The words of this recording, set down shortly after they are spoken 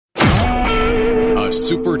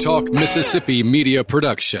SuperTalk Mississippi media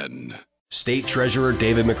production. State Treasurer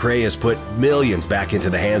David McRae has put millions back into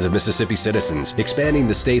the hands of Mississippi citizens, expanding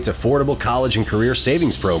the state's affordable college and career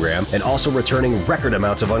savings program and also returning record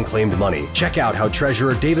amounts of unclaimed money. Check out how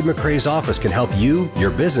Treasurer David McRae's office can help you, your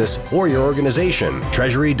business, or your organization.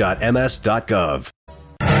 Treasury.ms.gov.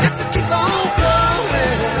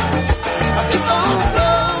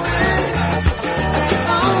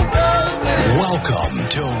 Welcome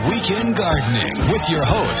to Weekend Gardening with your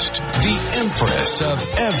host, the Empress of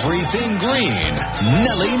Everything Green,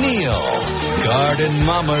 Nellie Neal. Garden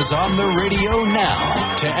Mama's on the radio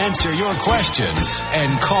now to answer your questions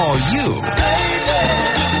and call you.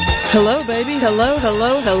 Hello, baby. Hello,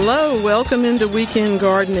 hello, hello. Welcome into Weekend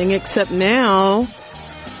Gardening, except now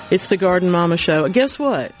it's the Garden Mama Show. Guess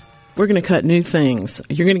what? We're going to cut new things.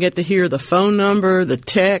 You're going to get to hear the phone number, the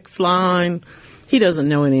text line. He doesn't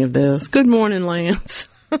know any of this. Good morning, Lance.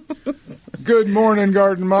 Good morning,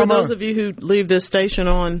 Garden Mama. For those of you who leave this station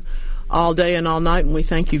on all day and all night, and we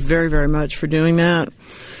thank you very, very much for doing that.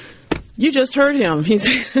 You just heard him. This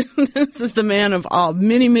is the man of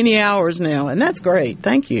many, many hours now, and that's great.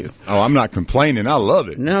 Thank you. Oh, I'm not complaining. I love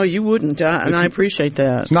it. No, you wouldn't, and I appreciate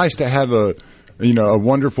that. It's nice to have a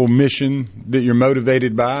wonderful mission that you're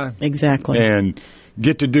motivated by. Exactly. And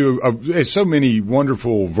get to do so many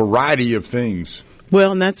wonderful variety of things.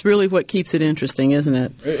 Well, and that's really what keeps it interesting, isn't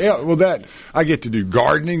it? Yeah, well, I get to do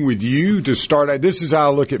gardening with you to start. This is how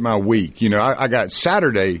I look at my week. I got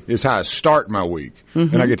Saturday is how I start my week,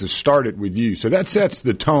 and I get to start it with you. So that sets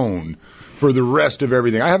the tone for the rest of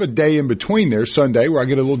everything. I have a day in between there, Sunday, where I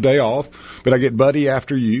get a little day off, but I get Buddy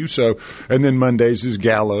after you. So, and then Mondays is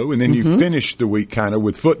Gallo, and then you finish the week kind of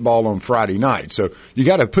with football on Friday night. So you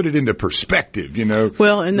got to put it into perspective,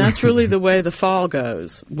 Well, and that's really the way the fall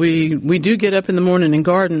goes. We do get up in the morning and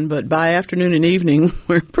garden, but by afternoon and evening,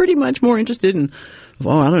 we're pretty much more interested in,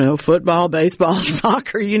 football, baseball,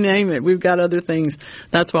 soccer, you name it. We've got other things.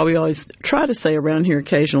 That's why we always try to say around here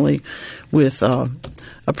occasionally with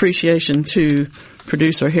appreciation to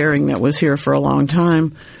producer Herring that was here for a long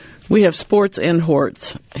time. We have sports and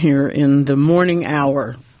horts here in the morning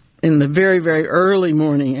hour, in the very, very early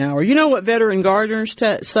morning hour. You know what veteran gardeners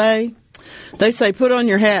say? They say, put on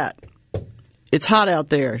your hat. It's hot out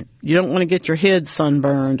there. You don't want to get your head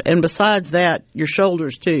sunburned. And besides that, your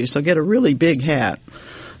shoulders too. So get a really big hat.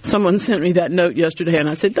 Someone sent me that note yesterday, and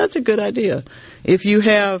I said, that's a good idea. If you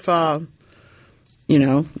have,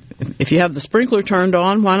 if you have the sprinkler turned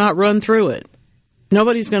on, why not run through it?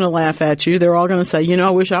 Nobody's going to laugh at you. They're all going to say, I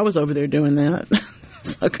wish I was over there doing that.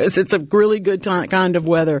 Because it's a really good kind of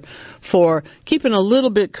weather for keeping a little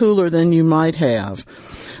bit cooler than you might have.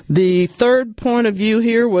 The third point of view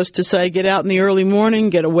here was to say get out in the early morning,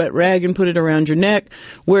 get a wet rag and put it around your neck,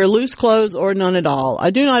 wear loose clothes or none at all. I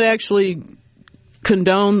do not actually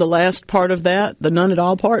condone the last part of that, the none at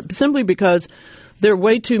all part, simply because there are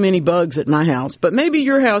way too many bugs at my house. But maybe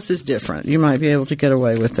your house is different. You might be able to get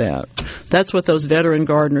away with that. That's what those veteran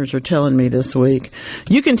gardeners are telling me this week.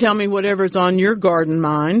 You can tell me whatever's on your garden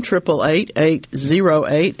mind.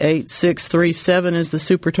 888-808-8637 is the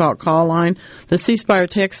Super Talk call line. The C Spire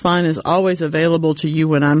text line is always available to you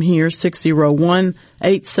when I'm here,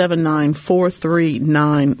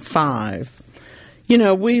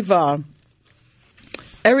 601-879-4395. We've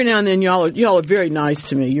every now and then, y'all are very nice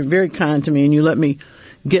to me. You're very kind to me, and you let me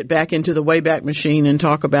get back into the Wayback Machine and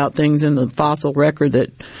talk about things in the fossil record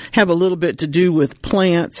that have a little bit to do with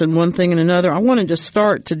plants and one thing and another. I wanted to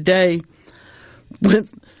start today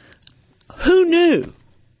with who knew?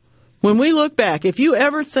 When we look back, if you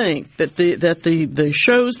ever think that the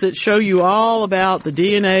shows that show you all about the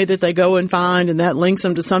DNA that they go and find and that links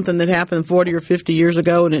them to something that happened 40 or 50 years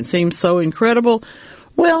ago and it seems so incredible,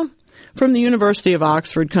 well, from the University of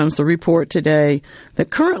Oxford comes the report today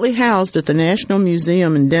that currently housed at the National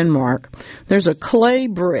Museum in Denmark, there's a clay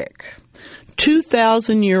brick,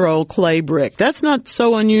 2,000-year-old clay brick. That's not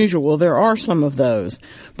so unusual. There are some of those.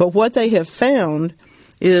 But what they have found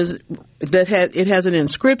is that it has an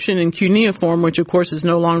inscription in cuneiform, which, of course, is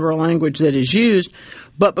no longer a language that is used.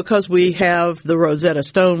 But because we have the Rosetta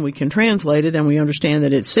Stone, we can translate it, and we understand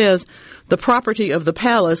that it says, the property of the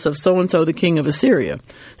palace of so-and-so, the king of Assyria.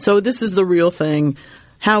 So this is the real thing.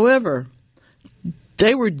 However,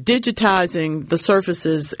 they were digitizing the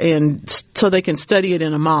surfaces and so they can study it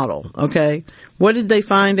in a model, okay? What did they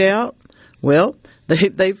find out? Well,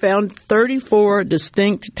 they found 34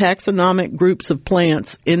 distinct taxonomic groups of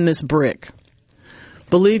plants in this brick.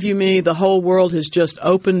 Believe you me, the whole world has just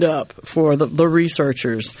opened up for the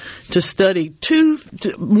researchers to study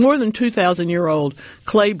more than 2,000-year-old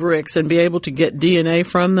clay bricks and be able to get DNA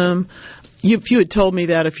from them. if you had told me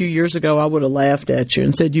that a few years ago, I would have laughed at you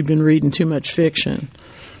and said you've been reading too much fiction.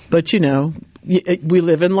 But, we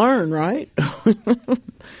live and learn, right?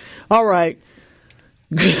 All right.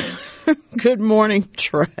 Good morning,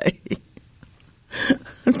 Trey.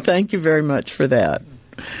 Thank you very much for that.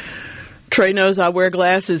 Trey knows I wear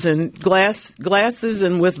glasses, and glasses,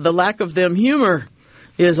 and with the lack of them, humor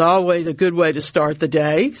is always a good way to start the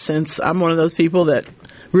day, since I'm one of those people that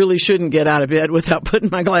really shouldn't get out of bed without putting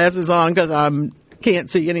my glasses on because I can't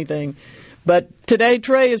see anything. But today,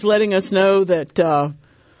 Trey is letting us know that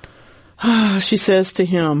she says to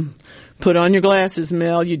him, "Put on your glasses,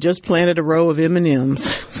 Mel. You just planted a row of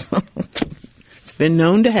M&Ms." It's been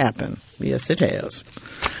known to happen. Yes, it has.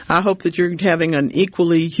 I hope that you're having an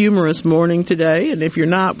equally humorous morning today, and if you're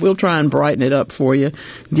not, we'll try and brighten it up for you,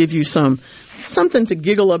 give you something to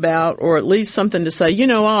giggle about, or at least something to say,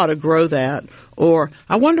 I ought to grow that, or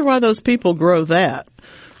I wonder why those people grow that.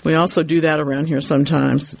 We also do that around here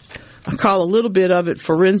sometimes. I call a little bit of it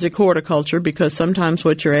forensic horticulture, because sometimes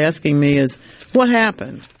what you're asking me is, what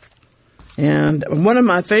happened? And one of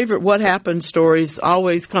my favorite what happened stories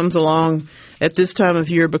always comes along at this time of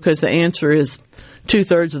year, because the answer is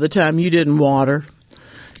 2/3 of the time you didn't water.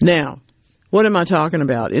 Now, what am I talking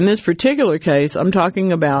about? In this particular case, I'm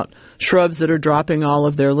talking about shrubs that are dropping all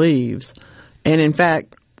of their leaves. And in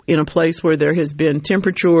fact, in a place where there has been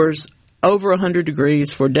temperatures over 100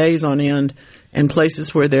 degrees for days on end, and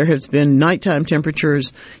places where there has been nighttime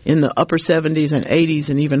temperatures in the upper 70s and 80s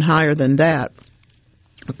and even higher than that,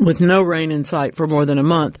 with no rain in sight for more than a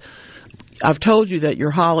month, I've told you that your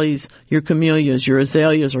hollies, your camellias, your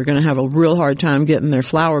azaleas are going to have a real hard time getting their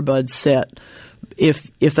flower buds set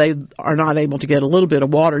if they are not able to get a little bit of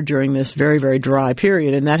water during this very, very dry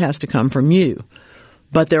period, and that has to come from you.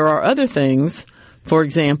 But there are other things. For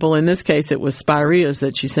example, in this case, it was spireas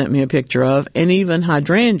that she sent me a picture of, and even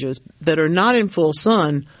hydrangeas that are not in full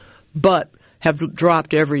sun, but have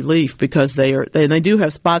dropped every leaf because they do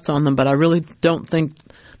have spots on them, but I really don't think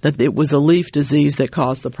that it was a leaf disease that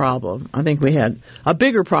caused the problem. I think we had a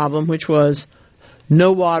bigger problem, which was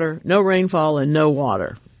no water, no rainfall, and no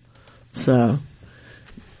water. So,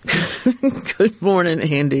 good morning,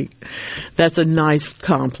 Andy. That's a nice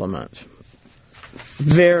compliment.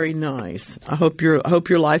 Very nice. I hope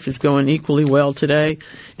your life is going equally well today,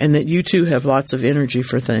 and that you too have lots of energy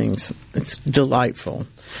for things. It's delightful.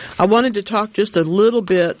 I wanted to talk just a little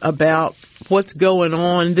bit about what's going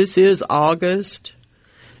on. This is August,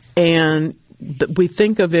 and we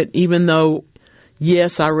think of it, even though,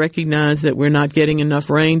 yes, I recognize that we're not getting enough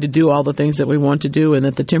rain to do all the things that we want to do, and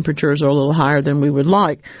that the temperatures are a little higher than we would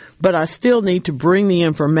like, but I still need to bring the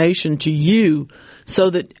information to you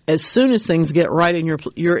so that as soon as things get right in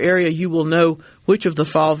your area, you will know which of the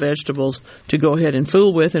fall vegetables to go ahead and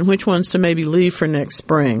fool with and which ones to maybe leave for next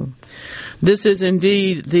spring. This is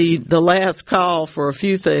indeed the last call for a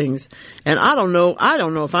few things, and I don't know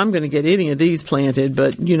if I'm going to get any of these planted,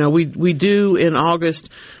 but we do in August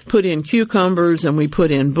put in cucumbers, and we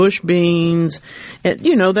put in bush beans, and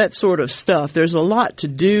that sort of stuff. There's a lot to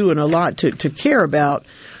do and a lot to care about,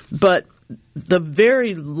 but the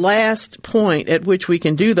very last point at which we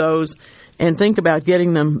can do those and think about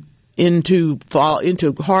getting them into fall,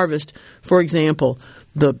 into harvest, for example,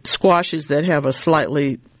 the squashes that have a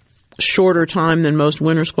slightly shorter time than most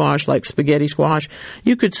winter squash, like spaghetti squash,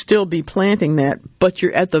 you could still be planting that, but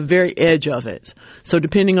you're at the very edge of it. So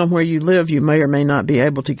depending on where you live, you may or may not be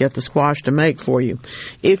able to get the squash to make for you.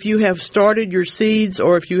 If you have started your seeds,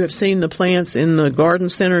 or if you have seen the plants in the garden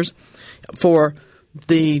centers for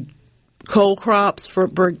the cole crops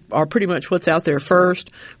are pretty much what's out there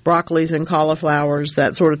first. Broccolis and cauliflowers,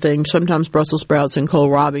 that sort of thing. Sometimes Brussels sprouts and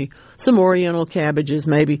kohlrabi. Some oriental cabbages,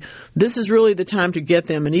 maybe. This is really the time to get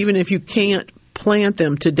them. And even if you can't plant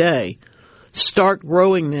them today, start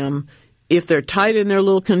growing them. If they're tight in their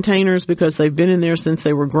little containers because they've been in there since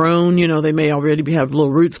they were grown, they may already have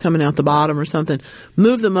little roots coming out the bottom or something.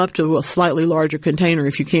 Move them up to a slightly larger container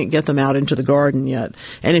if you can't get them out into the garden yet.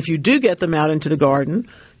 And if you do get them out into the garden,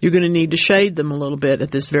 you're going to need to shade them a little bit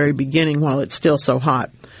at this very beginning while it's still so hot.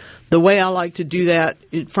 The way I like to do that,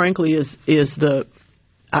 frankly, is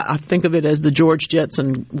I think of it as the George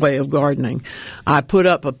Jetson way of gardening. I put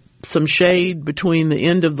up some shade between the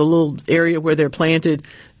end of the little area where they're planted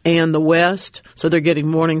and the west, so they're getting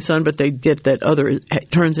morning sun, but they get that other,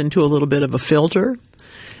 it turns into a little bit of a filter.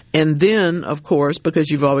 And then, of course, because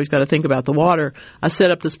you've always got to think about the water, I set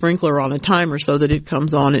up the sprinkler on a timer so that it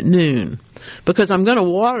comes on at noon. Because I'm going to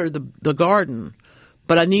water the garden,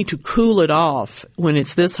 but I need to cool it off when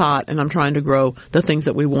it's this hot and I'm trying to grow the things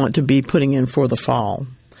that we want to be putting in for the fall.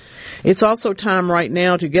 It's also time right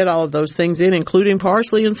now to get all of those things in, including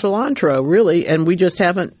parsley and cilantro, really, and we just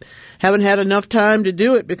haven't had enough time to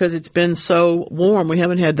do it because it's been so warm. We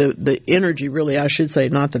haven't had the energy, really, I should say,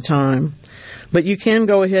 not the time. But you can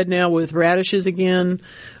go ahead now with radishes again.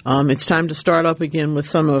 It's time to start up again with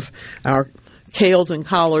some of our kales and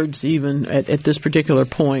collards even at this particular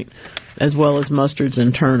point, as well as mustards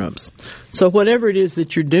and turnips. So whatever it is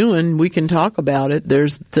that you're doing, we can talk about it.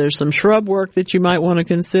 There's some shrub work that you might want to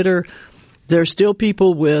consider. There's still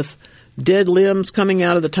people with dead limbs coming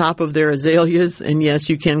out of the top of their azaleas, and yes,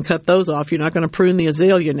 you can cut those off. You're not going to prune the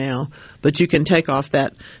azalea now, but you can take off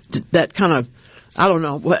that kind of, I don't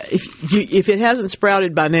know, if it hasn't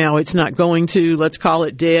sprouted by now, it's not going to. Let's call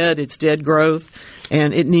it dead. It's dead growth,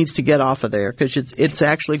 and it needs to get off of there because it's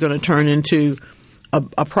actually going to turn into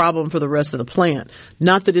a problem for the rest of the plant.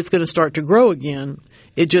 Not that it's going to start to grow again.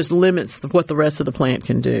 It just limits what the rest of the plant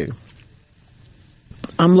can do.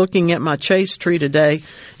 I'm looking at my chase tree today,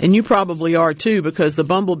 and you probably are too because the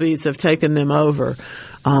bumblebees have taken them over.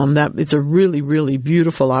 It's a really, really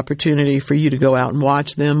beautiful opportunity for you to go out and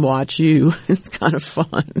watch them watch you. It's kind of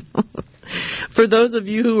fun. For those of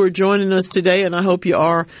you who are joining us today, and I hope you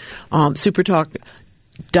are,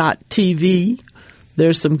 supertalk.tv,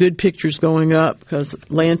 there's some good pictures going up because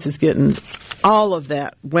Lance is getting all of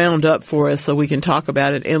that wound up for us so we can talk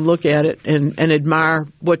about it and look at it and admire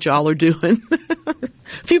what y'all are doing.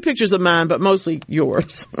 A few pictures of mine, but mostly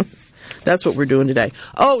yours. That's what we're doing today.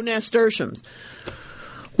 Oh, nasturtiums.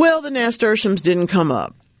 Well, the nasturtiums didn't come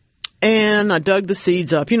up. And I dug the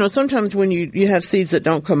seeds up. You know, sometimes when you have seeds that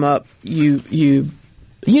don't come up, they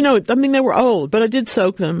were old, but I did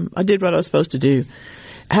soak them. I did what I was supposed to do.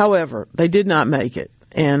 However, they did not make it.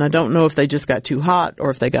 And I don't know if they just got too hot or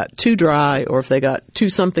if they got too dry or if they got too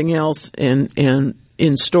something else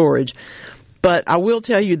in storage. But I will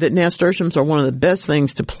tell you that nasturtiums are one of the best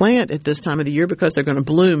things to plant at this time of the year because they're going to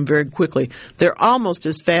bloom very quickly. They're almost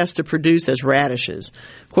as fast to produce as radishes.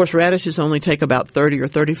 Of course, radishes only take about 30 or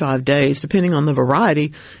 35 days, depending on the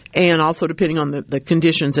variety and also depending on the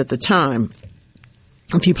conditions at the time.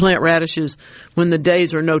 If you plant radishes when the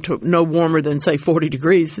days are no warmer than, say, 40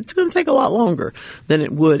 degrees, it's going to take a lot longer than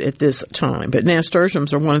it would at this time. But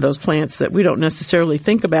nasturtiums are one of those plants that we don't necessarily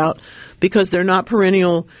think about because they're not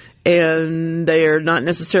perennial and they are not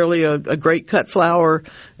necessarily a great cut flower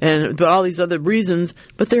but all these other reasons.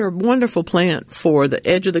 But they're a wonderful plant for the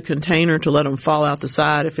edge of the container to let them fall out the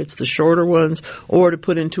side if it's the shorter ones or to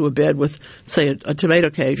put into a bed with, say, a tomato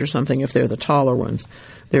cage or something if they're the taller ones.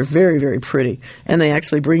 They're very, very pretty, and they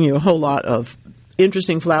actually bring you a whole lot of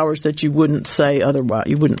interesting flowers that you wouldn't see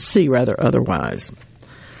otherwise.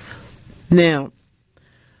 Now,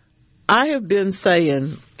 I have been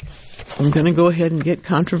saying, I'm going to go ahead and get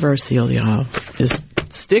controversial, y'all. Just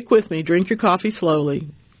stick with me. Drink your coffee slowly.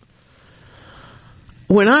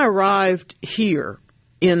 When I arrived here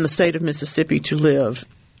in the state of Mississippi to live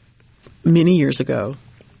many years ago,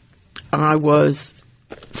 I was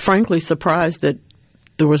frankly surprised that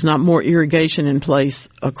there was not more irrigation in place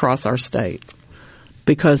across our state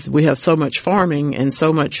because we have so much farming and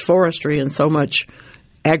so much forestry and so much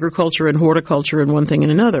agriculture and horticulture and one thing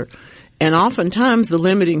and another. And oftentimes the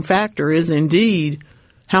limiting factor is indeed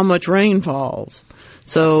how much rain falls.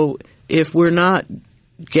 So if we're not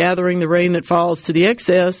gathering the rain that falls to the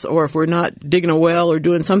excess or if we're not digging a well or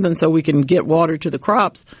doing something so we can get water to the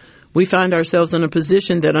crops, we find ourselves in a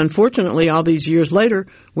position that, unfortunately, all these years later,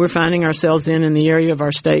 we're finding ourselves in the area of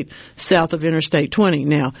our state south of Interstate 20.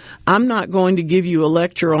 Now, I'm not going to give you a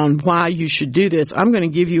lecture on why you should do this. I'm going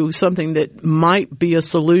to give you something that might be a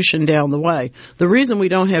solution down the way. The reason we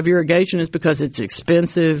don't have irrigation is because it's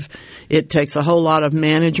expensive. It takes a whole lot of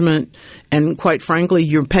management. And quite frankly,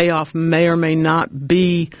 your payoff may or may not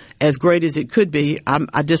be as great as it could be.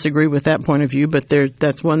 I disagree with that point of view, but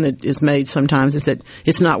that's one that is made sometimes, is that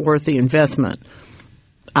it's not worth the investment.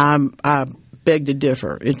 I beg to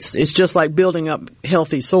differ. It's just like building up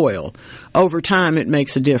healthy soil. Over time, it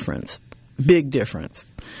makes a difference, big difference.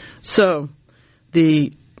 So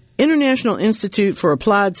the International Institute for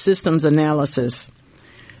Applied Systems Analysis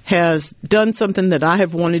has done something that I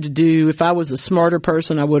have wanted to do. If I was a smarter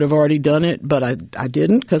person, I would have already done it, but I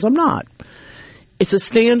didn't because I'm not. It's a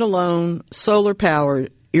standalone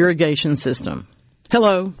solar-powered irrigation system.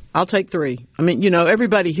 Hello, I'll take 3. I mean,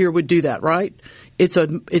 everybody here would do that, right? It's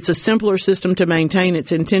a simpler system to maintain.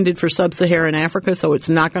 It's intended for sub-Saharan Africa, so it's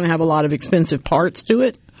not going to have a lot of expensive parts to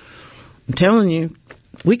it. I'm telling you,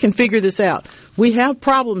 we can figure this out. We have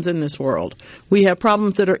problems in this world. We have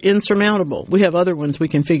problems that are insurmountable. We have other ones we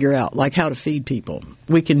can figure out, like how to feed people.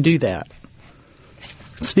 We can do that.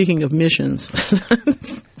 Speaking of missions.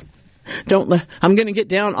 I'm going to get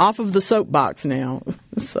down off of the soapbox now.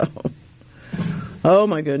 So, oh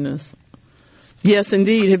my goodness. Yes,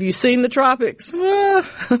 indeed. Have you seen the tropics?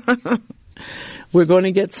 We're going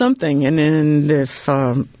to get something. And if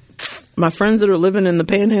my friends that are living in the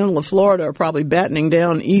panhandle of Florida are probably battening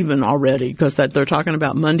down even already, because that they're talking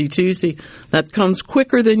about Monday, Tuesday. That comes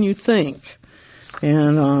quicker than you think.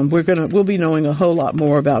 And we'll be knowing a whole lot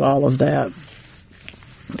more about all of that.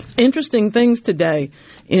 Interesting things today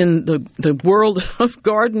in the world of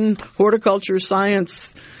garden, horticulture,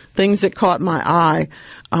 science, things that caught my eye.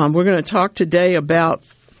 We're going to talk today about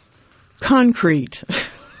concrete.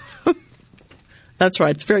 That's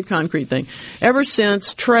right. It's a very concrete thing. Ever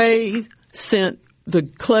since Trey sent the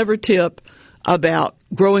clever tip about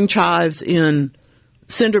growing chives in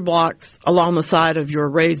cinder blocks along the side of your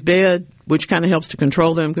raised bed, which kind of helps to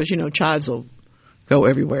control them because, chives will go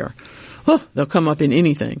everywhere. Oh, they'll come up in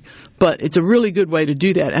anything. But it's a really good way to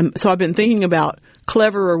do that. And so I've been thinking about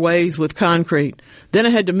cleverer ways with concrete. Then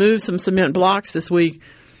I had to move some cement blocks this week.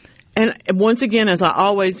 And once again, as I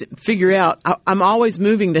always figure out, I'm always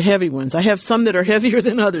moving the heavy ones. I have some that are heavier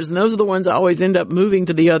than others, and those are the ones I always end up moving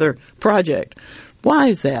to the other project. Why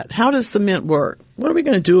is that? How does cement work? What are we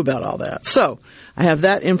going to do about all that? So I have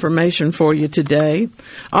that information for you today.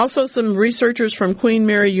 Also, some researchers from Queen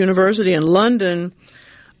Mary University in London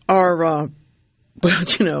are,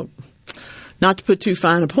 not to put too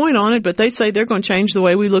fine a point on it, but they say they're going to change the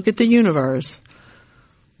way we look at the universe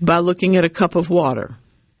by looking at a cup of water.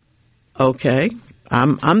 Okay,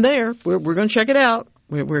 I'm there. We're going to check it out.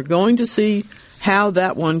 We're going to see how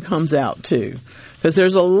that one comes out too, because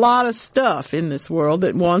there's a lot of stuff in this world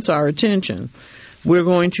that wants our attention. We're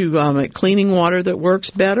going to make cleaning water that works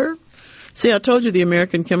better. See, I told you the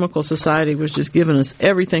American Chemical Society was just giving us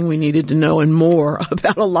everything we needed to know and more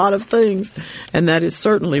about a lot of things, and that is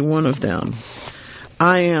certainly one of them.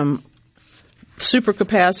 I am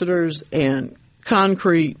supercapacitors and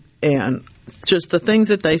concrete and just the things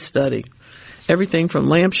that they study. Everything from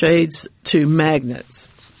lampshades to magnets.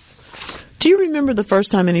 Do you remember the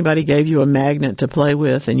first time anybody gave you a magnet to play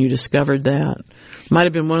with and you discovered that? Might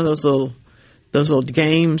have been one of those little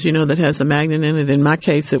games, that has the magnet in it. In my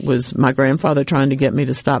case, it was my grandfather trying to get me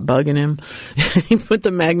to stop bugging him. He put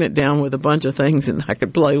the magnet down with a bunch of things that I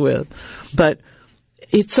could play with. But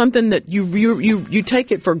it's something that you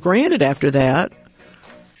take it for granted after that,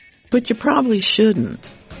 but you probably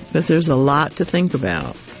shouldn't, because there's a lot to think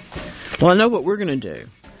about. Well, I know what we're going to do.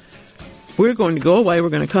 We're going to go away. We're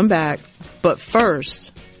going to come back. But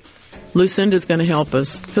first, Lucinda's going to help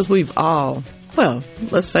us, because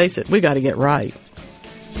let's face it, we got to get right.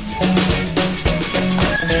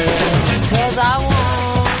 'Cause I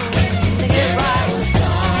want to get right with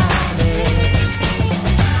God.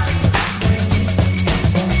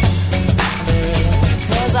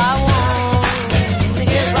 'Cause I want to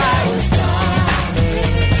get right with God.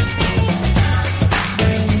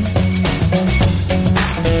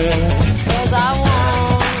 'Cause I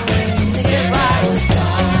want to get right with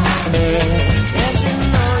God. Yes, you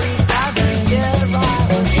know you got to get right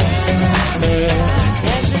with God.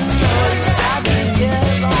 Yes, you know you got to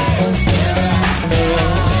get right with God.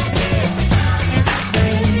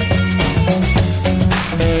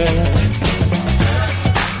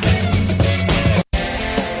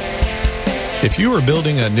 If you are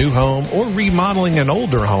building a new home or remodeling an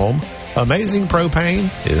older home, Amazing Propane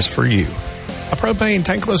is for you. A propane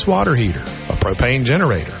tankless water heater, a propane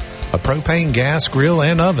generator, a propane gas grill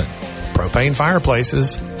and oven, propane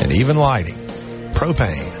fireplaces, and even lighting.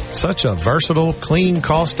 Propane, such a versatile, clean,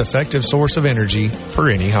 cost-effective source of energy for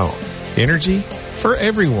any home. Energy for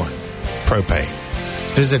everyone. Propane.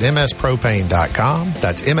 Visit mspropane.com.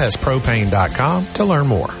 That's mspropane.com to learn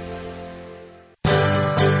more.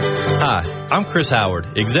 Hi, I'm Chris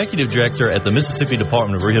Howard, Executive Director at the Mississippi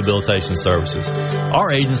Department of Rehabilitation Services.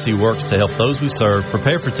 Our agency works to help those we serve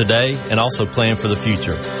prepare for today and also plan for the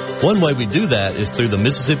future. One way we do that is through the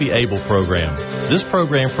Mississippi ABLE program. This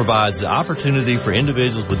program provides the opportunity for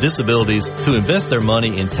individuals with disabilities to invest their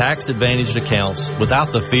money in tax-advantaged accounts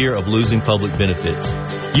without the fear of losing public benefits.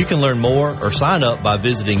 You can learn more or sign up by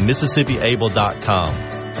visiting MississippiABLE.com.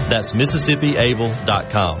 That's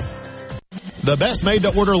MississippiABLE.com. The best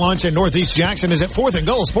made-to-order lunch in Northeast Jackson is at 4th and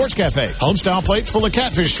Gold Sports Cafe. Homestyle plates full of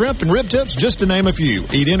catfish, shrimp, and rib tips, just to name a few.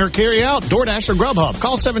 Eat in or carry out, DoorDash or Grubhub.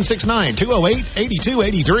 Call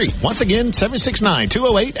 769-208-8283. Once again,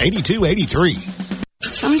 769-208-8283.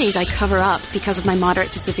 Some days I cover up because of my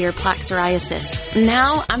moderate to severe plaque psoriasis.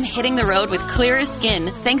 Now I'm hitting the road with clearer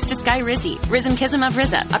skin thanks to Skyrizi, Risankizumab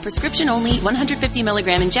Riza, a prescription-only 150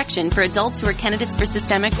 milligram injection for adults who are candidates for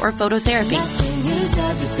systemic or phototherapy.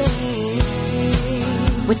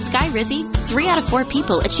 With Sky Rizzy, 3 out of 4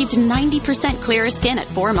 people achieved 90% clearer skin at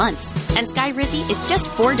 4 months. And Sky Rizzy is just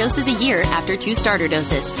 4 doses a year after 2 starter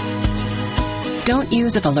doses. Don't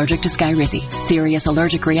use if allergic to Skyrizi. Serious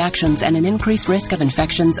allergic reactions and an increased risk of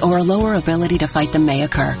infections or a lower ability to fight them may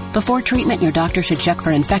occur. Before treatment, your doctor should check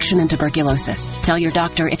for infection and tuberculosis. Tell your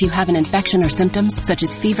doctor if you have an infection or symptoms such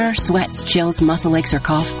as fever, sweats, chills, muscle aches, or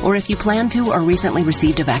cough, or if you plan to or recently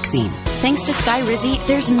received a vaccine. Thanks to Skyrizi,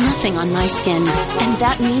 there's nothing on my skin, and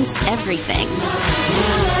that means everything.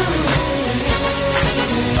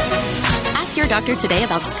 Ask your doctor today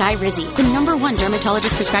about Skyrizi, the #1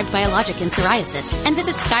 dermatologist prescribed biologic in psoriasis, and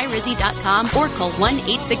visit skyrizi.com or call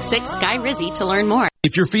 1-866-SKY-RIZZY to learn more.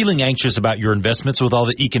 If you're feeling anxious about your investments with all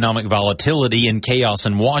the economic volatility and chaos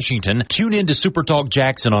in Washington, tune in to Super Talk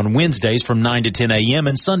Jackson on Wednesdays from 9 to 10 a.m.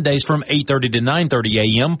 and Sundays from 8:30 to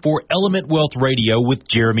 9:30 a.m. for Element Wealth Radio with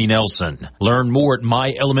Jeremy Nelson. Learn more at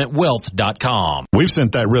myelementwealth.com. We've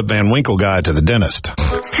sent that Rip Van Winkle guy to the dentist.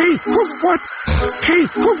 Hey, what? Hey,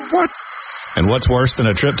 what? And what's worse than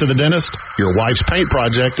a trip to the dentist? Your wife's paint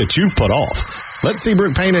project that you've put off. Let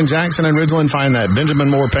Seabrook Paint in Jackson and Ridgeland find that Benjamin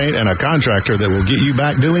Moore paint and a contractor that will get you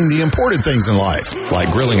back doing the important things in life,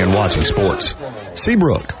 like grilling and watching sports.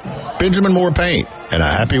 Seabrook, Benjamin Moore Paint, and a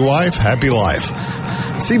happy wife, happy life.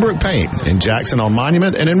 Seabrook Paint in Jackson on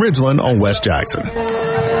Monument and in Ridgeland on West Jackson.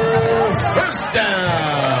 First down.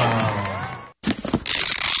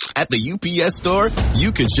 At the UPS store,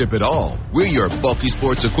 you can ship it all. We're your bulky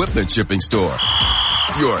sports equipment shipping store.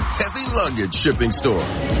 Your heavy luggage shipping store.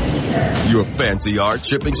 Your fancy art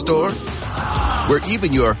shipping store. We're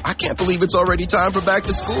even your I can't believe it's already time for back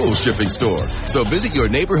to school shipping store. So visit your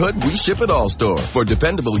neighborhood We Ship It All store for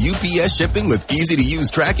dependable UPS shipping with easy to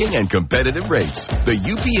use tracking and competitive rates. The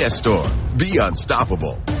UPS store. Be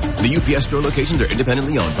unstoppable. The UPS store locations are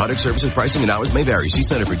independently owned. Product services, pricing, and hours may vary. See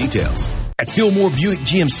Center for details. At Fillmore Buick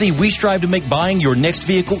GMC, we strive to make buying your next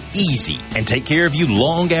vehicle easy and take care of you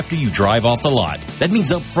long after you drive off the lot. That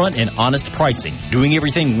means upfront and honest pricing, doing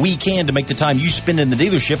everything we can to make the time you spend in the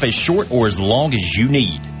dealership as short or as long as you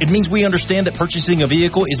need. It means we understand that purchasing a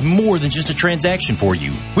vehicle is more than just a transaction for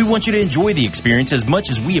you. We want you to enjoy the experience as much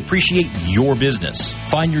as we appreciate your business.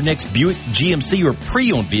 Find your next Buick, GMC, or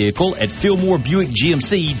pre-owned vehicle at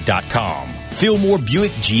FillmoreBuickGMC.com. Fillmore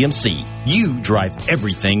Buick GMC. You drive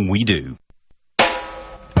everything we do.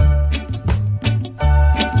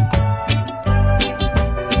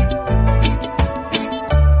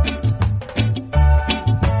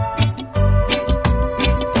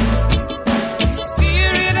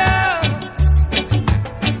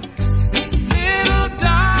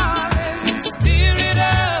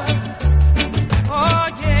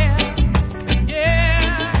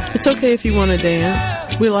 It's okay if you want to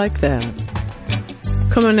dance. We like that.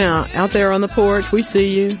 Come on now, out there on the porch, we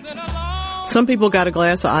see you. Some people got a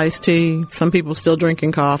glass of iced tea. Some people still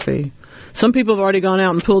drinking coffee. Some people have already gone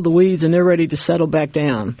out and pulled the weeds and they're ready to settle back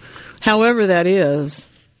down. However that is,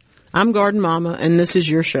 I'm Garden Mama and this is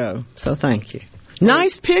your show. So thank you.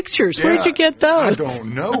 Nice pictures. Yeah, where'd you get those? I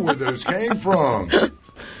don't know where those came from.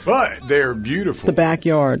 But they're beautiful. The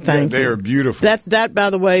backyard, thank you. They are beautiful. That,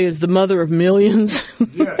 by the way, is the mother of millions.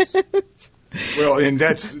 Yes. Well, and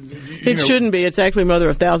that's... It shouldn't be. It's actually mother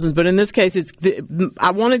of thousands. But in this case,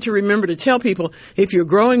 I wanted to remember to tell people, if you're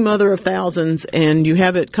growing mother of thousands and you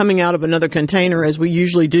have it coming out of another container, as we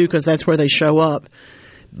usually do because that's where they show up,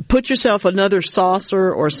 put yourself another saucer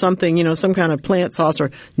or something, some kind of plant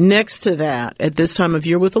saucer next to that at this time of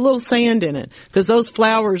year with a little sand in it. Because those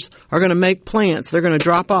flowers are going to make plants. They're going to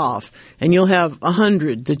drop off. And you'll have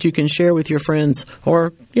 100 that you can share with your friends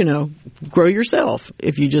or, grow yourself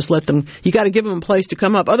if you just let them. You got to give them a place to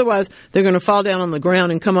come up. Otherwise, they're going to fall down on the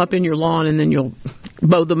ground and come up in your lawn and then you'll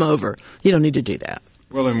mow them over. You don't need to do that.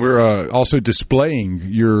 Well, and we're also displaying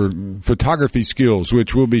your photography skills,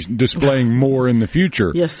 which we'll be displaying more in the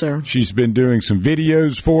future. Yes, sir. She's been doing some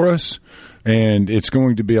videos for us, and it's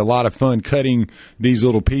going to be a lot of fun cutting these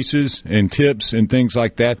little pieces and tips and things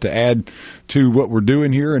like that to add to what we're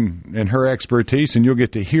doing here and her expertise, and you'll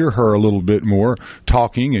get to hear her a little bit more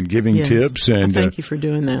talking and giving tips. And thank you for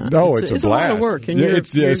doing that. Oh, it's a blast. A lot of work, and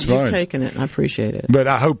it's you've taken it. I appreciate it.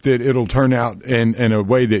 But I hope that it'll turn out in a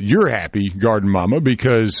way that you're happy, Garden Mama,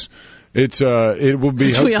 because it will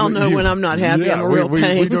be. We all know when I'm not happy, I'm a real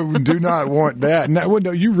pain. We do not want that. And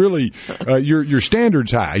you really, your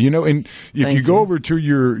standards high, and if you go over to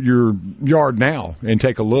your yard now and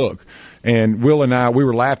take a look, And Will and I, we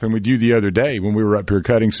were laughing with you the other day when we were up here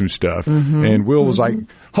cutting some stuff. And Will was like,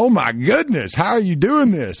 "Oh my goodness, how are you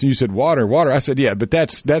doing this?" And you said, "Water, water." I said, "Yeah, but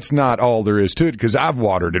that's not all there is to it, because I've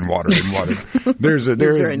watered and watered and watered." There is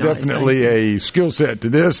definitely a skill set to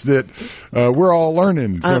this that we're all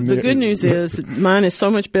learning. The good news is mine is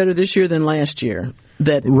so much better this year than last year.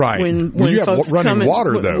 That right. when you folks have running come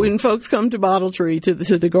water, though. When folks come to Bottle Tree to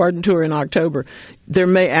the garden tour in October, there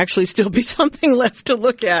may actually still be something left to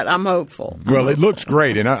look at. I'm hopeful. Well, it looks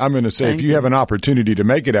great, and I'm going to say, if you have an opportunity to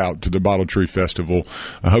make it out to the Bottle Tree Festival,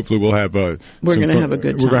 hopefully we'll have we're going to have a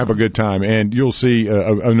good time. We're going to have a good time, and you'll see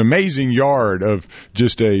an amazing yard of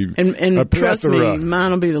just a trust plethora. me, mine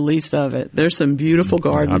will be the least of it. There's some beautiful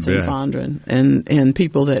gardens in Fondren, and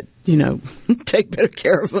people that take better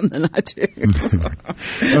care of them than I do.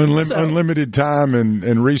 Unlimited time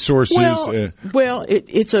and resources. Well,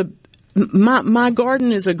 it's my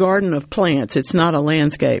garden is a garden of plants. It's not a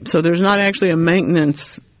landscape, so there's not actually a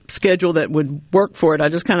maintenance schedule that would work for it. I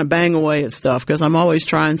just kind of bang away at stuff because I'm always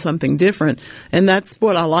trying something different, and that's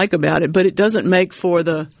what I like about it. But it doesn't make for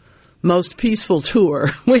the most peaceful tour.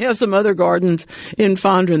 We have some other gardens in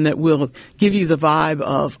Fondren that will give you the vibe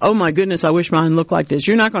of, oh my goodness, I wish mine looked like this.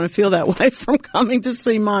 You're not going to feel that way from coming to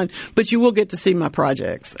see mine, but you will get to see my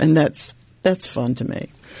projects, and that's fun to me.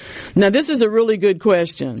 Now, this is a really good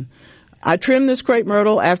question. I trimmed this crepe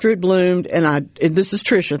myrtle after it bloomed, and this is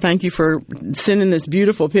Tricia. Thank you for sending this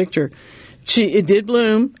beautiful picture. It did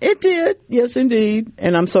bloom. It did. Yes, indeed.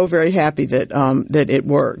 And I'm so very happy that it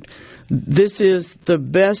worked. This is the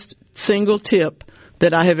best single tip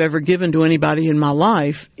that I have ever given to anybody in my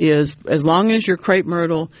life is, as long as your crepe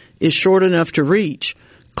myrtle is short enough to reach,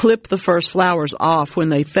 clip the first flowers off when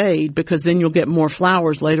they fade, because then you'll get more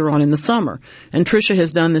flowers later on in the summer. And Tricia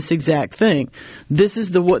has done this exact thing. This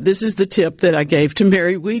is the tip that I gave to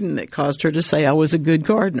Mary Whedon that caused her to say I was a good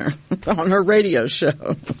gardener on her radio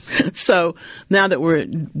show. So now that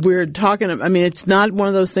we're talking, I mean, it's not one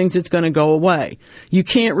of those things that's going to go away. You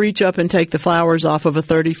can't reach up and take the flowers off of a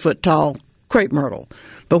 30-foot tall crepe myrtle.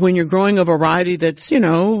 But when you're growing a variety that's,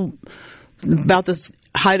 about the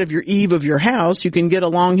height of your eave of your house, you can get a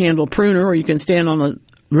long-handled pruner, or you can stand on a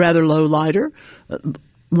rather low ladder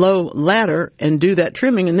and do that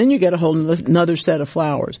trimming, and then you get a whole another set of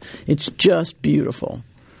flowers. It's just beautiful.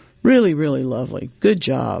 Really, really lovely. Good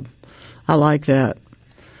job. I like that.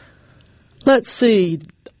 Let's see.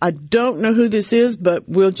 I don't know who this is, but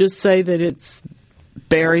we'll just say that it's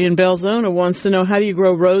Barry in Belzona wants to know, how do you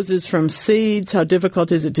grow roses from seeds? How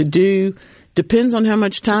difficult is it to do? Depends on how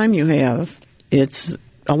much time you have. It's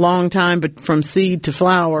a long time, but from seed to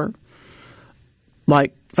flower,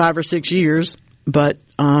 like 5 or 6 years. But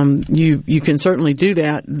you can certainly do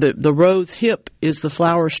that. The rose hip is the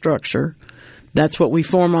flower structure. That's what we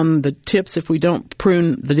form on the tips if we don't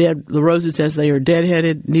prune the roses as they are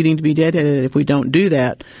deadheaded, needing to be deadheaded. If we don't do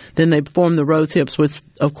that, then they form the rose hips, which,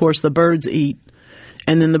 of course, the birds eat.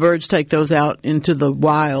 And then the birds take those out into the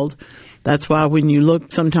wild. That's why when you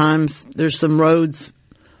look, sometimes there's some roads.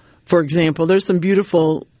 For example, there's some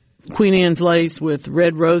beautiful Queen Anne's lace with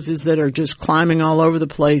red roses that are just climbing all over the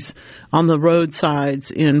place on the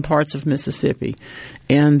roadsides in parts of Mississippi.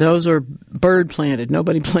 And those are bird planted.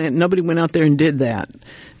 Nobody went out there and did that.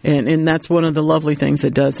 And that's one of the lovely things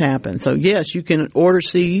that does happen. So yes, you can order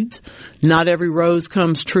seeds. Not every rose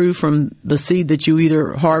comes true from the seed that you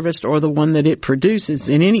either harvest or the one that it produces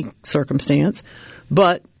in any circumstance.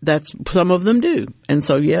 But some of them do. And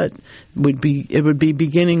so, yeah, it would be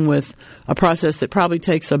beginning with a process that probably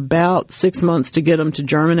takes about 6 months to get them to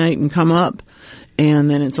germinate and come up. And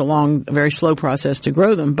then it's a very slow process to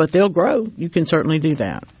grow them. But they'll grow. You can certainly do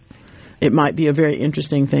that. It might be a very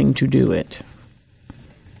interesting thing to do it.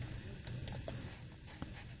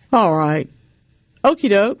 All right. Okie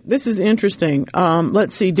doke. This is interesting.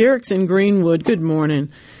 Let's see. Derek's in Greenwood. Good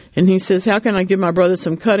morning. And he says, how can I give my brother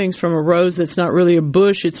some cuttings from a rose that's not really a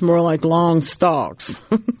bush, it's more like long stalks?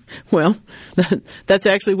 Well, that's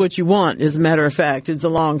actually what you want, as a matter of fact, is the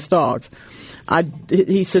long stalks.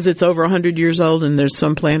 He says it's over 100 years old and there's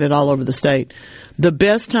some planted all over the state. The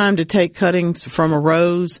best time to take cuttings from a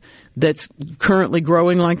rose that's currently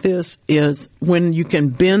growing like this is when you can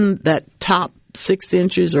bend that top 6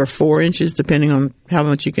 inches or 4 inches, depending on how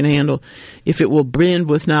much you can handle, if it will bend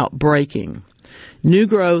without breaking. New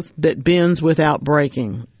growth that bends without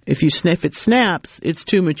breaking. If it snaps, it's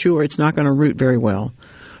too mature. It's not going to root very well.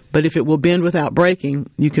 But if it will bend without breaking,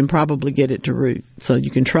 you can probably get it to root. So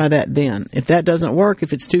you can try that then. If that doesn't work,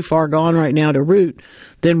 if it's too far gone right now to root,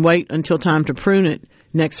 then wait until time to prune it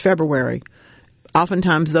next February.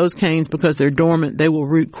 Oftentimes those canes, because they're dormant, they will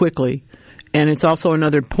root quickly. And it's also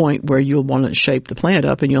another point where you'll want to shape the plant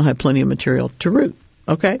up and you'll have plenty of material to root.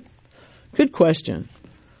 Okay? Good question.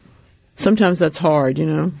 Sometimes that's hard, you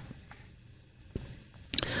know.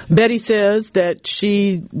 Betty says that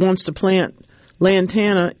she wants to plant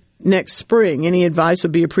lantana next spring. Any advice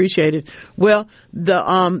would be appreciated. Well,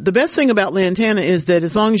 the best thing about lantana is that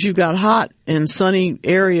as long as you've got hot and sunny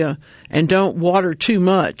area and don't water too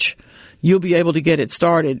much, you'll be able to get it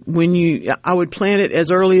started. I would plant it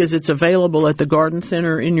as early as it's available at the garden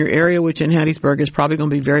center in your area, which in Hattiesburg is probably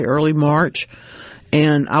going to be very early March.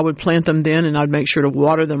 And I would plant them then, and I'd make sure to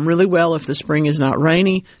water them really well if the spring is not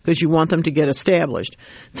rainy, because you want them to get established.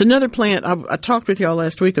 It's another plant. I talked with y'all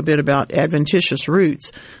last week a bit about adventitious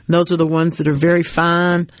roots. Those are the ones that are very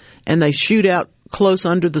fine, and they shoot out close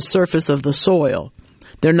under the surface of the soil.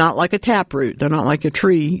 They're not like a taproot. They're not like a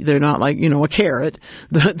tree. They're not like, a carrot.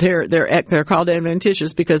 But they're called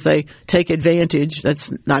adventitious because they take advantage.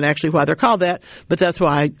 That's not actually why they're called that, but that's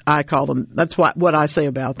why I call them. That's what I say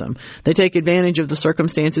about them. They take advantage of the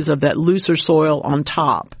circumstances of that looser soil on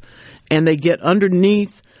top, and they get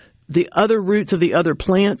underneath the other roots of the other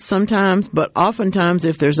plants sometimes, but oftentimes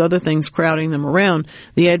if there's other things crowding them around,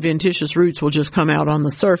 the adventitious roots will just come out on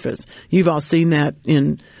the surface. You've all seen that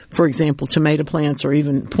in, for example, tomato plants or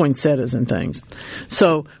even poinsettias and things.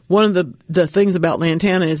 So one of the things about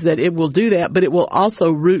lantana is that it will do that, but it will also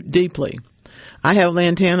root deeply. I have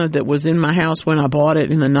lantana that was in my house when I bought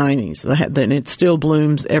it in the 90s, and it still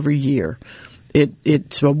blooms every year.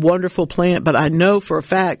 It's a wonderful plant, but I know for a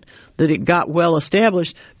fact that it got well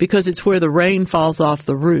established because it's where the rain falls off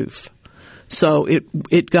the roof. So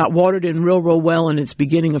it got watered in real well in its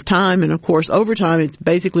beginning of time, and of course over time it's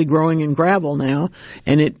basically growing in gravel now,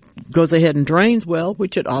 and it goes ahead and drains well,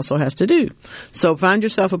 which it also has to do. So find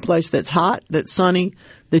yourself a place that's hot, that's sunny,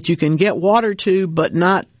 that you can get water to, but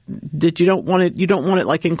not that you don't want it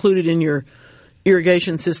like included in your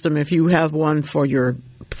irrigation system if you have one for your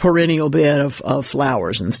perennial bed of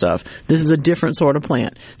flowers and stuff. This is a different sort of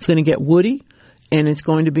plant. It's going to get woody, and it's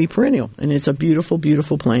going to be perennial, and it's a beautiful,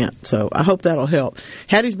 beautiful plant. So I hope that'll help.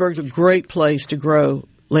 Hattiesburg's a great place to grow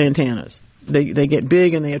lantanas. They get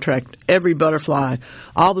big, and they attract every butterfly.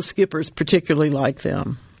 All the skippers particularly like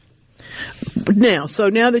them. Now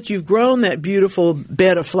that you've grown that beautiful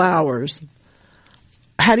bed of flowers,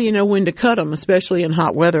 how do you know when to cut them, especially in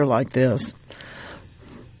hot weather like this?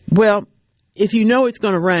 Well, if you know it's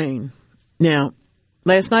going to rain. Now,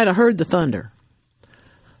 last night I heard the thunder.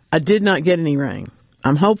 I did not get any rain.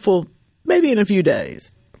 I'm hopeful maybe in a few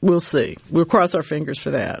days. We'll see. We'll cross our fingers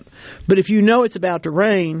for that. But if you know it's about to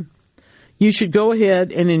rain, you should go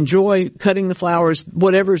ahead and enjoy cutting the flowers,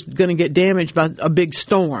 whatever's going to get damaged by a big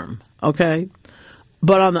storm, okay?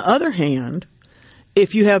 But on the other hand,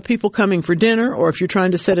 if you have people coming for dinner, or if you're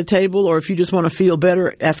trying to set a table, or if you just want to feel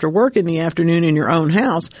better after work in the afternoon in your own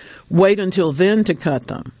house, wait until then to cut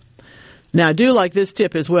them. Now, I do like this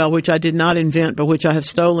tip as well, which I did not invent, but which I have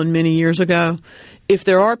stolen many years ago. If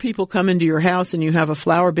there are people coming to your house and you have a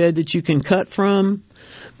flower bed that you can cut from,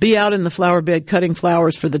 be out in the flower bed cutting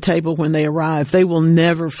flowers for the table when they arrive. They will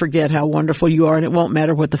never forget how wonderful you are, and it won't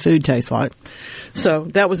matter what the food tastes like. So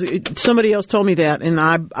somebody else told me that, and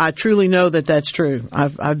I truly know that that's true.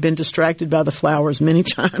 I've been distracted by the flowers many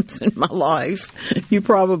times in my life. You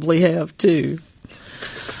probably have too.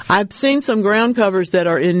 I've seen some ground covers that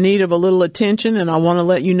are in need of a little attention, and I want to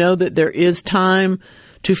let you know that there is time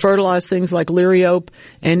to fertilize things like liriope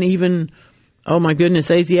and even, oh my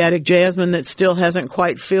goodness, Asiatic jasmine that still hasn't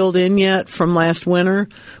quite filled in yet from last winter.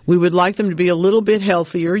 We would like them to be a little bit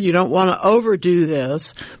healthier. You don't want to overdo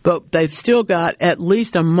this, but they've still got at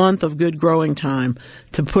least a month of good growing time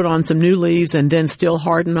to put on some new leaves and then still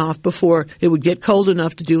harden off before it would get cold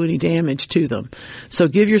enough to do any damage to them. So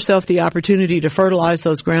give yourself the opportunity to fertilize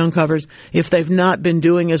those ground covers if they've not been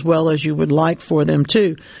doing as well as you would like for them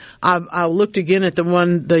to. I looked again at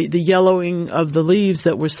the yellowing of the leaves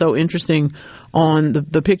that was so interesting on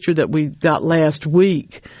the picture that we got last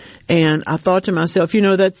week. And I thought to myself,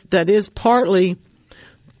 that is partly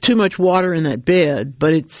too much water in that bed,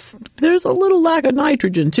 but there's a little lack of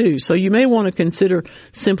nitrogen too. So you may want to consider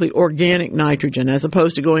simply organic nitrogen as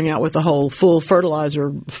opposed to going out with the whole full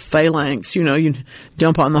fertilizer phalanx. You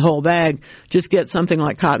dump on the whole bag. Just get something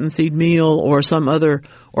like cottonseed meal or some other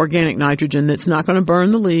organic nitrogen that's not going to burn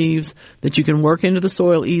the leaves, that you can work into the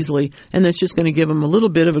soil easily, and that's just going to give them a little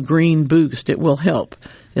bit of a green boost. It will help.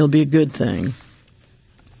 It'll be a good thing.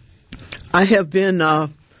 I have been, I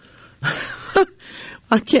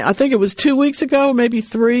think it was 2 weeks ago, maybe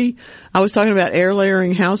 3. I was talking about air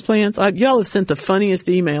layering houseplants. Y'all have sent the funniest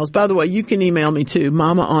emails. By the way, you can email me too,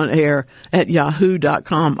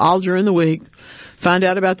 mamaonair@yahoo.com, all during the week. find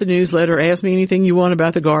out about the newsletter, ask me anything you want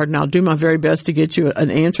about the garden. I'll do my very best to get you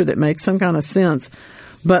an answer that makes some kind of sense.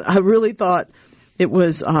 But I really thought it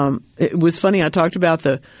was funny. I talked about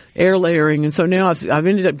the air layering, and so now I've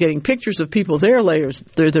ended up getting pictures of people's air layers.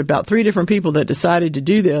 There are about 3 different people that decided to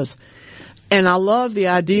do this, and I love the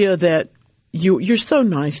idea that you're so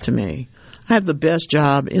nice to me. I have the best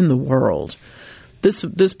job in the world.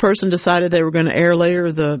 This person decided they were going to air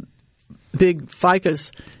layer the big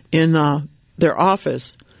ficus in their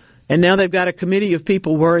office, and now they've got a committee of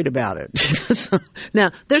people worried about it.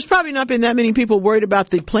 Now, there's probably not been that many people worried about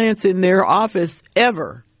the plants in their office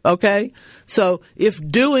ever, okay? So if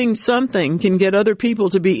doing something can get other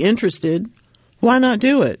people to be interested, why not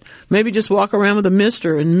do it? Maybe just walk around with a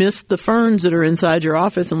mister and mist the ferns that are inside your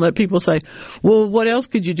office and let people say, well, what else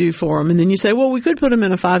could you do for them? And then you say, well, we could put them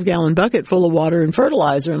in a 5-gallon bucket full of water and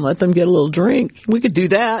fertilizer and let them get a little drink. We could do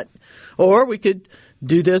that. Or we could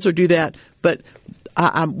do this or do that. But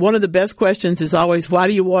one of the best questions is always, why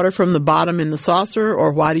do you water from the bottom in the saucer,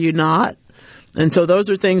 or why do you not? And so those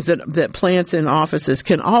are things that plants in offices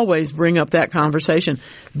can always bring up that conversation.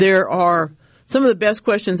 There are some of the best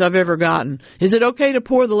questions I've ever gotten. Is it okay to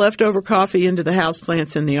pour the leftover coffee into the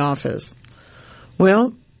houseplants in the office?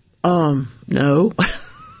 Well, no.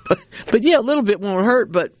 but yeah, a little bit won't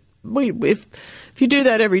hurt. But if you do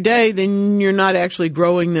that every day, then you're not actually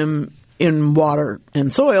growing them in water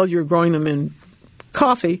and soil. You're growing them in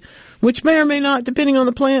coffee, which may or may not, depending on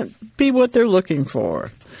the plant, be what they're looking for.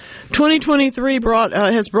 2023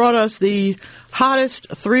 has brought us the hottest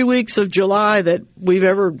 3 weeks of July that we've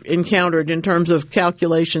ever encountered in terms of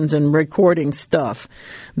calculations and recording stuff.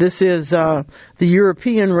 This is the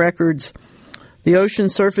European records. The ocean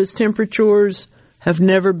surface temperatures have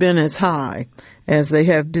never been as high as they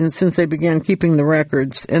have been since they began keeping the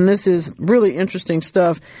records. And this is really interesting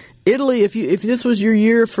stuff. Italy, if this was your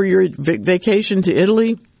year for your vacation to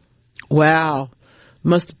Italy, wow,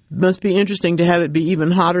 must be interesting to have it be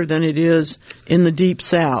even hotter than it is in the deep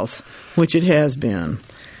south, which it has been.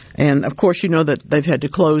 And of course, you know that they've had to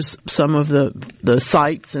close some of the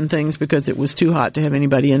sites and things because it was too hot to have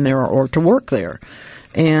anybody in there or to work there.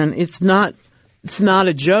 And it's not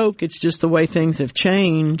a joke. It's just the way things have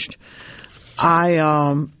changed. I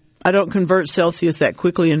don't convert Celsius that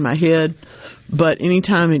quickly in my head, but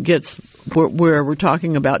anytime it gets where we're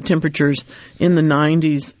talking about temperatures in the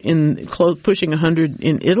 90s, pushing 100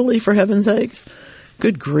 in Italy, for heaven's sakes,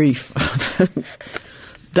 good grief.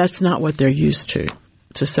 That's not what they're used to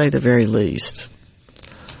say the very least.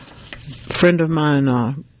 A friend of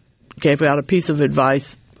mine gave out a piece of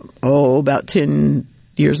advice, about 10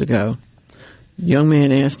 years ago. A young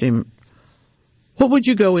man asked him, what would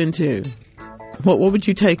you go into? What would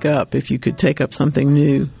you take up if you could take up something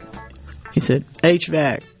new? He said,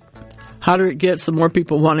 HVAC. Hotter it gets, the more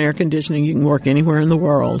people want air conditioning. You can work anywhere in the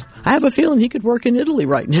world. I have a feeling he could work in Italy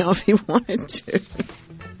right now if he wanted to.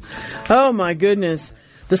 Oh, my goodness.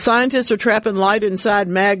 The scientists are trapping light inside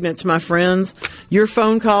magnets, my friends. Your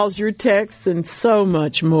phone calls, your texts, and so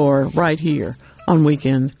much more right here on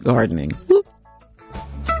Weekend Gardening. Whoop.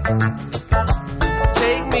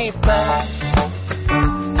 Take me back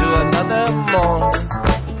to another morning,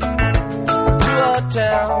 to a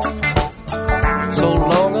town so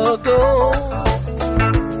long ago,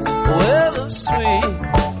 where the sweet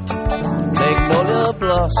magnolia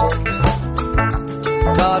blossomed,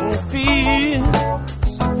 cotton fields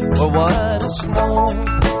were white as snow.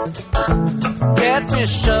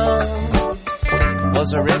 Catfish John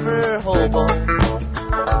was a river hobo,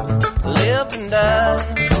 lived and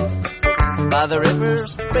died by the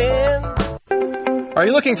river's bend. Are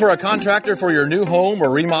you looking for a contractor for your new home or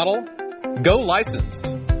remodel? Go licensed.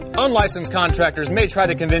 Unlicensed contractors may try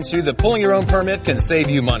to convince you that pulling your own permit can save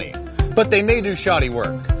you money, but they may do shoddy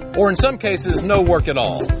work, or in some cases, no work at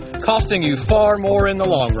all, costing you far more in the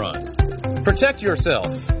long run. Protect yourself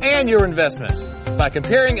and your investment by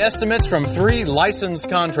comparing estimates from 3 licensed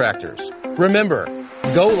contractors. Remember,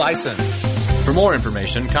 go licensed. For more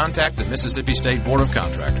information, contact the Mississippi State Board of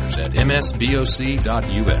Contractors at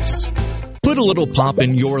msboc.us. Put a little pop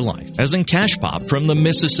in your life, as in Cash Pop from the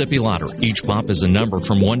Mississippi Lottery. Each pop is a number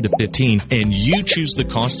from 1 to 15, and you choose the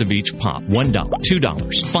cost of each pop. $1, $2,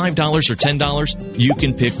 $5, or $10. You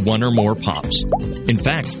can pick one or more pops. In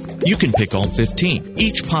fact, you can pick all 15.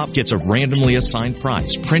 Each pop gets a randomly assigned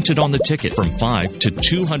prize printed on the ticket from 5 to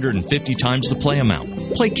 250 times the play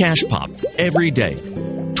amount. Play Cash Pop every day,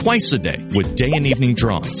 twice a day, with day and evening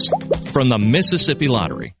draws. From the Mississippi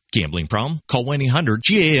Lottery. Gambling problem? Call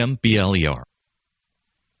 1-800-GAMBLER.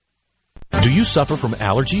 Do you suffer from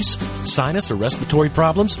allergies, sinus or respiratory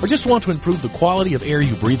problems, or just want to improve the quality of air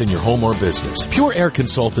you breathe in your home or business? Pure Air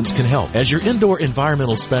Consultants can help. As your indoor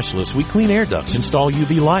environmental specialist, we clean air ducts, install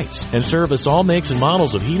UV lights, and service all makes and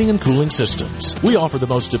models of heating and cooling systems. We offer the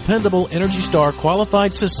most dependable Energy Star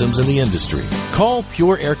qualified systems in the industry. Call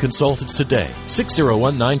Pure Air Consultants today,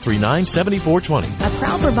 601-939-7420. A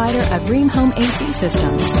proud provider of Dream Home AC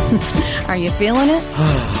systems. Are you feeling it?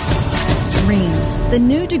 Dream, the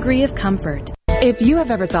new degree of comfort. If you have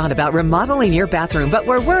ever thought about remodeling your bathroom but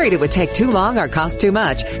were worried it would take too long or cost too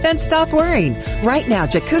much, then stop worrying. Right now,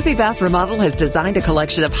 Jacuzzi Bath Remodel has designed a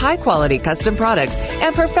collection of high-quality custom products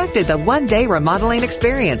and perfected the one-day remodeling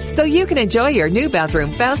experience so you can enjoy your new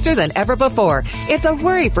bathroom faster than ever before. It's a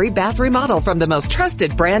worry-free bath remodel from the most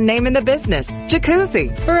trusted brand name in the business,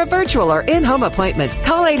 Jacuzzi. For a virtual or in-home appointment,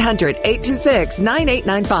 call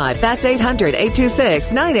 800-826-9895. That's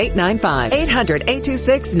 800-826-9895.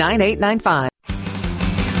 800-826-9895.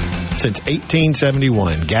 Since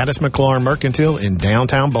 1871, Gaddis McLaurin Mercantile in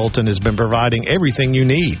downtown Bolton has been providing everything you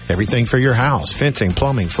need. Everything for your house, fencing,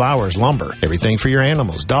 plumbing, flowers, lumber. Everything for your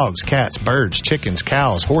animals, dogs, cats, birds, chickens,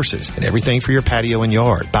 cows, horses, and everything for your patio and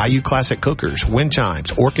yard. Bayou Classic cookers, wind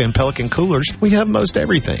chimes, Orca and Pelican coolers. We have most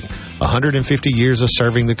everything. 150 years of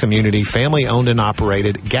serving the community, family owned and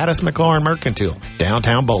operated. Gaddis McLaurin Mercantile,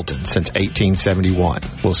 downtown Bolton since 1871.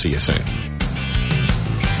 We'll see you soon.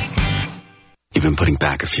 You've been putting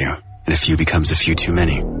back a few, and a few becomes a few too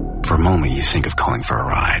many. For a moment, you think of calling for a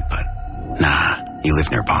ride, but nah, you live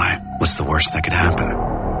nearby. What's the worst that could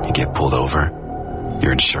happen? You get pulled over,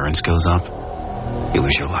 your insurance goes up, you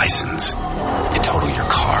lose your license, you total your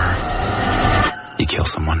car, you kill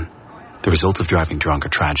someone. The results of driving drunk are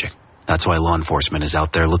tragic. That's why law enforcement is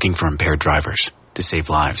out there looking for impaired drivers to save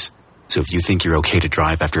lives. So if you think you're okay to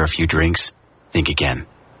drive after a few drinks, think again.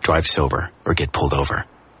 Drive sober or get pulled over.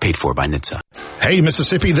 Paid for by NHTSA. Hey,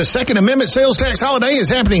 Mississippi, the Second Amendment sales tax holiday is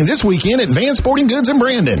happening this weekend at Van Sporting Goods in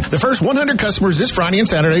Brandon. The first 100 customers this Friday and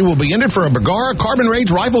Saturday will be entered for a Bergara Carbon Rage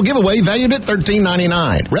rifle giveaway valued at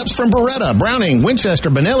 $13.99. Reps from Beretta, Browning, Winchester,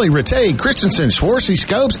 Benelli, Rattay, Christensen, Schwarzy,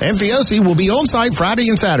 Scopes, and Fiosi will be on site Friday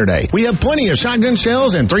and Saturday. We have plenty of shotgun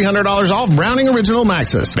shells and $300 off Browning Original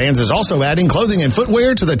Maxus. Vans is also adding clothing and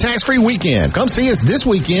footwear to the tax-free weekend. Come see us this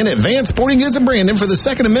weekend at Van Sporting Goods in Brandon for the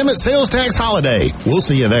Second Amendment sales tax holiday. We'll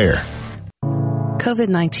see you there.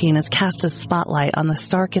 COVID-19 has cast a spotlight on the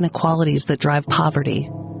stark inequalities that drive poverty.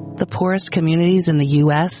 The poorest communities in the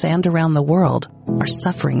U.S. and around the world are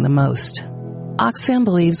suffering the most. Oxfam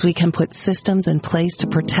believes we can put systems in place to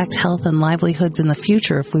protect health and livelihoods in the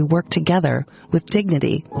future if we work together with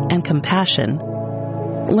dignity and compassion.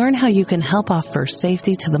 Learn how you can help offer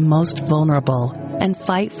safety to the most vulnerable and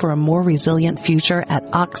fight for a more resilient future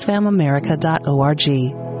at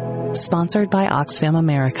oxfamamerica.org. Sponsored by Oxfam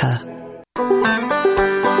America.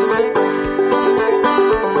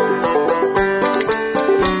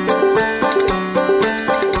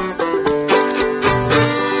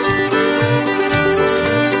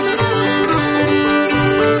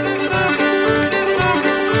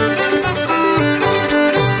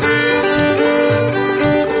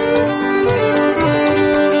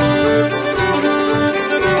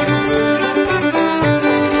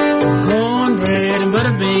 Cornbread and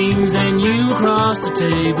butter beans and you across the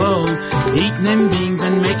table, eating them beans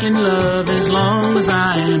and making love as long as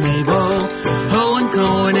I am able. Hoeing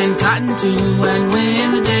corn and cotton too, and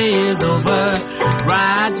when the day is over,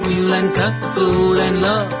 ride the wheel and cut the fool and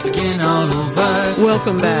love begin all over.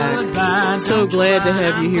 Welcome back. So glad to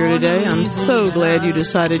have you here today. I'm so glad you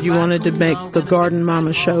decided you wanted to make the Garden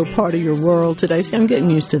Mama show part of your world today. See, I'm getting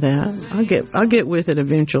used to that. I'll get with it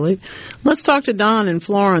eventually. Let's talk to Don in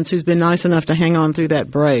Florence, who's been nice enough to hang on through that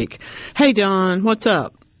break. Hey, Don, what's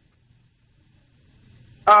up?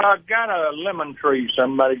 I got a lemon tree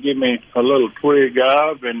somebody give me a little twig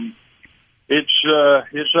of, and it's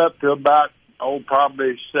up to about,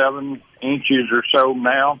 probably 7 inches or so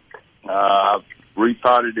now. I've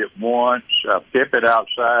repotted it once. I kept it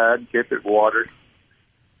outside, kept it watered,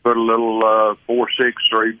 put a little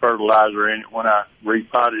 4-6-3 fertilizer in it when I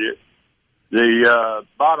repotted it. The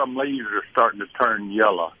bottom leaves are starting to turn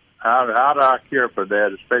yellow. How do I care for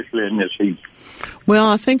that, especially in this heat?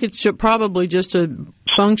 Well, I think it's probably just a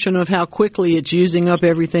function of how quickly it's using up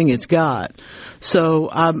everything it's got.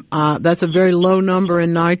 So that's a very low number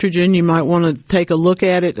in nitrogen. You might want to take a look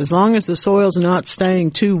at it. As long as the soil's not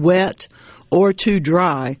staying too wet or too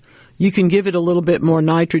dry, you can give it a little bit more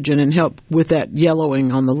nitrogen and help with that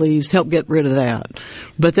yellowing on the leaves, help get rid of that.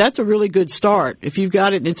 But that's a really good start. If you've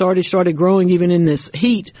got it and it's already started growing even in this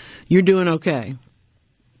heat, you're doing okay.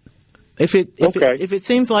 If it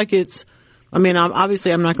seems like it's I mean,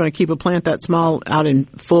 obviously I'm not going to keep a plant that small out in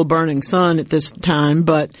full burning sun at this time,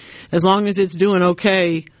 but as long as it's doing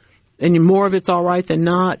okay and more of it's all right than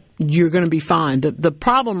not, you're going to be fine. The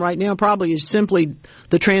problem right now probably is simply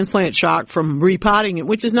the transplant shock from repotting it,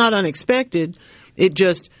 which is not unexpected. It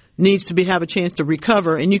just needs to have a chance to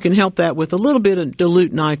recover, and you can help that with a little bit of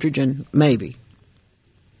dilute nitrogen, maybe.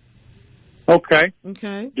 Okay.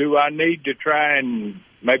 Okay. Do I need to try and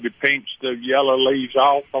maybe pinch the yellow leaves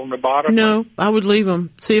off on the bottom? No, I would leave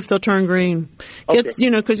them. See if they'll turn green. Okay.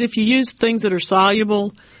 Because if you use things that are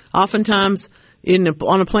soluble, oftentimes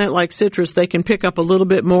on a plant like citrus, they can pick up a little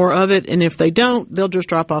bit more of it, and if they don't, they'll just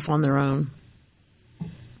drop off on their own.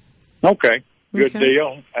 Okay. Good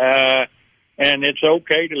deal. And it's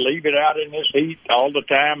okay to leave it out in this heat all the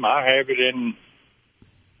time. I have it in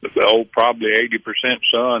probably 80%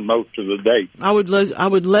 sun most of the day. I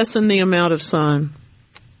would lessen the amount of sun.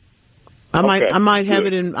 I might have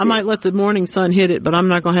it in. I might let the morning sun hit it, but I'm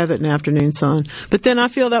not going to have it in afternoon sun. But then I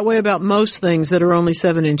feel that way about most things that are only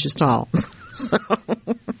 7 inches tall. So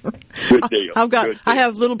good deal. I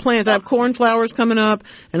have little plants. I have cornflowers coming up,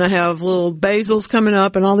 and I have little basils coming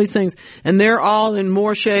up, and all these things, and they're all in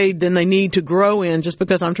more shade than they need to grow in, just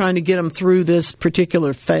because I'm trying to get them through this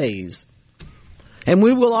particular phase. And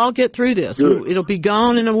we will all get through this. Good. It'll be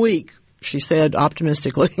gone in a week, she said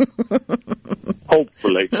optimistically.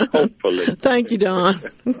 Hopefully. Thank you, Don.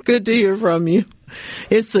 Good to hear from you.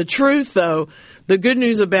 It's the truth, though. The good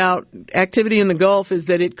news about activity in the Gulf is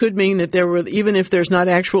that it could mean that even if there's not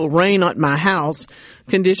actual rain at my house,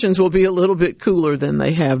 conditions will be a little bit cooler than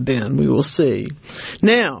they have been. We will see.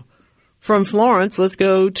 Now, from Florence, let's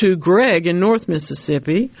go to Greg in North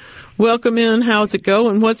Mississippi. Welcome in. How's it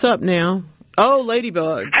going? What's up now? Oh,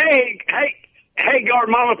 ladybugs. Hey,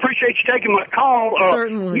 Garden Mama, appreciate you taking my call.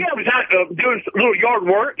 Certainly. Yeah, I was out doing a little yard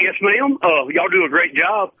work. Yes, ma'am. Y'all do a great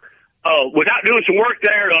job. Without doing some work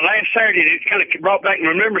there last Saturday, it kind of brought back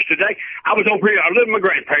remembrance today. I was over here. I live in my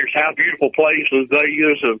grandparents' house, beautiful place,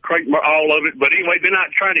 azaleas, crepe, all of it. But anyway, been out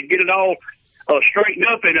trying to get it all straightened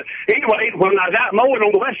up. And anyway, when I was out mowing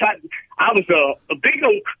on the west side, I was a big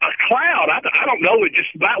old cloud. I don't know, it just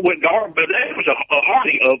about went dark, but it was a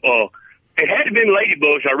hardy of it had to have been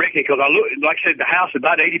ladybugs, I reckon, because I looked, like I said, the house is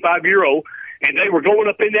about 85-year-old, and they were going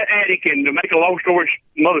up in that attic. And to make a long story,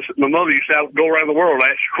 my mother used to go around the world and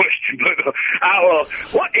ask a question. But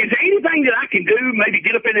what is there anything that I can do? Maybe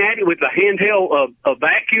get up in the attic with a handheld a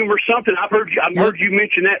vacuum or something. I've heard you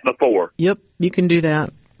mention that before. Yep, you can do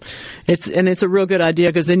that. It's a real good idea,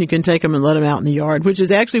 because then you can take them and let them out in the yard, which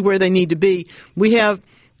is actually where they need to be. We have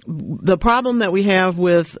the problem that we have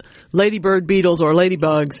with ladybird beetles or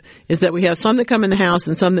ladybugs is that we have some that come in the house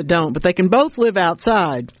and some that don't, but they can both live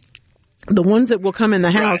outside. The ones that will come in the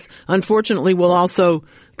house, unfortunately, will also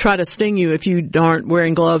try to sting you if you aren't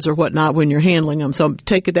wearing gloves or whatnot when you're handling them. So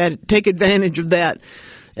take advantage of that.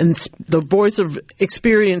 And the voice of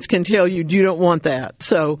experience can tell you don't want that.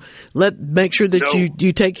 So make sure that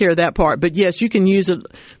you take care of that part. But yes, you can use it.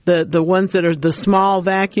 The ones that are the small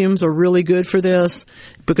vacuums are really good for this,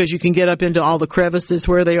 because you can get up into all the crevices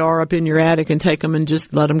where they are up in your attic and take them and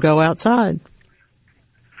just let them go outside.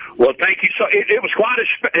 Well, thank you. So it was quite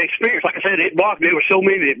an experience. Like I said, there were so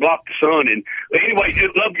many that blocked the sun. And anyway,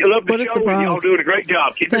 love the show, and y'all doing a great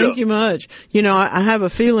job. Keep it up. Thank you much. I have a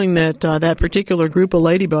feeling that that particular group of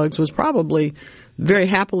ladybugs was probably very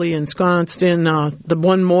happily ensconced in the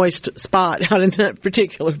one moist spot out in that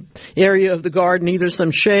particular area of the garden, either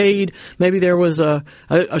some shade, maybe there was a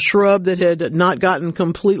shrub that had not gotten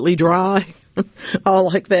completely dry,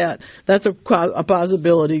 all like that. That's a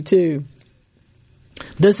possibility, too.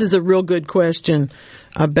 This is a real good question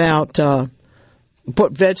about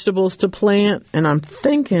what vegetables to plant, and I'm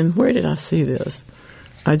thinking, where did I see this?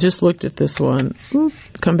 I just looked at this one.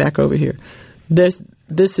 Come back over here. This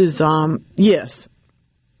is yes,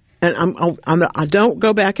 and I don't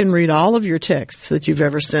go back and read all of your texts that you've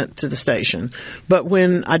ever sent to the station, but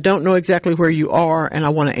when I don't know exactly where you are and I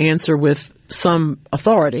want to answer with some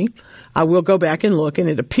authority, I will go back and look, and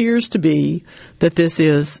it appears to be that this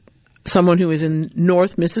is someone who is in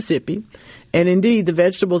North Mississippi. And indeed, the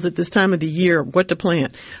vegetables at this time of the year, what to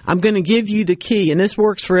plant. I'm going to give you the key, and this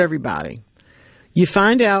works for everybody. You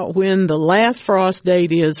find out when the last frost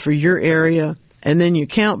date is for your area, and then you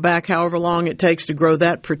count back however long it takes to grow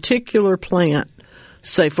that particular plant.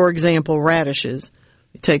 Say, for example, radishes.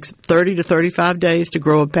 It takes 30 to 35 days to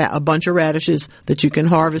grow a bunch of radishes that you can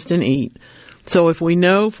harvest and eat. So if we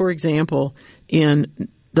know, for example, in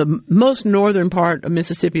the most northern part of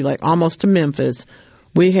Mississippi, like almost to Memphis,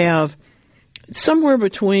 we have somewhere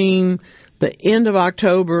between the end of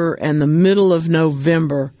October and the middle of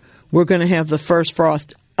November, we're going to have the first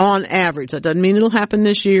frost on average. That doesn't mean it'll happen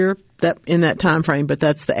this year in that time frame, but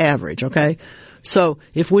that's the average, okay? So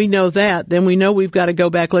if we know that, then we know we've got to go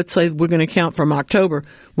back. Let's say we're going to count from October.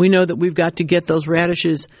 We know that we've got to get those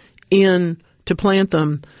radishes in to plant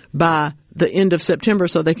them by the end of September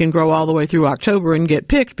so they can grow all the way through October and get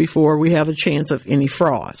picked before we have a chance of any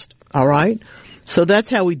frost. All right? So that's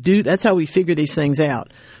how we figure these things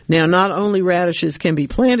out. Now, not only radishes can be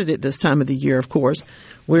planted at this time of the year, of course.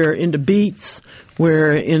 We're into beets.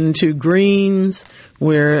 We're into greens.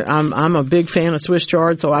 I'm a big fan of Swiss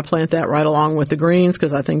chard, so I plant that right along with the greens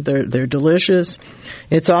because I think they're delicious.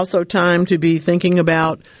 It's also time to be thinking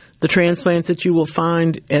about the transplants that you will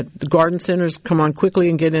find at the garden centers. Come on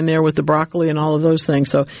quickly and get in there with the broccoli and all of those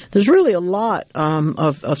things. So there's really a lot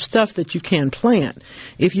of stuff that you can plant.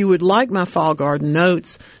 If you would like my fall garden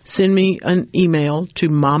notes, send me an email to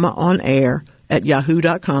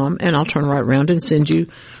mamaonair@yahoo.com, and I'll turn right around and send you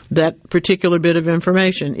that particular bit of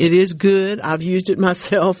information. It is good. I've used it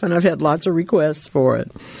myself, and I've had lots of requests for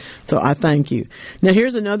it. So I thank you. Now,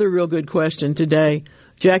 here's another real good question today.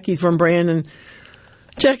 Jackie from Brandon.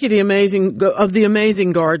 Jackie, the amazing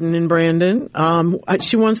garden in Brandon.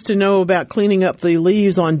 She wants to know about cleaning up the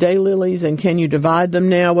leaves on daylilies, and can you divide them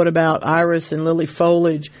now? What about iris and lily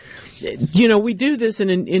foliage? You know, we do this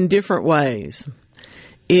in different ways.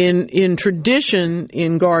 In tradition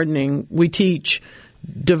in gardening, we teach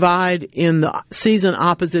divide in the season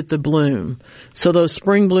opposite the bloom. So those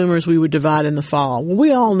spring bloomers we would divide in the fall. Well,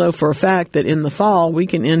 we all know for a fact that in the fall we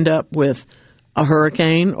can end up with a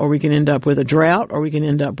hurricane, or we can end up with a drought, or we can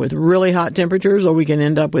end up with really hot temperatures, or we can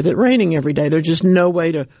end up with it raining every day. There's just no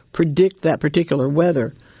way to predict that particular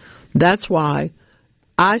weather. That's why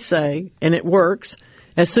I say, and it works,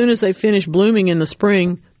 as soon as they finish blooming in the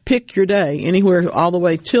spring, pick your day, anywhere all the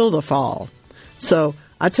way till the fall. So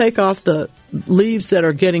I take off the leaves that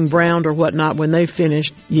are getting browned or whatnot when they've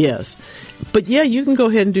finished, yes. But yeah, you can go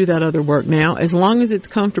ahead and do that other work now. As long as it's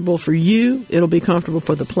comfortable for you, it'll be comfortable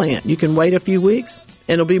for the plant. You can wait a few weeks,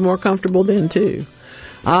 and it'll be more comfortable then too.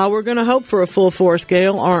 We're going to hope for a full forest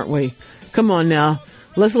gale, aren't we? Come on now.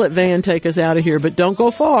 Let's let Van take us out of here, but don't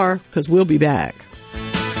go far, because we'll be back. In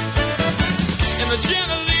the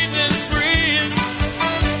gentle evening breeze,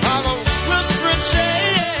 on the whispering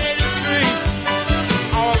shade of trees,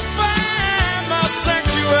 I'll find my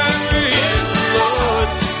sanctuary in the Lord.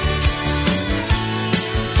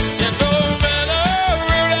 And no matter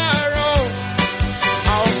where I roam,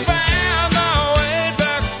 I'll find my way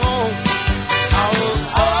back home. I will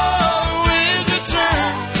always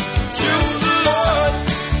return to the Lord,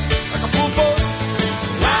 like a full force,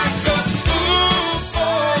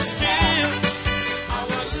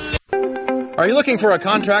 Are you looking for a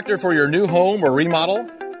contractor for your new home or remodel?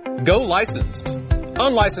 Go licensed.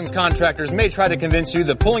 Unlicensed contractors may try to convince you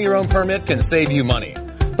that pulling your own permit can save you money,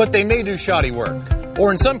 but they may do shoddy work,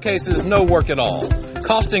 or in some cases, no work at all,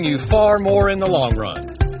 costing you far more in the long run.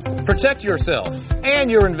 Protect yourself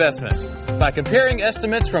and your investment by comparing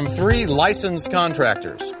estimates from 3 licensed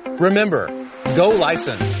contractors. Remember, go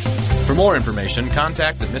licensed. For more information,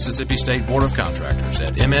 contact the Mississippi State Board of Contractors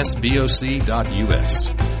at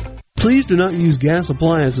msboc.us. Please do not use gas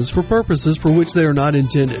appliances for purposes for which they are not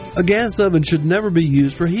intended. A gas oven should never be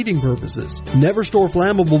used for heating purposes. Never store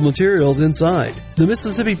flammable materials inside. The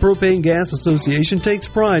Mississippi Propane Gas Association takes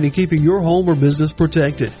pride in keeping your home or business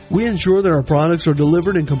protected. We ensure that our products are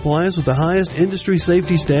delivered in compliance with the highest industry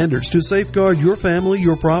safety standards to safeguard your family,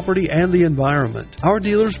 your property, and the environment. Our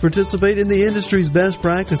dealers participate in the industry's best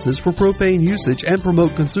practices for propane usage and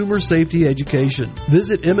promote consumer safety education.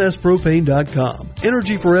 Visit mspropane.com.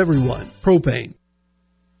 Energy for everyone. Propane.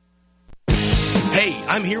 Hey,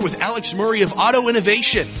 I'm here with Alex Murray of Auto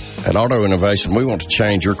Innovation. At Auto Innovation, we want to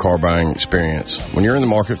change your car buying experience. When you're in the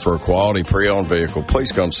market for a quality pre-owned vehicle,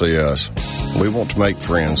 please come see us. We want to make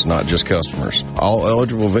friends, not just customers. All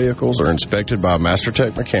eligible vehicles are inspected by a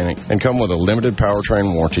MasterTech mechanic and come with a limited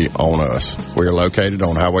powertrain warranty on us. We are located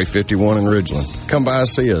on Highway 51 in Ridgeland. Come by and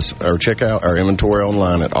see us or check out our inventory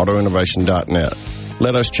online at autoinnovation.net.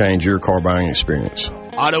 Let us change your car buying experience.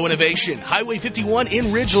 Auto Innovation, Highway 51 in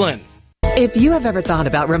Ridgeland. If you have ever thought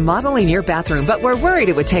about remodeling your bathroom but were worried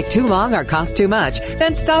it would take too long or cost too much,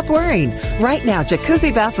 then stop worrying. Right now,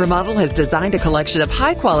 Jacuzzi Bath Remodel has designed a collection of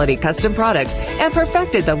high-quality custom products and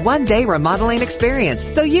perfected the one-day remodeling experience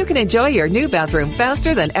so you can enjoy your new bathroom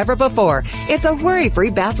faster than ever before. It's a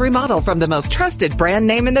worry-free bath remodel from the most trusted brand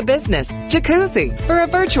name in the business, Jacuzzi. For a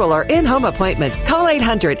virtual or in-home appointment, call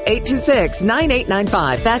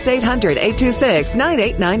 800-826-9895. That's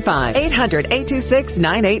 800-826-9895.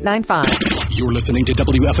 800-826-9895. You're listening to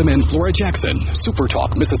WFMN Flora Jackson, Super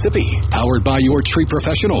Talk, Mississippi. Powered by your tree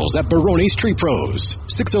professionals at Barone's Tree Pros.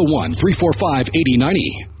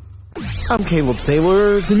 601-345-8090. I'm Caleb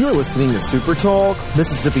Sailors, and you're listening to Super Talk,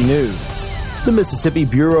 Mississippi News. The Mississippi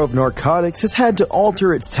Bureau of Narcotics has had to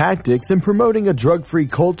alter its tactics in promoting a drug-free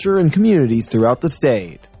culture in communities throughout the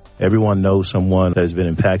state. Everyone knows someone that has been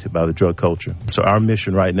impacted by the drug culture. So our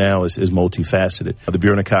mission right now is multifaceted. The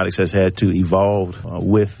Bureau of Narcotics has had to evolve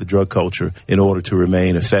with the drug culture in order to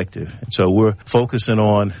remain effective. And so we're focusing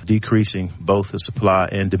on decreasing both the supply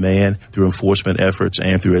and demand through enforcement efforts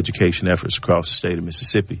and through education efforts across the state of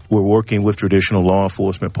Mississippi. We're working with traditional law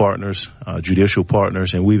enforcement partners, judicial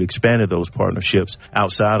partners, and we've expanded those partnerships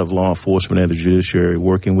outside of law enforcement and the judiciary,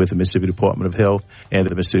 working with the Mississippi Department of Health and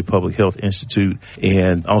the Mississippi Public Health Institute,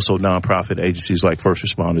 and also nonprofit agencies like First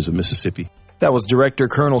Responders of Mississippi. That was Director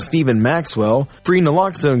Colonel Stephen Maxwell. Free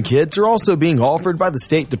naloxone kits are also being offered by the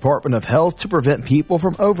State Department of Health to prevent people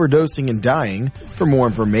from overdosing and dying. For more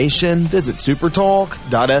information, visit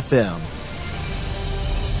supertalk.fm.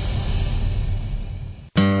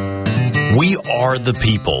 We are the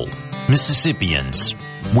people, Mississippians.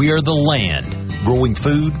 We are the land, growing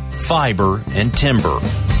food, fiber, and timber.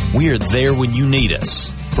 We are there when you need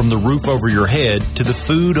us. From the roof over your head to the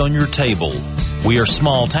food on your table. We are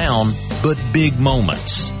small town, but big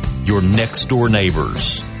moments. Your next door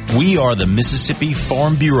neighbors. We are the Mississippi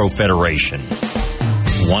Farm Bureau Federation.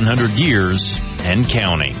 100 years and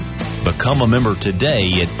counting. Become a member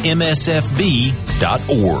today at msfb.org.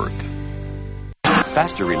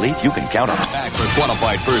 Faster relief you can count on. Back for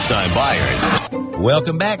qualified first-time buyers.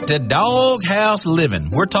 Welcome back to Doghouse Living.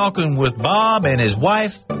 We're talking with Bob and his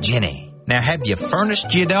wife, Jenny. Now, have you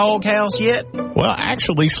furnished your doghouse yet? Well,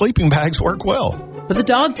 actually, sleeping bags work well. But the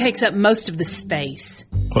dog takes up most of the space.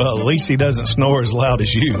 Well, at least he doesn't snore as loud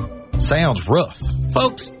as you. Sounds rough.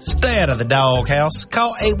 Folks, stay out of the doghouse.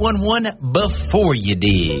 Call 811 before you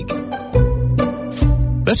dig.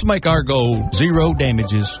 Let's make our goal 0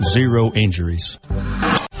 damages, 0 injuries.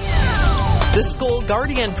 The School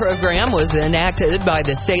Guardian Program was enacted by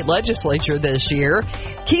the state legislature this year.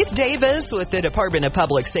 Keith Davis with the Department of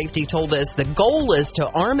Public Safety told us the goal is to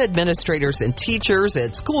arm administrators and teachers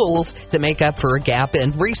at schools to make up for a gap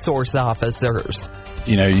in resource officers.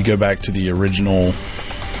 You know, you go back to the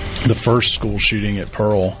first school shooting at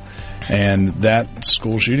Pearl, and that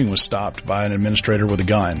school shooting was stopped by an administrator with a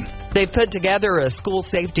gun. They've put together a school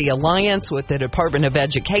safety alliance with the Department of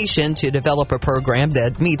Education to develop a program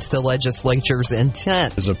that meets the legislature's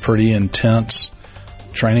intent. It's a pretty intense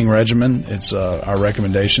training regimen. It's our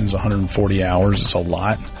recommendation is 140 hours. It's a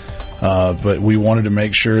lot, but we wanted to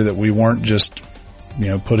make sure that we weren't just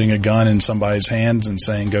putting a gun in somebody's hands and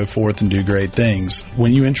saying go forth and do great things.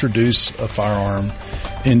 When you introduce a firearm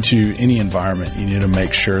into any environment, you need to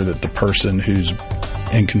make sure that the person who's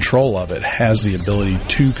in control of it has the ability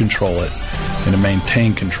to control it and to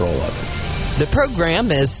maintain control of it. The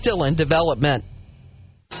program is still in development.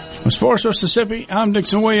 From Sports Mississippi, I'm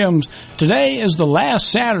Dixon Williams. Today is the last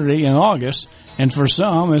Saturday in August, and for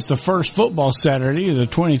some, it's the first football Saturday of the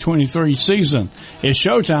 2023 season. It's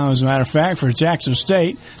showtime, as a matter of fact, for Jackson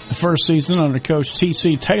State, the first season under Coach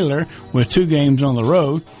T.C. Taylor with 2 games on the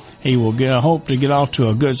road. He will hope to get off to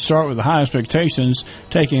a good start with the high expectations,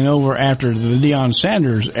 taking over after the Deion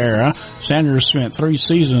Sanders era. Sanders spent 3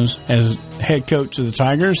 seasons as head coach of the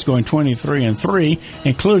Tigers, going 23-3,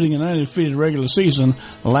 including an undefeated regular season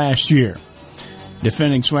last year.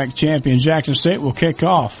 Defending SWAC champion Jackson State will kick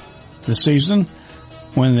off the season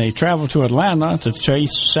when they travel to Atlanta to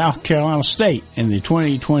chase South Carolina State in the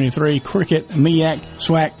 2023 Cricket MEAC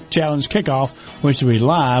SWAC Challenge kickoff, which will be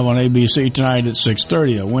live on ABC tonight at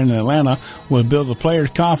 6:30. A win in Atlanta will build the players'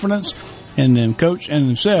 confidence in them coach and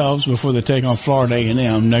themselves before they take on Florida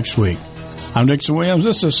A&M next week. I'm Dixon Williams.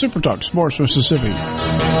 This is Super Talk Sports Mississippi.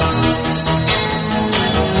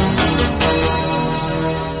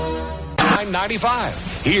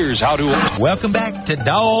 95. Here's how to... Welcome back to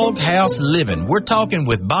Doghouse Living. We're talking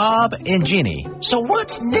with Bob and Jenny. So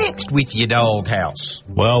what's next with your doghouse?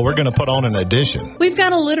 Well, we're going to put on an addition. We've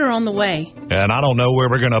got a litter on the way. And I don't know where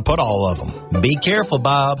we're going to put all of them. Be careful,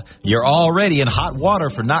 Bob. You're already in hot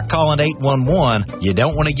water for not calling 811. You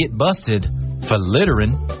don't want to get busted for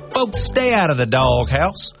littering. Folks, stay out of the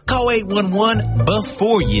doghouse. Call 811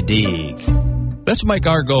 before you dig. Let's make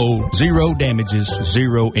our goal 0 damages,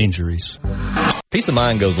 0 injuries. Peace of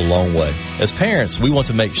mind goes a long way. As parents, we want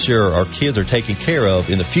to make sure our kids are taken care of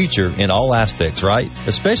in the future in all aspects, right?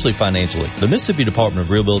 Especially financially. The Mississippi Department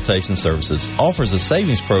of Rehabilitation Services offers a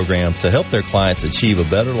savings program to help their clients achieve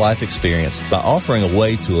a better life experience by offering a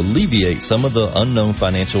way to alleviate some of the unknown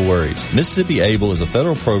financial worries. Mississippi Able is a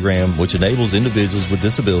federal program which enables individuals with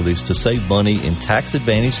disabilities to save money in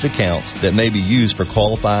tax-advantaged accounts that may be used for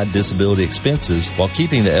qualified disability expenses while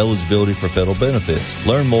keeping the eligibility for federal benefits.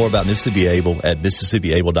 Learn more about Mississippi Able at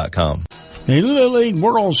MississippiAble.com. The Little League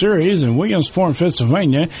World Series in Williamsport,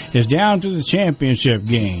 Pennsylvania is down to the championship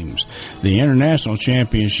games. The International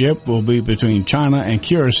Championship will be between China and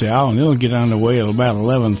Curacao, and it'll get underway at about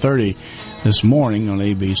 11:30 this morning on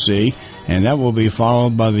ABC. And that will be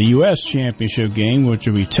followed by the U.S. Championship game, which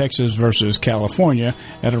will be Texas versus California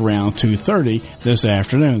at around 2:30 this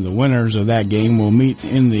afternoon. The winners of that game will meet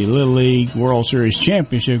in the Little League World Series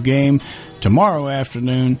Championship game tomorrow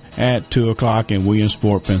afternoon at 2 o'clock in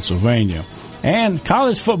Williamsport, Pennsylvania. And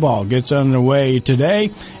college football gets underway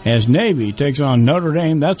today as Navy takes on Notre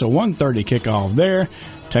Dame. That's a 1:30 kickoff there.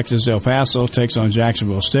 Texas El Paso takes on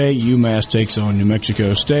Jacksonville State. UMass takes on New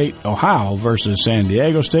Mexico State. Ohio versus San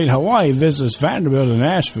Diego State. Hawaii visits Vanderbilt in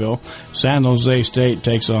Nashville. San Jose State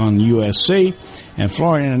takes on USC. And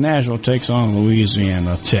Florida International takes on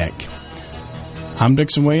Louisiana Tech. I'm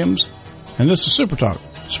Dixon Williams, and this is Super Talk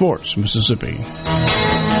Sports Mississippi.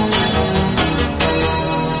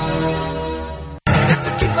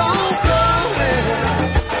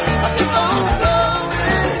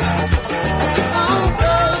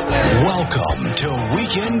 Welcome to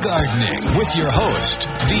Weekend Gardening with your host,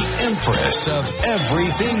 the Empress of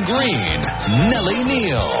Everything Green, Nellie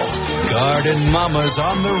Neal. Garden Mama's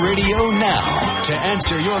on the radio now to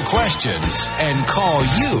answer your questions and call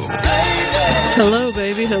you. Hello,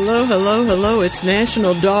 baby. Hello, hello, hello. It's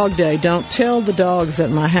National Dog Day. Don't tell the dogs at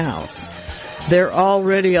my house. They're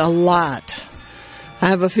already a lot. I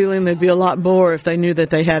have a feeling they'd be a lot more if they knew that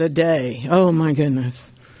they had a day. Oh, my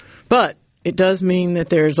goodness. But it does mean that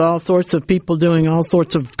there's all sorts of people doing all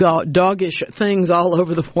sorts of doggish things all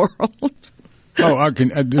over the world.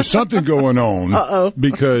 There's something going on. Uh-oh.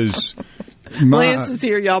 Because Lance is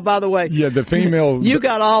here, y'all, by the way. Yeah, the female. You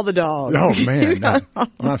got all the dogs. Oh, man.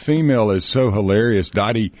 My female is so hilarious.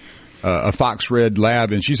 Dottie, a fox red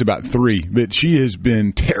lab, and she's about 3, but she has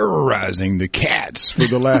been terrorizing the cats for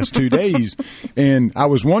the last 2 days. And I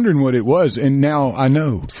was wondering what it was, and now I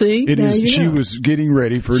know. See? It is. She was getting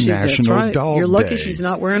ready for National right. Dog Day. You're lucky she's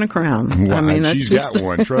not wearing a crown. Well, I mean, that's she's just... got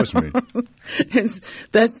one, trust me.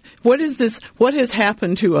 What is this? What has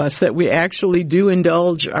happened to us that we actually do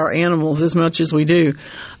indulge our animals as much as we do?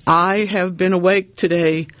 I have been awake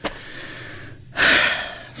today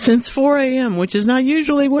since 4 a.m., which is not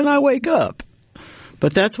usually when I wake up.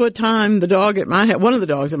 But that's what time the dog at my one of the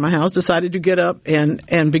dogs at my house decided to get up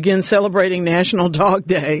and begin celebrating National Dog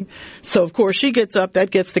Day. So, of course, she gets up.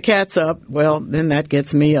 That gets the cats up. Well, then that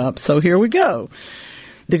gets me up. So here we go.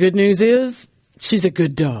 The good news is she's a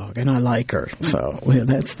good dog, and I like her. So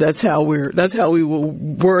that's how we will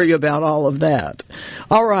worry about all of that.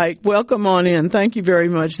 All right, welcome on in. Thank you very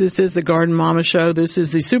much. This is the Garden Mama Show. This is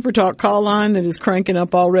the Super Talk call line that is cranking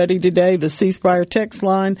up already today, the C Spire text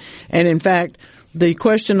line. And in fact, the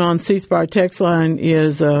question on C Spire text line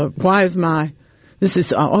is, why is my... This is,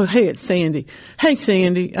 hey, it's Sandy. Hey,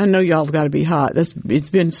 Sandy, I know y'all have got to be hot. It's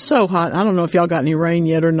been so hot. I don't know if y'all got any rain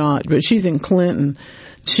yet or not, but she's in Clinton.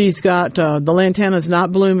 She's got, the lantana's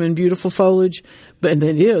not blooming, beautiful foliage, but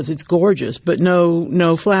it is, it's gorgeous, but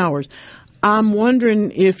no flowers. I'm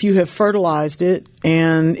wondering if you have fertilized it,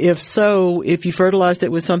 and if so, if you fertilized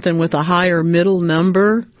it with something with a higher middle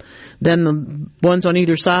number than the ones on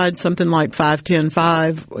either side, something like 5, 10,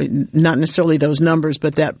 5, not necessarily those numbers,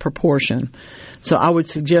 but that proportion. So I would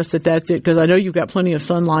suggest that that's it, because I know you've got plenty of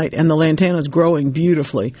sunlight and the lantana's growing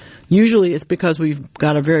beautifully. Usually it's because we've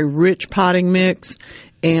got a very rich potting mix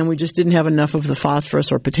and we just didn't have enough of the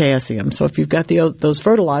phosphorus or potassium. So if you've got those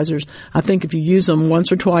fertilizers, I think if you use them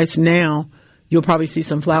once or twice now, you'll probably see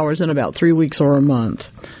some flowers in about 3 weeks or a month.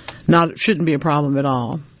 It shouldn't be a problem at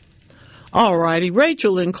all. All righty.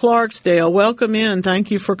 Rachel in Clarksdale, welcome in.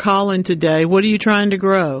 Thank you for calling today. What are you trying to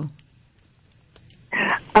grow?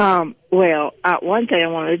 One thing I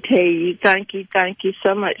want to tell you, thank you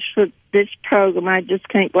so much for this program. I just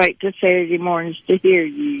can't wait till Saturday mornings to hear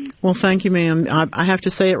you. Well, thank you, ma'am. I have to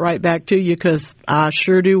say it right back to you because I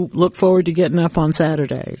sure do look forward to getting up on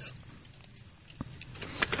Saturdays.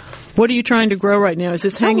 What are you trying to grow right now? Is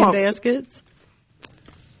this hanging baskets?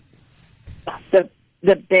 The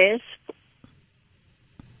best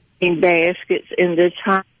in baskets in this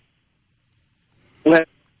time.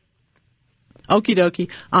 Okie dokie.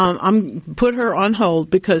 I'm put her on hold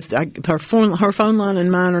because her phone line and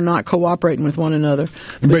mine are not cooperating with one another.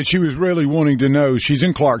 But she was really wanting to know. She's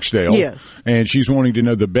in Clarksdale, yes, and she's wanting to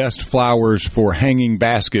know the best flowers for hanging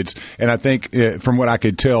baskets. And I think, from what I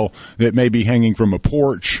could tell, that may be hanging from a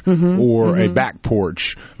porch or a back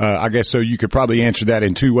porch. I guess so. You could probably answer that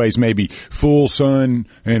in two ways: maybe full sun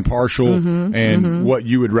and partial, and what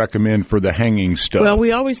you would recommend for the hanging stuff. Well,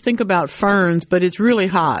 we always think about ferns, but it's really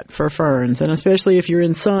hot for ferns, and especially if you're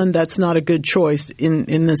in sun, that's not a good choice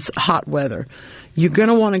in this hot weather. You're going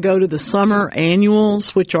to want to go to the summer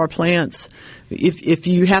annuals, which are plants. If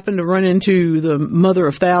you happen to run into the mother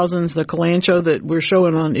of thousands, the calancho that we're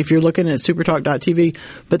showing on, if you're looking at supertalk.tv,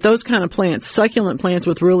 but those kind of plants, succulent plants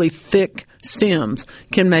with really thick stems,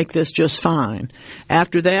 can make this just fine.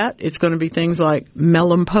 After that, it's going to be things like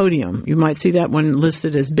melampodium. You might see that one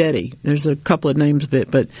listed as Betty. There's a couple of names of it,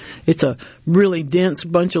 but it's a really dense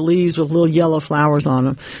bunch of leaves with little yellow flowers on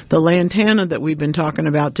them. The lantana that we've been talking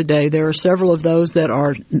about today, there are several of those that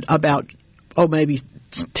are about, maybe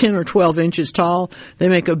 10 or 12 inches tall. They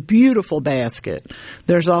make a beautiful basket.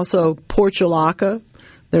 There's also portulaca.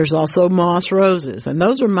 There's also moss roses. And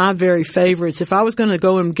those are my very favorites. If I was going to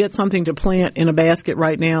go and get something to plant in a basket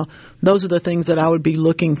right now, those are the things that I would be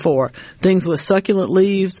looking for. Things with succulent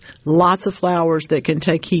leaves, lots of flowers that can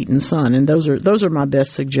take heat and sun. And those are my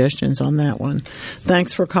best suggestions on that one.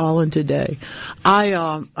 Thanks for calling today. I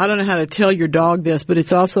don't know how to tell your dog this, but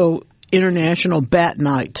it's also International Bat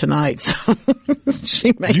Night tonight. So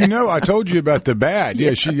she may. I told you about the bat.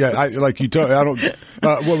 Yeah, like you told. I don't.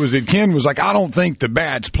 What was it? Ken was like, I don't think the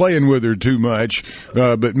bat's playing with her too much,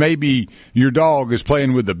 but maybe your dog is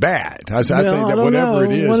playing with the bat. I think that whatever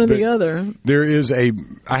it is, one or the other. There is I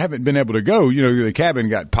haven't been able to go. The cabin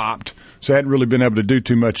got popped. So I hadn't really been able to do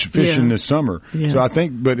too much fishing this summer. Yeah. So I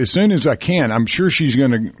think, but as soon as I can, I'm sure she's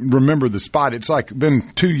going to remember the spot. It's like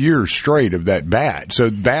been 2 years straight of that bat.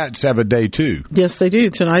 So bats have a day too. Yes, they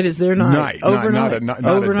do. Tonight is their night. Overnight. Not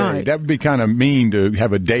overnight. A day. That would be kind of mean to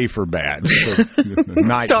have a day for bats. So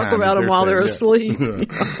talk about them while they're asleep.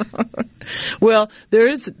 Well,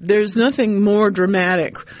 there's nothing more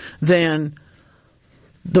dramatic than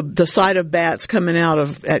the sight of bats coming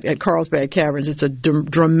out at Carlsbad Caverns. It's a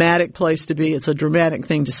dramatic place to be. It's a dramatic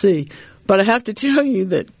thing to see. But I have to tell you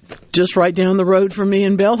that just right down the road from me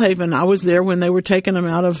in Belhaven, I was there when they were taking them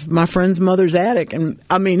out of my friend's mother's attic. And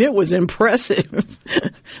I mean, it was impressive.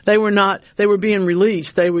 They were being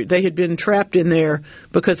released. They had been trapped in there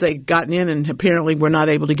because they'd gotten in and apparently were not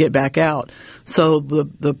able to get back out. So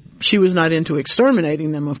she was not into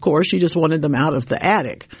exterminating them, of course. She just wanted them out of the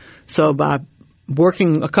attic. So by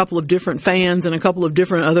working a couple of different fans and a couple of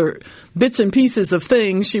different other bits and pieces of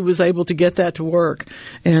things, she was able to get that to work.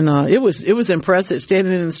 And it was impressive.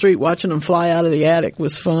 Standing in the street watching them fly out of the attic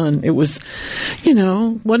was fun. It was,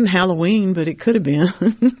 wasn't Halloween, but it could have been.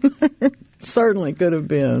 Certainly could have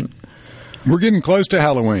been. We're getting close to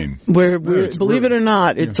Halloween. Believe it or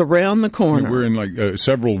not, it's around the corner. We're in like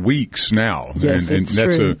several weeks now. Yes, and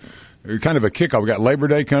that's true. Kind of a kickoff. We got Labor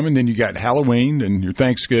Day coming, then you got Halloween and your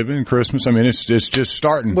Thanksgiving and Christmas. I mean, it's just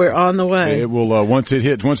starting. We're on the way. It will once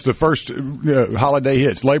the first holiday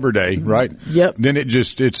hits, Labor Day, right? Yep. Then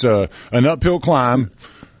it's an uphill climb.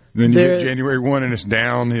 Then you hit January 1 and it's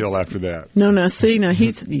downhill after that. No, you see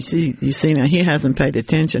now he hasn't paid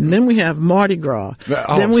attention. Then we have Mardi Gras.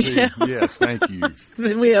 Yes, thank you.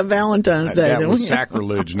 Then we have Valentine's Day. That was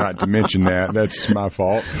sacrilege not to mention that. That's my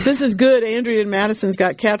fault. This is good. Andrea in Madison's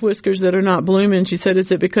got cat whiskers that are not blooming. She said,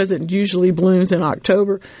 is it because it usually blooms in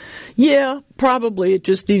October? Yeah, probably. It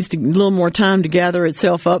just needs a little more time to gather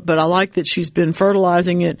itself up, but I like that she's been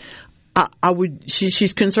fertilizing it.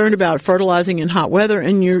 She's concerned about fertilizing in hot weather,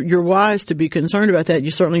 and you're wise to be concerned about that.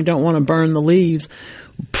 You certainly don't want to burn the leaves.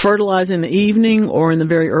 Fertilize in the evening or in the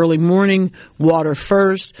very early morning, water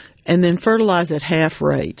first, and then fertilize at half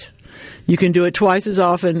rate. You can do it twice as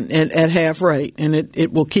often at half rate, and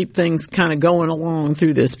it will keep things kind of going along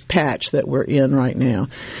through this patch that we're in right now.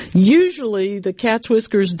 Usually the cat's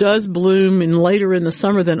whiskers does bloom later in the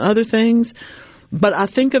summer than other things, but I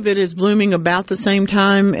think of it as blooming about the same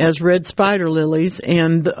time as red spider lilies,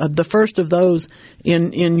 and the first of those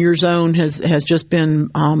in your zone has just been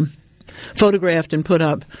photographed and put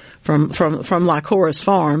up from Lycoris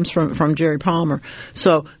Farms from Jerry Palmer.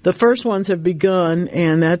 So the first ones have begun,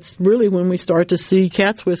 and that's really when we start to see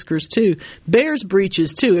cat's whiskers too. Bear's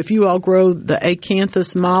breeches too. If you all grow the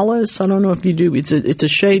Acanthus mollis, I don't know if you do. It's a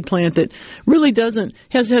shade plant that really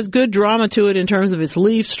has good drama to it in terms of its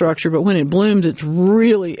leaf structure, but when it blooms, it's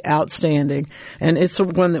really outstanding, and it's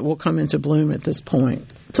one that will come into bloom at this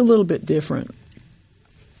point. It's a little bit different.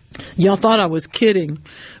 Y'all thought I was kidding,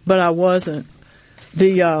 but I wasn't.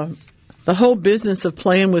 the whole business of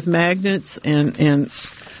playing with magnets and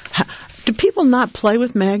do people not play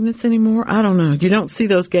with magnets anymore? I don't know. You don't see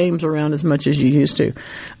those games around as much as you used to.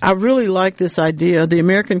 I really like this idea. The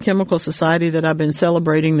American Chemical Society that I've been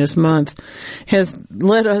celebrating this month has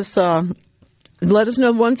let us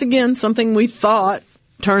know once again something we thought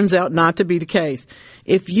turns out not to be the case.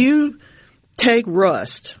 If you take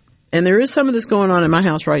rust, and there is some of this going on in my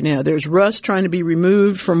house right now, there's rust trying to be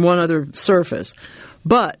removed from one other surface,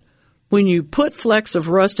 but when you put flecks of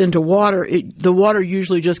rust into water, the water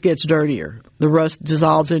usually just gets dirtier. The rust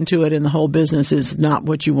dissolves into it and the whole business is not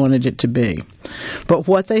what you wanted it to be. But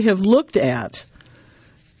what they have looked at,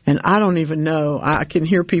 and I don't even know, I can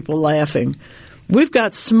hear people laughing, we've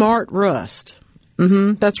got smart rust.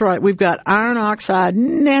 That's right. We've got iron oxide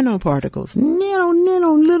nanoparticles,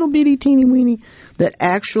 little bitty teeny weeny, that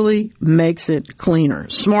actually makes it cleaner.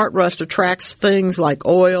 Smart rust attracts things like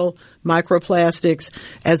oil, microplastics,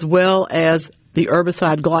 as well as the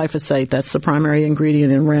herbicide glyphosate. That's the primary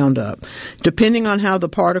ingredient in Roundup. Depending on how the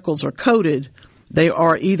particles are coated, they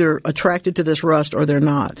are either attracted to this rust or they're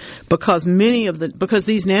not. Because because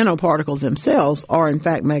these nanoparticles themselves are in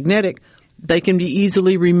fact magnetic, they can be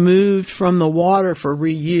easily removed from the water for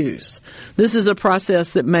reuse. This is a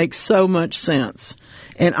process that makes so much sense.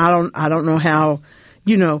 And I don't know how,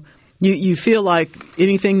 you feel like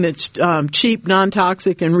anything that's cheap,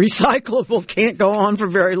 non-toxic, and recyclable can't go on for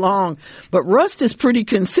very long. But rust is pretty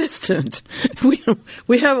consistent. We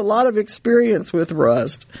have a lot of experience with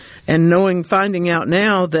rust, and finding out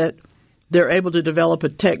now that they're able to develop a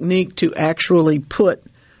technique to actually put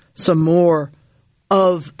some more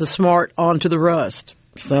of the smart onto the rust.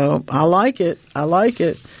 So I like it.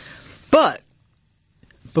 But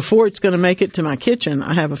before it's going to make it to my kitchen,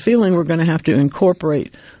 I have a feeling we're going to have to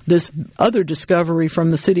incorporate this other discovery from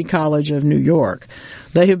the City College of New York.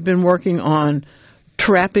 They have been working on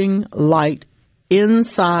trapping light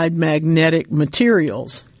inside magnetic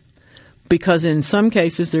materials because in some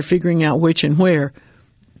cases they're figuring out which and where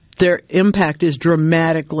their impact is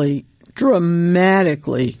dramatically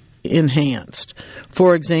enhanced.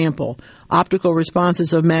 For example, optical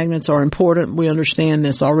responses of magnets are important. We understand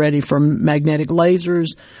this already from magnetic lasers,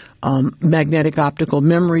 magnetic optical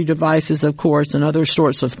memory devices, of course, and other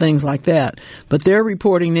sorts of things like that. But they're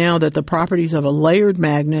reporting now that the properties of a layered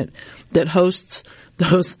magnet that hosts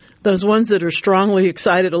those ones that are strongly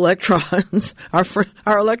excited electrons,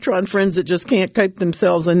 our electron friends that just can't keep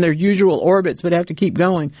themselves in their usual orbits but have to keep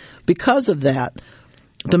going. Because of that,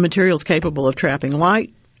 the material is capable of trapping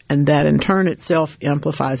light, and that in turn itself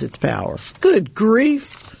amplifies its power. Good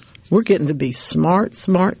grief. We're getting to be smart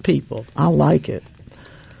people. I like it.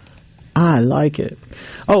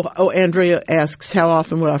 Oh, Andrea asks, how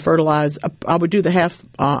often would I fertilize? I would do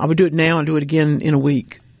I would do it now and do it again in a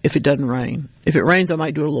week if it doesn't rain. If it rains, I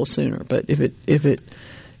might do it a little sooner. But if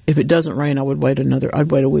it doesn't rain,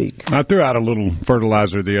 I'd wait a week. I threw out a little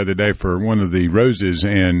fertilizer the other day for one of the roses,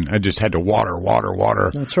 and I just had to water.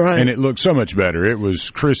 That's right. And it looked so much better. It was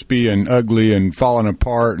crispy and ugly and falling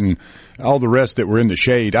apart, and all the rest that were in the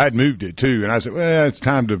shade. I'd moved it too, and I said, well, it's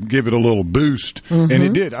time to give it a little boost. And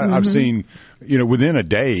it did. I've seen, within a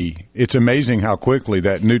day, it's amazing how quickly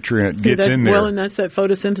that nutrient gets in there. Well, and that's that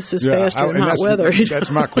photosynthesis faster in hot weather.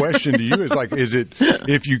 That's my question to you is it,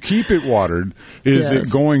 if you keep it watered, is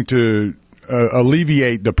it going to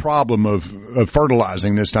alleviate the problem of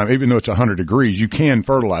fertilizing this time? Even though it's 100 degrees, you can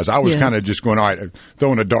fertilize. I was kind of just going, all right,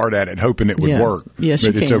 throwing a dart at it, hoping it would work. Yes,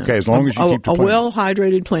 but it's okay as long as you keep the plant. A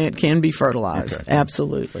well-hydrated plant can be fertilized. Okay.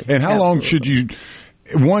 Absolutely. And how long should you,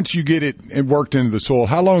 once you get it worked into the soil,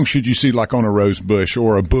 how long should you see, like on a rose bush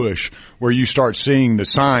or a bush, where you start seeing the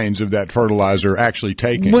signs of that fertilizer actually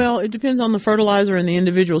taking? Well, it depends on the fertilizer and the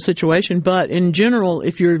individual situation, but in general,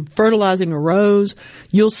 if you're fertilizing a rose,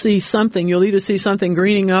 you'll see something. You'll either see something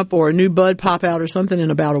greening up or a new bud pop out or something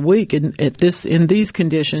in about a week. And in these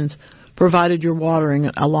conditions, provided you're watering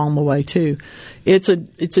along the way too, it's a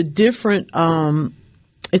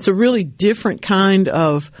really different kind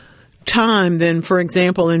of time than, for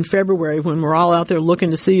example, in February when we're all out there looking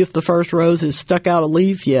to see if the first rose has stuck out a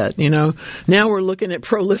leaf yet. Now we're looking at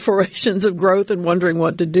proliferations of growth and wondering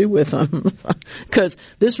what to do with them, because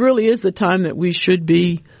this really is the time that we should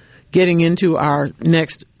be getting into our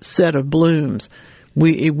next set of blooms.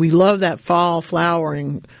 We love that fall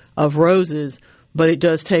flowering of roses, but it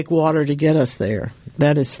does take water to get us there.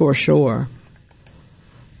 That is for sure.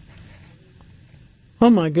 Oh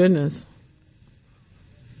my goodness.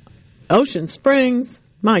 Ocean Springs.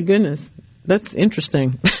 My goodness. That's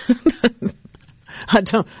interesting. I'm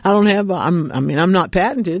not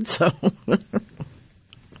patented, so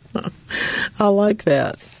I like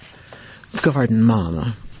that. Garden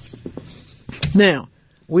Mama. Now,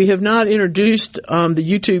 we have not introduced the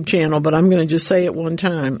YouTube channel, but I'm going to just say it one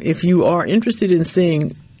time. If you are interested in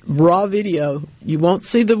seeing raw video, you won't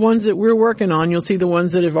see the ones that we're working on. You'll see the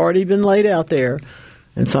ones that have already been laid out there.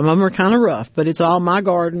 And some of them are kind of rough, but it's all my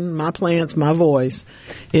garden, my plants, my voice.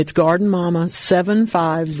 It's Garden Mama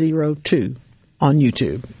 7502 on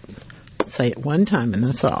YouTube. Say it one time and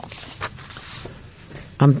that's all.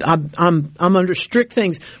 I'm under strict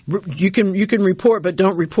things. You can report, but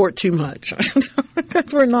don't report too much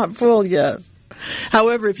because we're not full yet.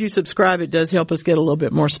 However, if you subscribe, it does help us get a little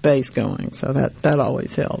bit more space going, so that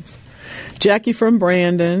always helps. Jackie from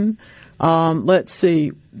Brandon. Let's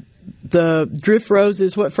see. The drift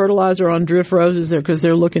roses, what fertilizer on drift roses there, because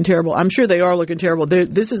they're looking terrible. I'm sure they are looking terrible.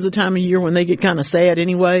 This is the time of year when they get kind of sad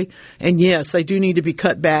anyway. And yes, they do need to be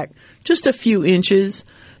cut back just a few inches.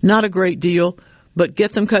 Not a great deal, but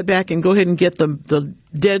get them cut back and go ahead and get the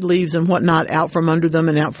dead leaves and whatnot out from under them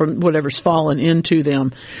and out from whatever's fallen into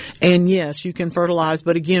them. And yes, you can fertilize,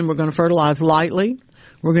 but again, we're going to fertilize lightly.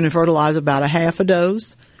 We're going to fertilize about a half a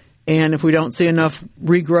dose. And if we don't see enough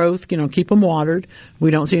regrowth, keep them watered.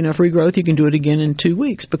 We don't see enough regrowth, you can do it again in 2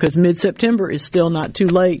 weeks because mid-September is still not too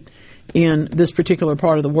late in this particular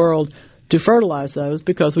part of the world to fertilize those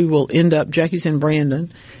because we will end up, Jackie's in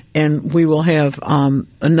Brandon, and we will have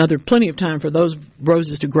another plenty of time for those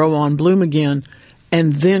roses to grow on, bloom again,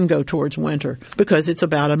 and then go towards winter because it's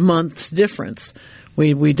about a month's difference.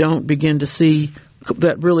 We don't begin to see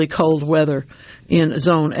that really cold weather in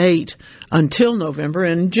Zone 8 until November,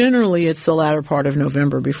 and generally it's the latter part of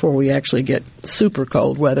November before we actually get super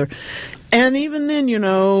cold weather. And even then,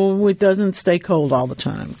 it doesn't stay cold all the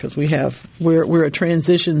time because we're a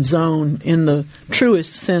transition zone in the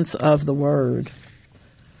truest sense of the word.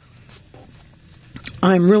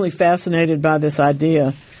 I'm really fascinated by this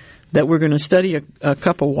idea that we're going to study a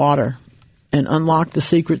cup of water and unlock the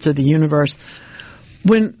secrets of the universe.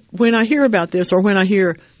 When I hear about this, or when I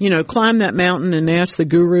hear, climb that mountain and ask the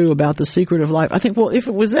guru about the secret of life, I think, well, if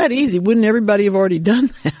it was that easy, wouldn't everybody have already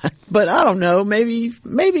done that? But I don't know. Maybe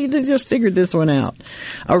they just figured this one out.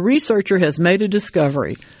 A researcher has made a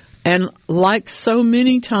discovery, and like so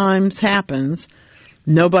many times happens,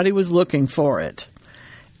 nobody was looking for it.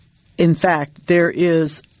 In fact, there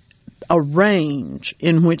is a range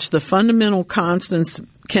in which the fundamental constants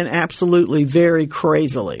can absolutely vary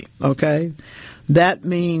crazily, okay? That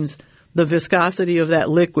means the viscosity of that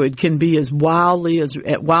liquid can be as wild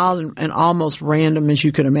and almost random as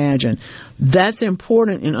you can imagine. That's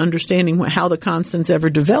important in understanding how the constants ever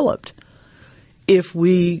developed. If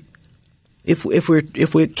we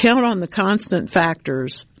count on the constant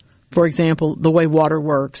factors, for example, the way water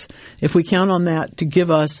works, if we count on that to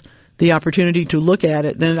give us the opportunity to look at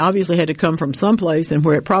it, then it obviously had to come from someplace, and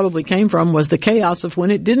where it probably came from was the chaos of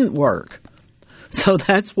when it didn't work. So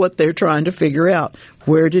that's what they're trying to figure out.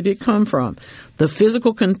 Where did it come from? The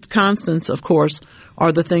physical constants, of course,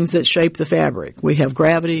 are the things that shape the fabric. We have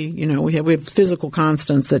gravity, we have physical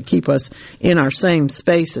constants that keep us in our same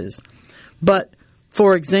spaces. But,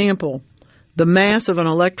 for example, the mass of an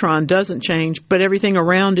electron doesn't change, but everything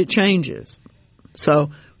around it changes. So,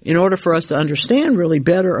 in order for us to understand really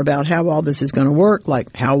better about how all this is going to work,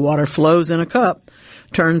 like how water flows in a cup,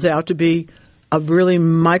 turns out to be a really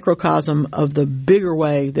microcosm of the bigger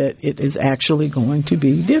way that it is actually going to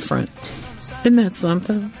be different. Isn't that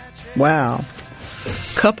something? Wow.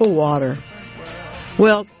 Cup of water.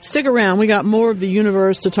 Well, stick around. We got more of the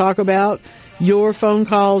universe to talk about. Your phone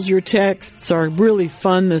calls, your texts are really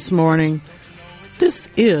fun this morning. This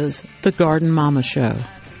is the Garden Mama Show.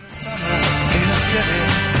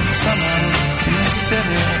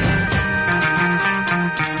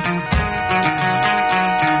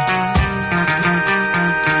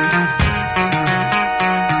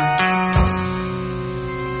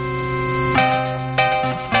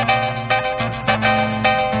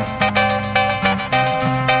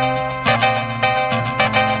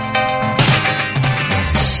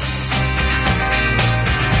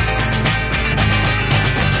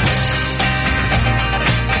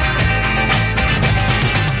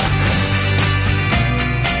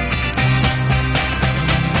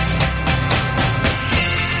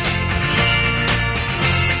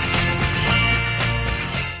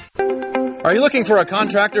 Are you looking for a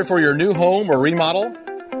contractor for your new home or remodel?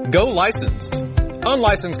 Go licensed.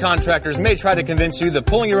 Unlicensed contractors may try to convince you that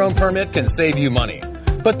pulling your own permit can save you money,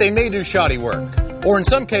 but they may do shoddy work, or in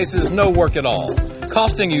some cases, no work at all,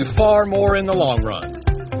 costing you far more in the long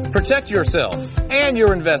run. Protect yourself and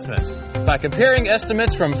your investment by comparing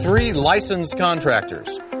estimates from 3 licensed contractors.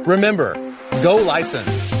 Remember, go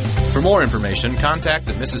licensed. For more information, contact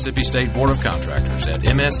the Mississippi State Board of Contractors at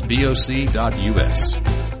msboc.us.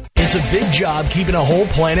 It's a big job keeping a whole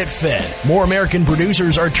planet fed. More American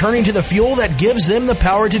producers are turning to the fuel that gives them the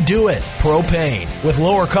power to do it, propane. With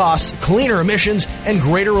lower costs, cleaner emissions, and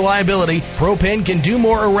greater reliability, propane can do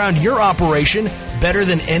more around your operation better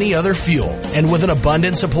than any other fuel. And with an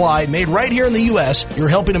abundant supply made right here in the U.S., you're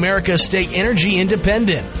helping America stay energy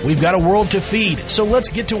independent. We've got a world to feed, so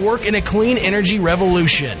let's get to work in a clean energy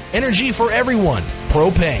revolution. Energy for everyone.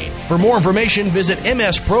 Propane. For more information, visit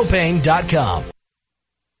mspropane.com.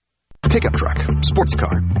 Pickup truck, sports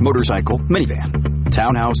car, motorcycle, minivan,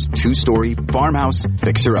 townhouse, two-story, farmhouse,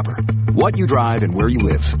 fixer-upper. What you drive and where you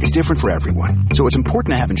live is different for everyone, so it's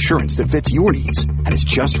important to have insurance that fits your needs and is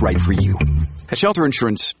just right for you. At Shelter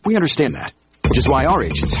Insurance, we understand that, which is why our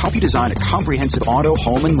agents help you design a comprehensive auto,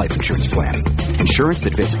 home, and life insurance plan. Insurance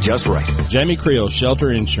that fits just right. Jamie Creel,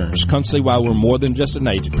 Shelter Insurance. Come see why we're more than just an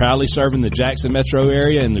agent. Proudly serving the Jackson metro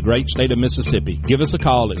area and the great state of Mississippi. Give us a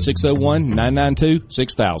call at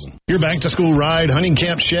 601-992-6000. Your back-to-school ride, hunting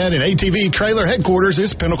camp, shed, and ATV trailer headquarters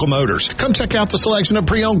is Pinnacle Motors. Come check out the selection of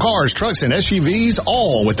pre-owned cars, trucks, and SUVs,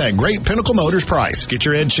 all with that great Pinnacle Motors price. Get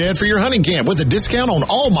your Ed shed for your hunting camp with a discount on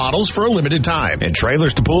all models for a limited time. And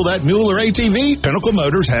trailers to pull that mule or ATV, Pinnacle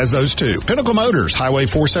Motors has those too. Pinnacle Motors, Highway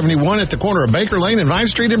 471 at the corner of Baker Lane and Vine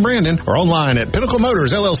Street in Brandon, or online at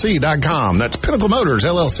PinnacleMotorsLLC.com. That's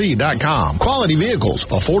PinnacleMotorsLLC.com. Quality vehicles,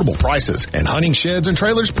 affordable prices, and hunting sheds and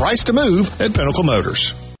trailers priced to move at Pinnacle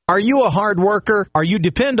Motors. Are you a hard worker? Are you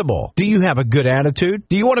dependable? Do you have a good attitude?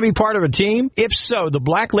 Do you want to be part of a team? If so, the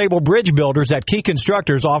Black Label Bridge Builders at Key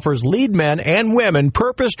Constructors offers lead men and women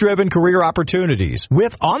purpose-driven career opportunities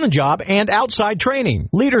with on-the-job and outside training,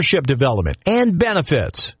 leadership development, and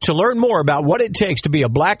benefits. To learn more about what it takes to be a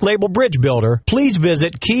Black Label Bridge Builder, please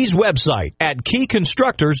visit Key's website at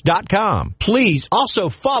keyconstructors.com. Please also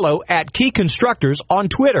follow at Key Constructors on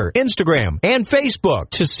Twitter, Instagram, and Facebook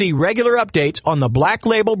to see regular updates on the Black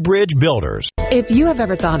Label Bridge Builders. If you have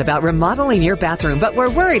ever thought about remodeling your bathroom but were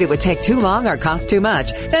worried it would take too long or cost too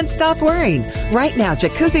much, then stop worrying. Right now,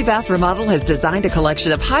 Jacuzzi Bath Remodel has designed a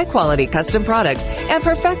collection of high-quality custom products and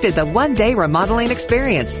perfected the one-day remodeling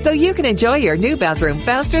experience so you can enjoy your new bathroom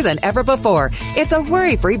faster than ever before. It's a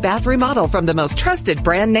worry-free bath remodel from the most trusted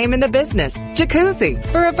brand name in the business, Jacuzzi.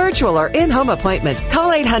 For a virtual or in-home appointment, call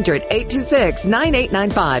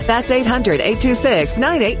 800-826-9895. That's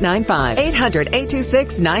 800-826-9895.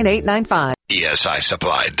 800-826-9895.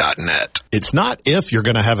 ESISupply.net. It's not if you're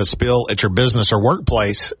going to have a spill at your business or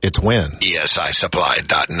workplace, it's when.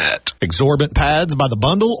 ESISupply.net. Exorbitant pads by the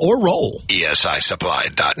bundle or roll.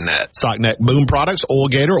 ESISupply.net. Sockneck boom products, Oil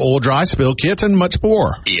Gator, Oil Dry, spill kits, and much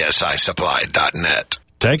more. ESISupply.net.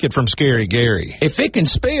 Take it from Scary Gary. If it can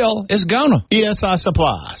spill, it's gonna. ESI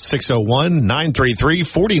Supply,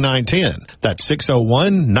 601-933-4910. That's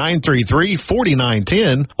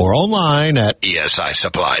 601-933-4910 or online at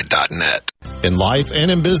ESISupply.net. In life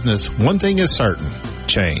and in business, one thing is certain,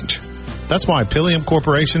 change. That's why Pillium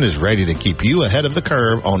Corporation is ready to keep you ahead of the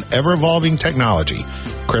curve on ever-evolving technology,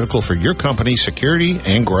 critical for your company's security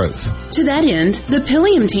and growth. To that end, the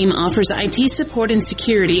Pillium team offers IT support and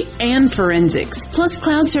security and forensics, plus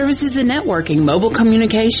cloud services and networking, mobile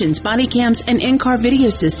communications, body cams, and in-car video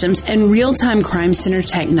systems, and real-time crime center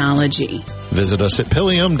technology. Visit us at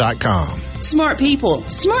Pillium.com. Smart people,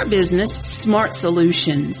 smart business, smart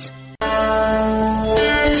solutions.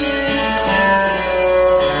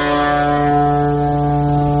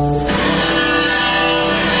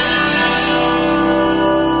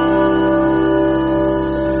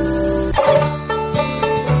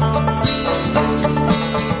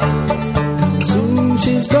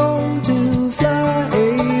 She's going to fly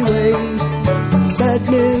away.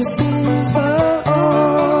 Sadness is her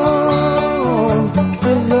own.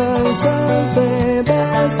 Give herself a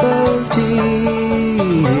bath of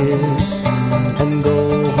tears and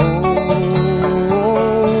go home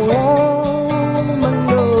and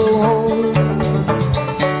go home.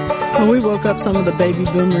 Well, we woke up some of the baby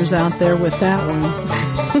boomers out there with that one.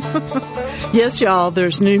 Yes, y'all,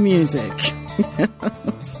 there's new music.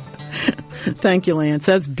 Thank you, Lance.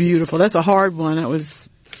 That's beautiful. That's a hard one. That was.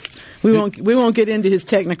 We won't get into his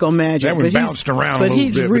technical magic. That one bounced around a little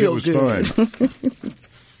bit, but it was good. fun.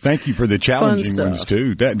 Thank you for the challenging ones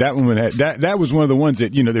too. That one that was one of the ones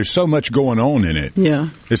that there's so much going on in it. Yeah,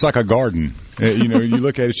 it's like a garden. You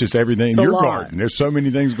look at it, it's just everything in your garden. There's so many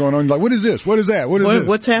things going on. You're like, what is this? What is that? What is this?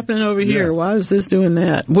 What's happening over here? Why is this doing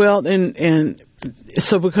that? Well, and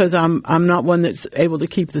so because I'm not one that's able to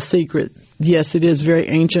keep the secret. Yes, it is very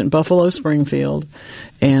ancient Buffalo Springfield,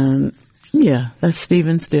 and yeah, that's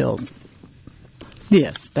Stephen Stills.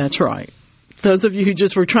 Yes, that's right. Those of you who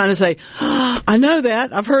just were trying to say, I know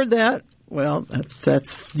that, I've heard that. Well,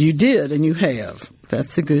 that's you did, and you have.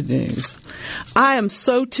 That's the good news. I am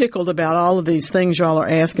so tickled about all of these things y'all are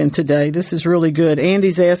asking today. This is really good.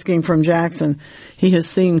 Andy's asking from Jackson. He has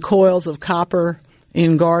seen coils of copper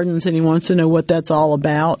in gardens, and he wants to know what that's all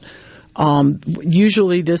about.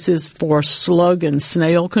 Usually this is for slug and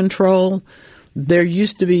snail control. There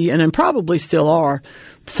used to be, and probably still are,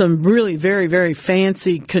 some really very, very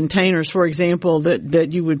fancy containers, for example,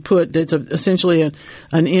 that you would put, that's essentially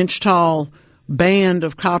an inch tall band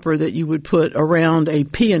of copper that you would put around a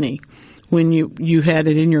peony when you had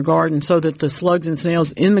it in your garden, so that the slugs and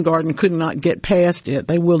snails in the garden could not get past it.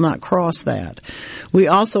 They will not cross that. We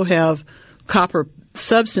also have copper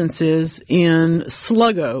substances in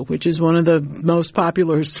Sluggo, which is one of the most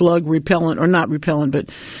popular slug repellent, or not repellent, but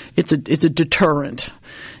it's a deterrent.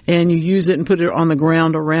 And you use it and put it on the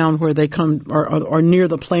ground around where they come, or near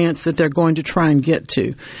the plants that they're going to try and get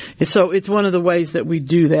to. And so it's one of the ways that we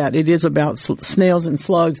do that. It is about snails and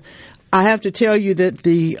slugs. I have to tell you that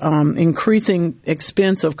the increasing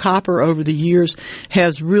expense of copper over the years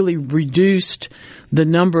has really reduced the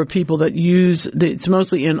number of people that use. It's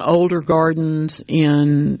mostly in older gardens,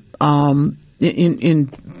 in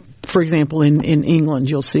for example, in England,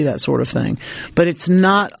 you'll see that sort of thing. But it's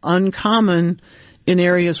not uncommon in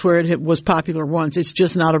areas where it was popular once. It's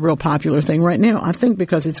just not a real popular thing right now, I think,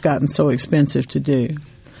 because it's gotten so expensive to do.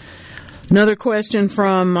 Another question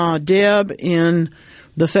from Deb in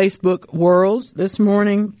the Facebook world this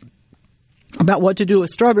morning about what to do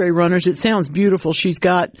with strawberry runners. It sounds beautiful. She's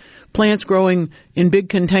got plants growing in big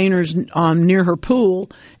containers near her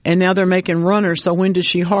pool, and now they're making runners. So when does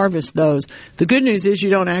she harvest those? The good news is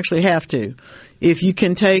you don't actually have to. If you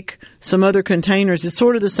can take some other containers, it's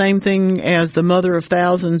sort of the same thing as the mother of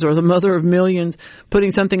thousands or the mother of millions, putting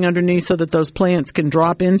something underneath so that those plants can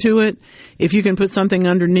drop into it. If you can put something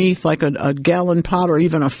underneath, like a gallon pot or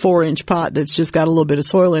even a 4-inch pot that's just got a little bit of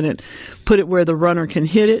soil in it, put it where the runner can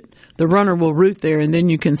hit it. The runner will root there, and then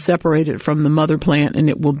you can separate it from the mother plant, and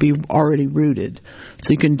it will be already rooted. So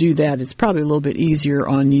you can do that. It's probably a little bit easier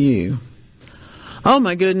on you. Oh,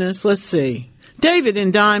 my goodness. Let's see. David in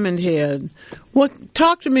Diamond Head.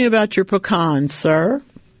 Talk to me about your pecans, sir.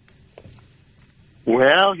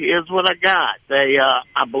 Well, here's what I got. They,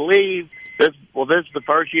 I believe this is the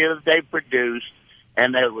first year that they produced,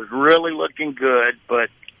 and it was really looking good, but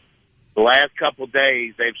the last couple of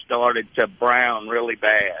days they've started to brown really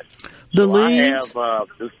bad. The leaves? I have,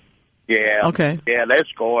 yeah. Okay. Yeah, they're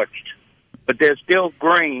scorched. But they're still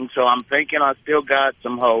green, so I'm thinking I still got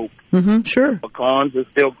some hope. Mm-hmm, sure. Pecans are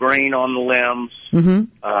still green on the limbs.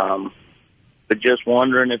 Mm-hmm. But just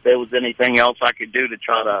wondering if there was anything else I could do to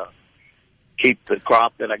try to keep the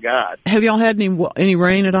crop that I got. Have y'all had any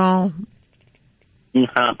rain at all?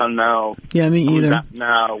 No. Yeah, me either.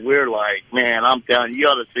 No, we're like, man, I'm telling you, you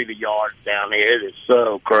ought to see the yards down here. It is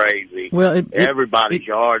so crazy. Well, everybody's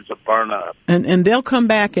yards are burned up. And they'll come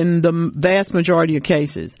back in the vast majority of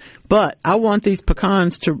cases. But I want these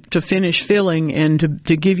pecans to finish filling and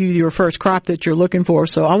to give you your first crop that you're looking for.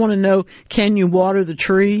 So I want to know, can you water the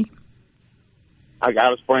tree? I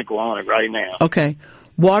got a sprinkle on it right now. Okay.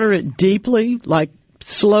 Water it deeply, like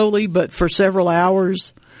slowly, but for several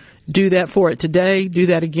hours. Do that for it today. Do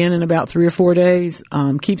that again in about 3 or 4 days.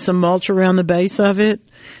 Keep some mulch around the base of it.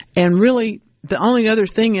 And really, the only other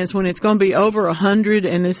thing is when it's going to be over 100,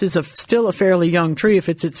 and this is still a fairly young tree if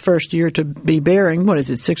it's its first year to be bearing. What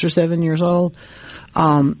is it, 6 or 7 years old?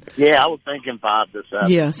 Yeah, I was thinking 5 to 7.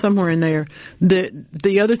 Yeah, somewhere in there.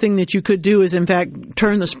 The other thing that you could do is, in fact,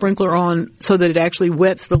 turn the sprinkler on so that it actually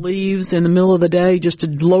wets the leaves in the middle of the day, just to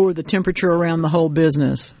lower the temperature around the whole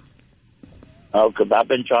business. Oh, because I've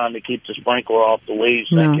been trying to keep the sprinkler off the leaves,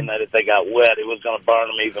 thinking that if they got wet, it was going to burn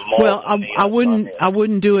them even more. Well, I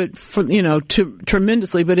wouldn't do it for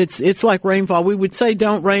tremendously, but it's like rainfall. We would say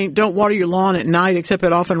don't water your lawn at night, except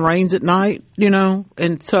it often rains at night,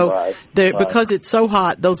 and so because it's so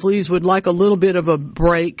hot, those leaves would like a little bit of a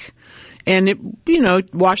break. And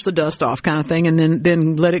wash the dust off kind of thing, and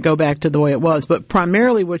then let it go back to the way it was. But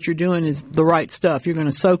primarily what you're doing is the right stuff. You're going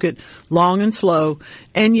to soak it long and slow.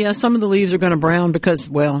 And yes, some of the leaves are going to brown because,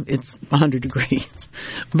 well, it's 100 degrees.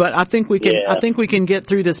 But I think we can get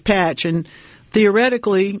through this patch. And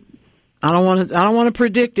theoretically, I don't want to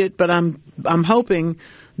predict it, but I'm hoping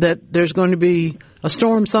that there's going to be a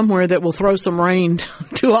storm somewhere that will throw some rain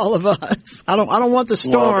to all of us. I don't want the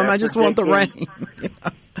storm. I just want the rain.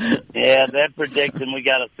 Yeah, they're predicting we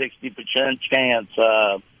got a 60% chance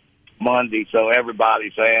Monday, so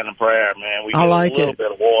everybody's saying a prayer, man. We get a little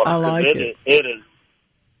bit of water. I like it. It is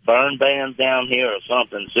burn bans down here are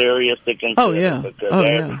something serious to consider. Oh, yeah. Because Oh,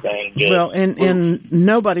 everything gets well, and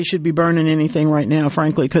nobody should be burning anything right now,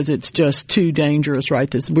 frankly, because it's just too dangerous,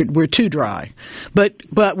 right? We're too dry. But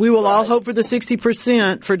we will all hope for the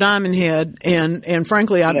 60% for Diamond Head, and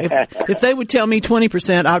frankly, if they would tell me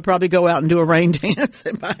 20%, I'd probably go out and do a rain dance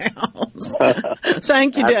at my house.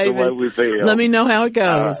 Thank you, That's David. the way we feel. Let me know how it goes.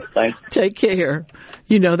 All right, thanks. Take care.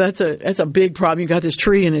 You know, that's a big problem. You got this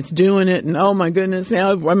tree and it's doing it, and oh my goodness,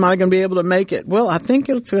 now am I going to be able to make it? Well, I think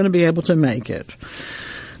it's going to be able to make it.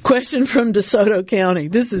 Question from DeSoto County.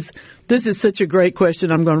 This is such a great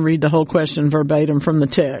question. I'm going to read the whole question verbatim from the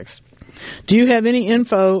text. Do you have any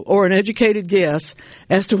info or an educated guess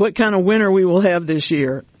as to what kind of winter we will have this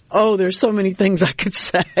year? Oh, there's so many things I could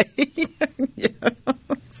say.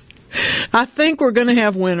 Yes. I think we're going to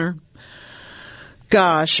have winter.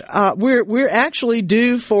 Gosh, we're actually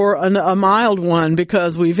due for a mild one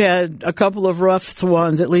because we've had a couple of rough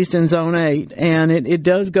ones, at least in Zone 8, and it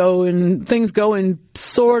does go in, things go in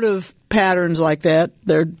sort of patterns like that.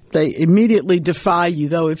 They immediately defy you,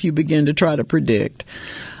 though, if you begin to try to predict.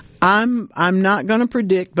 I'm not going to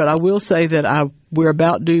predict, but I will say that we're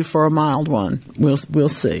about due for a mild one. We'll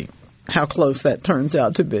see how close that turns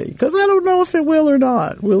out to be, because I don't know if it will or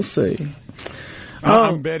not. We'll see.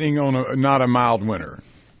 I'm betting on not a mild winter.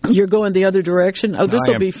 You're going the other direction? Oh, this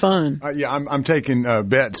will be fun. I'm taking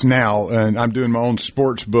bets now, and I'm doing my own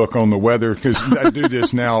sports book on the weather because I do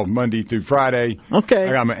this now Monday through Friday. Okay.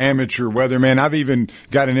 I'm an amateur weatherman. I've even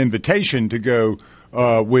got an invitation to go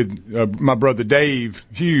with my brother Dave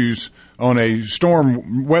Hughes on a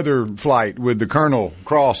storm weather flight with the Colonel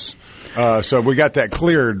Cross. So we got that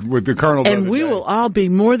cleared with the Colonel. And we will all be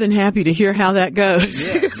more than happy to hear how that goes.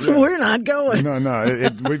 Yeah. We're not going. No.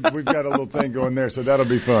 We've got a little thing going there, so that'll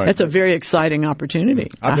be fun. That's a very exciting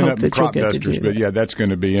opportunity. I've been up in Crop Dusters, but yeah, that's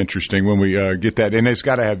going to be interesting when we get that. And it's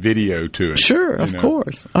got to have video to it. Sure, of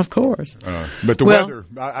course. But the weather,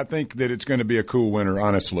 I think that it's going to be a cool winter,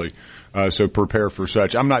 honestly. So prepare for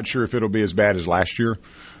such. I'm not sure if it'll be as bad as last year,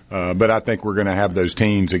 but I think we're going to have those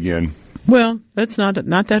teens again. Well, that's not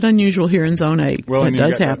that unusual here in Zone 8. Well, it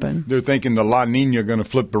does happen. They're thinking the La Nina going to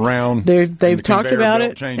flip around. They've talked about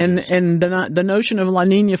it, and the notion of La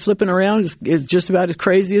Nina flipping around is just about as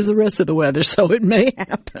crazy as the rest of the weather, so it may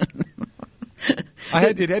happen.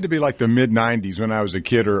 It had to be like the mid-'90s when I was a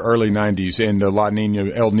kid, or early '90s, and the La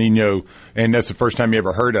Nina, El Nino, and that's the first time you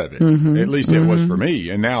ever heard of it. Mm-hmm. At least it was for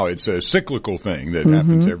me. And now it's a cyclical thing that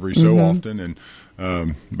happens every so often. And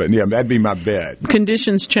but yeah, that'd be my bet.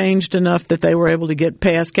 Conditions changed enough that they were able to get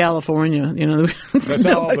past California. You know, that's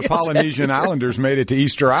how all the Polynesian Islanders made it to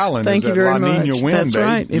Easter Island. Thank you very much. Wind, that's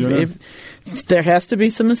right. If there has to be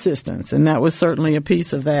some assistance, and that was certainly a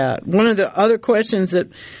piece of that. One of the other questions that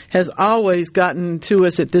has always gotten to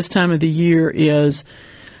us at this time of the year is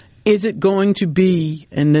it going to be,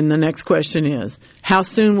 and then the next question is, how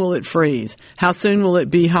soon will it freeze? How soon will it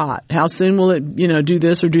be hot? How soon will it, do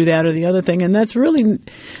this or do that or the other thing? And that's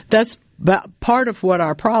part of what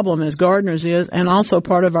our problem as gardeners is, and also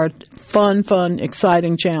part of our fun,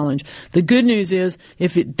 exciting challenge. The good news is,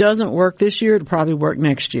 if it doesn't work this year, it'll probably work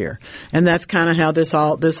next year. And that's kind of how this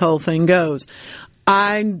whole thing goes.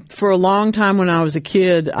 For a long time when I was a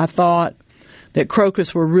kid, I thought that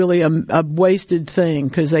crocus were really a wasted thing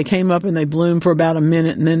because they came up and they bloom for about a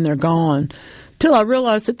minute and then they're gone. Till I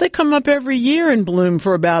realized that they come up every year and bloom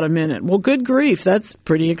for about a minute. Well, good grief, that's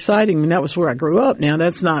pretty exciting. I mean, that was where I grew up. Now,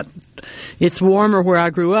 it's warmer where I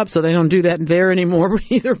grew up, so they don't do that there anymore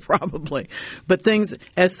either, probably. But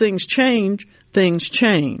as things change, things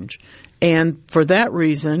change. And for that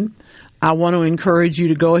reason, I want to encourage you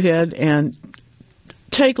to go ahead and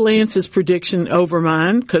take Lance's prediction over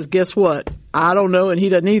mine, because guess what? I don't know, and he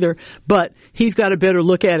doesn't either, but he's got a better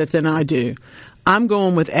look at it than I do. I'm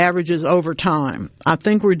going with averages over time. I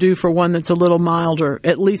think we're due for one that's a little milder,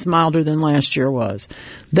 at least milder than last year was.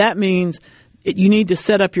 That means you need to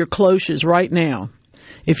set up your cloches right now.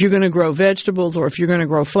 If you're going to grow vegetables or if you're going to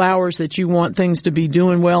grow flowers that you want things to be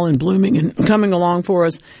doing well and blooming and coming along for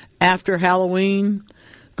us after Halloween,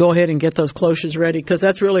 go ahead and get those cloches ready, because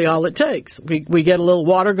that's really all it takes. We get a little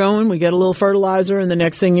water going, we get a little fertilizer, and the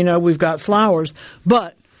next thing you know, we've got flowers.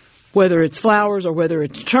 But whether it's flowers or whether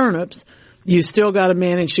it's turnips, you still got to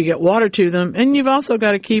manage to get water to them, and you've also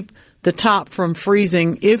got to keep the top from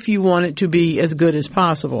freezing if you want it to be as good as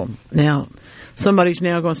possible. Now, somebody's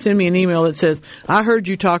now going to send me an email that says, I heard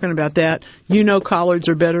you talking about that. Collards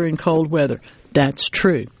are better in cold weather. That's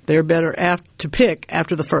true. They're better to pick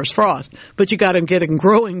after the first frost, but you got to get them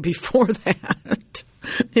growing before that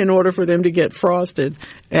in order for them to get frosted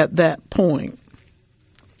at that point.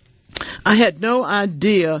 I had no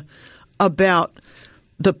idea about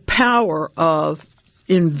the power of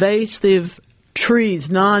invasive trees,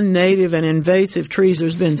 non-native and invasive trees.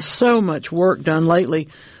 There's been so much work done lately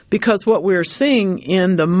because what we're seeing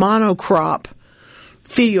in the monocrop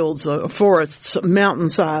fields, forests,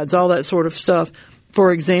 mountainsides, all that sort of stuff.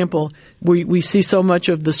 For example, we see so much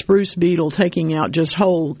of the spruce beetle taking out just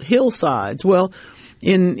whole hillsides. Well,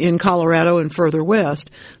 in Colorado and further west,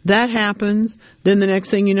 that happens. Then the next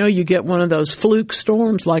thing you know, you get one of those fluke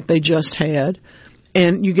storms like they just had,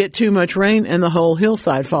 and you get too much rain and the whole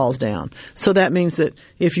hillside falls down. So that means that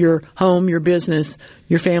if your home, your business,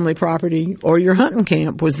 your family property, or your hunting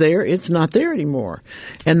camp was there, it's not there anymore.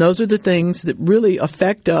 And those are the things that really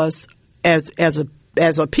affect us as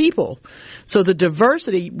a people. So the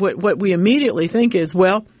diversity, what we immediately think is,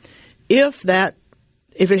 well, if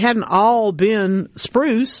it hadn't all been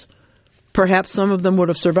spruce, perhaps some of them would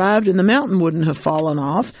have survived and the mountain wouldn't have fallen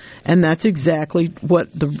off. And that's exactly what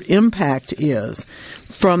the impact is.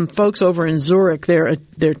 From folks over in Zurich,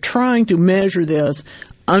 they're trying to measure this,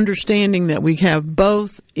 understanding that we have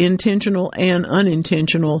both intentional and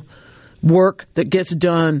unintentional work that gets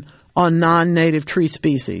done on non-native tree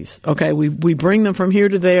species. Okay, we bring them from here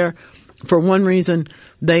to there for one reason.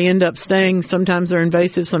 They end up staying. Sometimes they're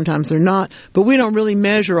invasive, sometimes they're not. But we don't really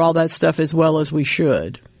measure all that stuff as well as we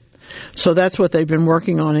should. So that's what they've been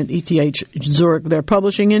working on at ETH Zurich. They're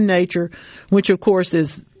publishing in Nature, which of course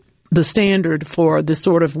is the standard for this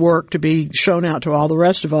sort of work to be shown out to all the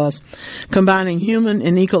rest of us, combining human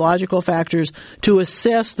and ecological factors to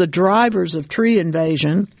assess the drivers of tree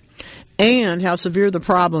invasion and how severe the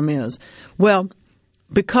problem is. Well,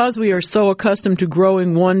 because we are so accustomed to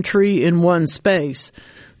growing one tree in one space,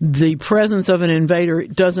 the presence of an invader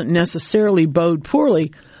doesn't necessarily bode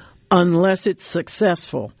poorly unless it's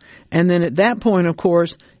successful. And then at that point, of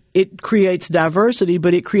course, it creates diversity,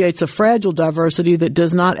 but it creates a fragile diversity that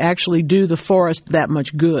does not actually do the forest that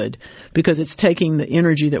much good because it's taking the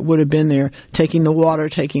energy that would have been there, taking the water,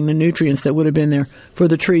 taking the nutrients that would have been there for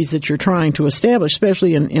the trees that you're trying to establish,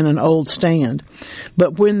 especially in an old stand.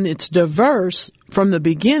 But when it's diverse from the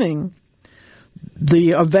beginning,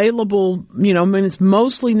 the available, I mean, it's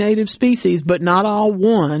mostly native species, but not all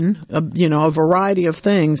one, a variety of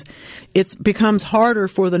things. It becomes harder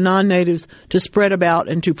for the non-natives to spread about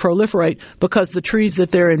and to proliferate because the trees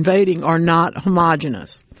that they're invading are not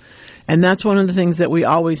homogeneous. And that's one of the things that we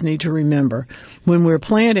always need to remember. When we're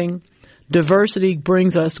planting, diversity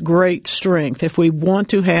brings us great strength. If we want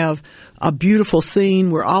to have a beautiful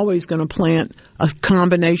scene, we're always going to plant a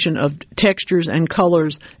combination of textures and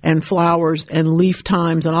colors and flowers and leaf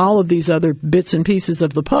times and all of these other bits and pieces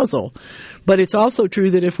of the puzzle. But it's also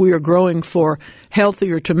true that if we are growing for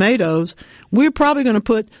healthier tomatoes, we're probably going to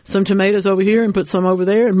put some tomatoes over here and put some over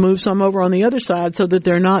there and move some over on the other side so that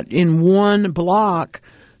they're not in one block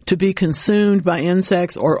to be consumed by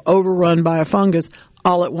insects or overrun by a fungus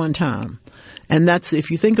all at one time. And that's, if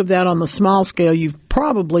you think of that on the small scale, you've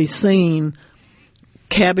probably seen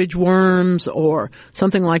cabbage worms or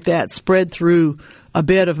something like that spread through a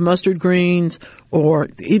bed of mustard greens or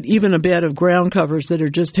even a bed of ground covers that are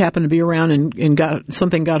just happen to be around and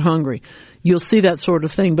got hungry. You'll see that sort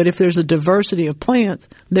of thing. But if there's a diversity of plants,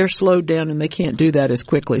 they're slowed down and they can't do that as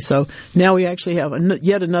quickly. So now we actually have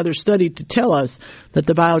yet another study to tell us that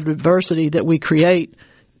the biodiversity that we create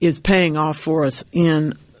is paying off for us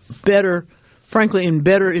in better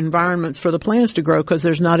environments for the plants to grow because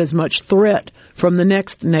there's not as much threat from the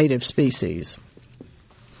next native species.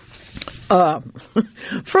 From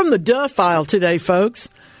the Duh file today, folks.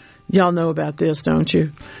 Y'all know about this, don't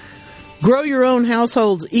you? Grow your own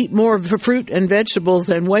households, eat more fruit and vegetables,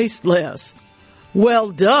 and waste less. Well,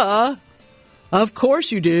 duh. Of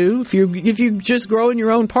course you do. If you just growing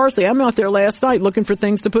your own parsley. I'm out there last night looking for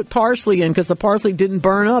things to put parsley in because the parsley didn't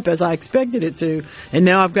burn up as I expected it to. And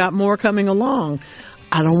now I've got more coming along.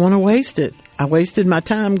 I don't want to waste it. I wasted my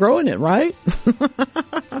time growing it, right?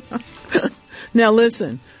 Now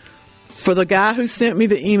listen, for the guy who sent me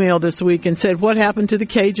the email this week and said, what happened to the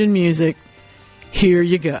Cajun music? Here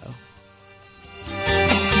you go.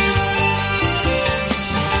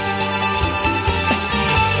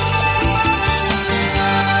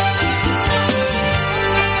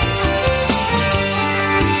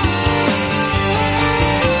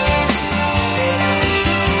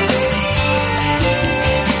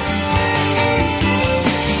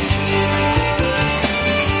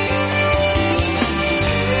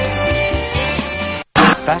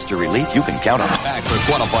 Faster relief you can count on. Back for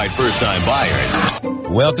qualified first-time buyers.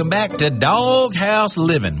 Welcome back to Doghouse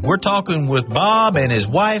Living. We're talking with Bob and his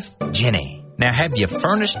wife, Jenny. Now, have you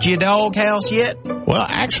furnished your doghouse yet? Well,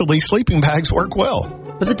 actually, sleeping bags work well.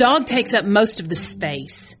 But the dog takes up most of the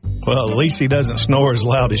space. Well, at least he doesn't snore as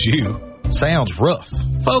loud as you. Sounds rough.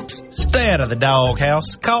 Folks, stay out of the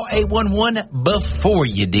doghouse. Call 811 before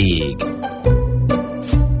you dig.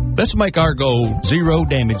 Let's make our goal 0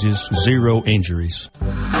 damages, 0 injuries.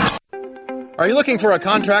 Are you looking for a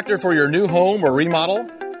contractor for your new home or remodel?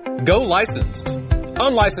 Go licensed.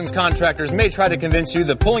 Unlicensed contractors may try to convince you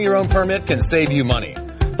that pulling your own permit can save you money,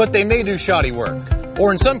 but they may do shoddy work,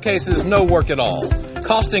 or in some cases, no work at all,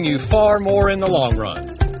 costing you far more in the long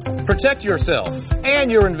run. Protect yourself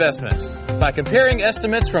and your investment by comparing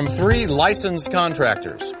estimates from 3 licensed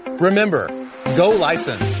contractors. Remember, go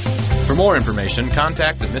licensed. For more information,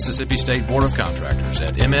 contact the Mississippi State Board of Contractors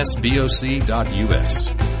at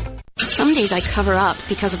msboc.us. Some days I cover up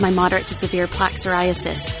because of my moderate to severe plaque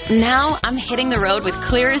psoriasis. Now I'm hitting the road with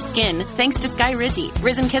clearer skin thanks to Skyrizi,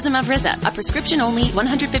 Risankizumab Riza, a prescription-only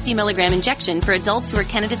 150 milligram injection for adults who are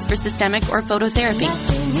candidates for systemic or phototherapy.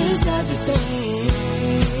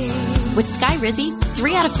 With Skyrizi,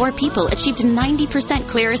 3 out of 4 people achieved 90%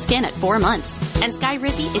 clearer skin at 4 months. And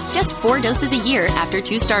Skyrizi is just 4 doses a year after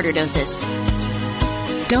 2 starter doses.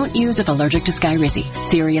 Don't use if allergic to Skyrizi.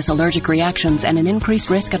 Serious allergic reactions and an increased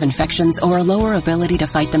risk of infections or a lower ability to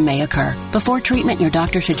fight them may occur. Before treatment, your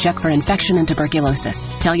doctor should check for infection and tuberculosis.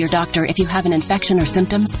 Tell your doctor if you have an infection or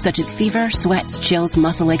symptoms such as fever, sweats, chills,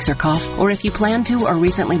 muscle aches, or cough, or if you plan to or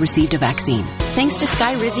recently received a vaccine. Thanks to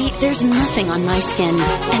Skyrizi, there's nothing on my skin,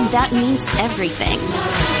 and that means everything.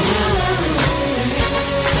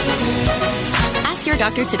 Ask your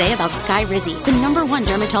doctor today about Skyrizi, the #1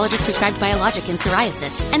 dermatologist prescribed biologic in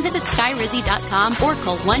psoriasis, and visit skyrizi.com or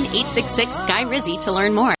call 1-866-SKY-RIZZI to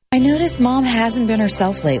learn more. I noticed Mom hasn't been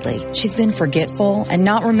herself lately. She's been forgetful and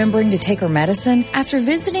not remembering to take her medicine. After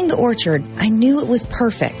visiting the Orchard, I knew it was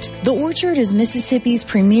perfect. The Orchard is Mississippi's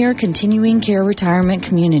premier continuing care retirement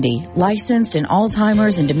community, licensed in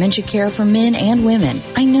Alzheimer's and dementia care for men and women.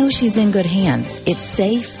 I know she's in good hands. It's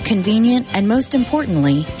safe, convenient, and most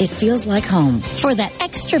importantly, it feels like home. For that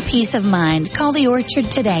extra peace of mind, call the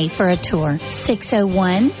Orchard today for a tour.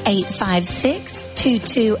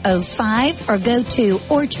 601-856-2205 or go to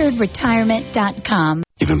orchardretirement.com.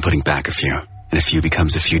 You've been putting back a few, and a few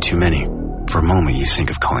becomes a few too many. For a moment, you think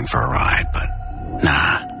of calling for a ride, but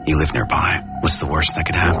nah, you live nearby. What's the worst that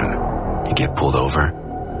could happen? You get pulled over,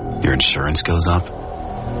 your insurance goes up,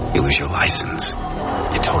 you lose your license,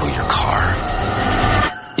 you total your car,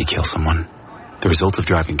 you kill someone. The results of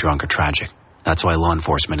driving drunk are tragic. That's why law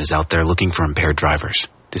enforcement is out there looking for impaired drivers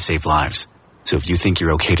to save lives. So if you think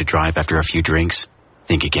you're okay to drive after a few drinks,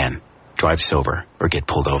 think again. Drive sober or get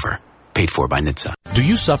pulled over. Paid for by NHTSA. Do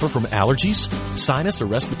you suffer from allergies, sinus or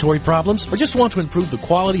respiratory problems, or just want to improve the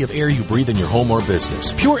quality of air you breathe in your home or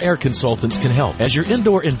business? Pure Air Consultants can help. As your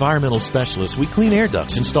indoor environmental specialist, we clean air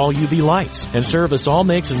ducts, install UV lights, and service all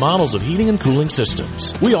makes and models of heating and cooling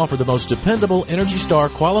systems. We offer the most dependable Energy Star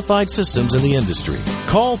qualified systems in the industry.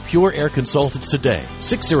 Call Pure Air Consultants today,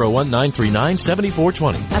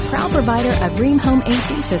 601-939-7420. A proud provider of Dream Home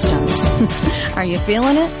AC systems. Are you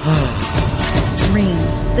feeling it? Dream,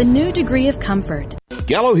 the new degree of comfort.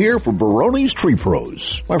 Gallo here for Baroni's Tree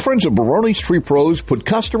Pros. My friends at Baroni's Tree Pros put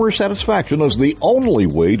customer satisfaction as the only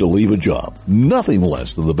way to leave a job. Nothing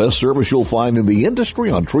less than the best service you'll find in the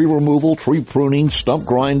industry on tree removal, tree pruning, stump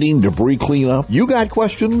grinding, debris cleanup. You got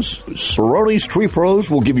questions? Baroni's Tree Pros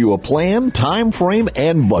will give you a plan, time frame,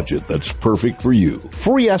 and budget that's perfect for you.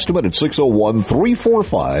 Free estimate at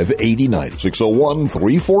 601-345-8090.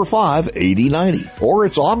 601-345-8090. Or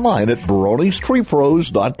it's online at baronistreepros.com.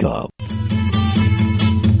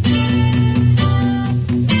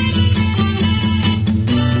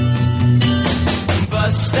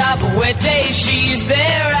 Stop, wait, day, she's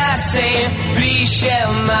there, I say, please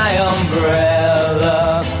share my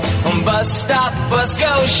umbrella. Bus stop, bus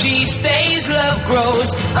go, she stays, love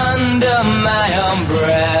grows under my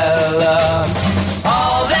umbrella.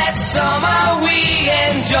 All that summer we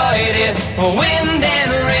enjoyed it, wind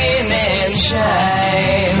and rain and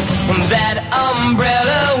shine. That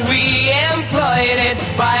umbrella we employed it,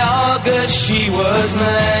 by August she was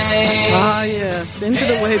mine. Ah, yes, into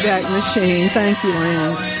the Wayback Machine. Thank you,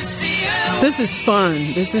 Lance. This is fun.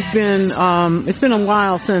 This has been, it's been a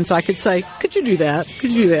while since I could say, could you do that?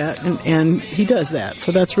 Could you do that? And he does that.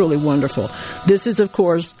 So that's really wonderful. This is, of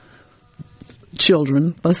course,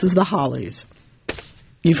 children. This is the Hollies.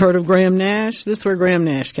 You've heard of Graham Nash? This is where Graham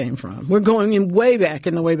Nash came from. We're going in way back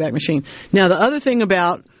in the Wayback Machine. Now, the other thing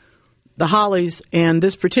about the Hollies and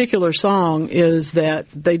this particular song is that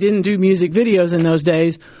they didn't do music videos in those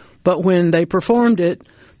days, but when they performed it,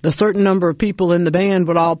 the certain number of people in the band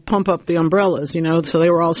would all pump up the umbrellas, you know, so they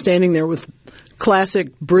were all standing there with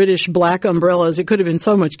classic British black umbrellas. It could have been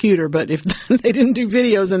so much cuter, but if they didn't do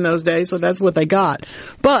videos in those days, so that's what they got.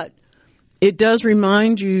 But it does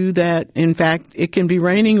remind you that, in fact, it can be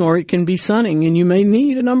raining or it can be sunning, and you may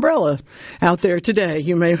need an umbrella out there today.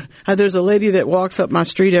 There's a lady that walks up my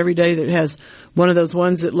street every day that has one of those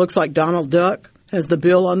ones that looks like Donald Duck, has the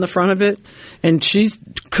bill on the front of it, and she's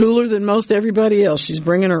cooler than most everybody else. She's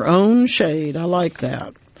bringing her own shade. I like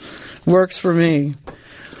that. Works for me.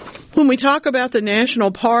 When we talk about the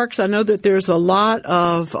national parks, I know that there's a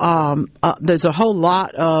whole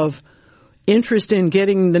lot of interest in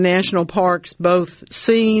getting the national parks both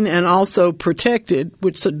seen and also protected,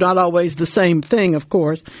 which is not always the same thing, of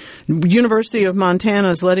course. University of Montana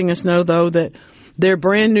is letting us know, though, that their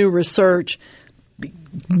brand new research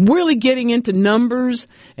really getting into numbers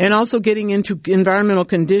and also getting into environmental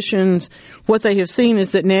conditions. What they have seen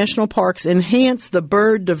is that national parks enhance the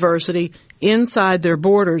bird diversity inside their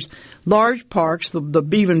borders. Large parks, the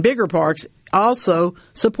even bigger parks, also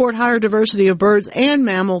support higher diversity of birds and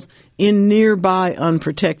mammals in nearby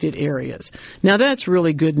unprotected areas. Now that's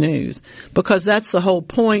really good news, because that's the whole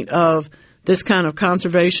point of this kind of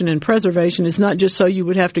conservation and preservation. Is not just so you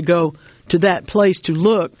would have to go to that place to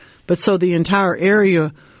look, but so the entire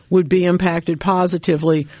area would be impacted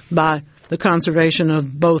positively by the conservation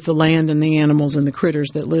of both the land and the animals and the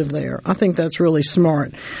critters that live there. I think that's really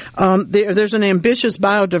smart. There's an ambitious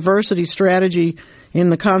biodiversity strategy in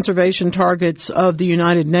the conservation targets of the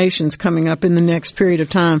United Nations coming up in the next period of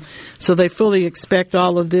time. So they fully expect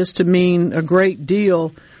all of this to mean a great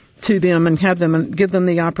deal to them and give them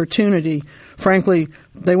the opportunity. Frankly,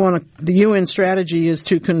 the UN strategy is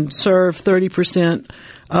to conserve 30%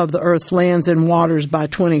 of the Earth's lands and waters by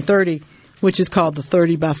 2030, which is called the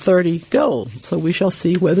 30 by 30 goal. So we shall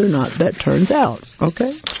see whether or not that turns out.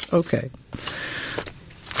 Okay.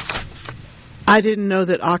 I didn't know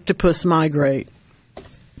that octopus migrate.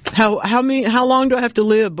 How long do I have to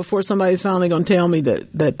live before somebody's finally going to tell me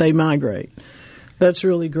that they migrate? That's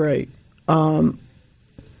really great. Have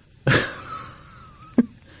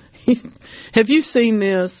you seen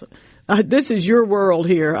this? This is your world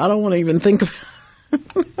here. I don't want to even think about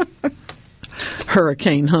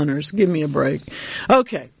hurricane hunters. Give me a break.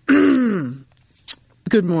 Okay.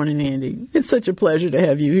 Good morning, Andy. It's such a pleasure to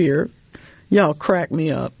have you here. Y'all crack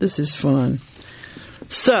me up. This is fun.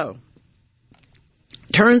 So,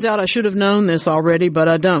 turns out I should have known this already, but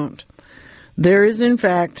I don't. There is, in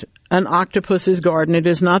fact, an octopus's garden. It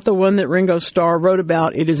is not the one that Ringo Starr wrote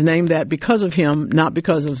about. It is named that because of him, not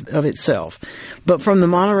because of itself. But from the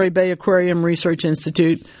Monterey Bay Aquarium Research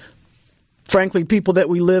Institute, frankly, people that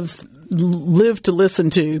we live to listen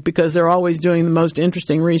to, because they're always doing the most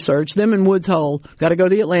interesting research. Them and Woods Hole. Got to go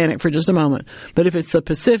to the Atlantic for just a moment. But if it's the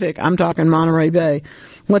Pacific, I'm talking Monterey Bay.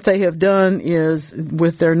 What they have done is,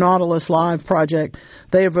 with their Nautilus Live project,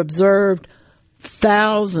 they have observed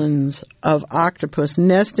thousands of octopus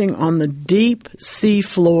nesting on the deep sea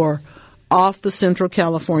floor off the Central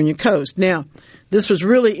California coast. Now, this was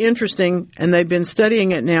really interesting, and they've been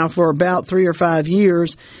studying it now for about 3 or 5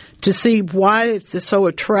 years to see why it's so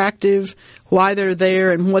attractive, why they're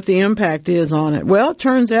there, and what the impact is on it. Well, it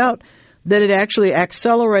turns out that it actually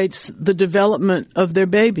accelerates the development of their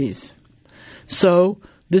babies. So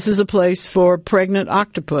this is a place for pregnant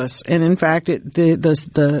octopus, and in fact,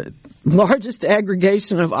 the largest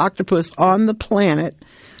aggregation of octopus on the planet,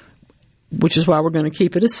 which is why we're going to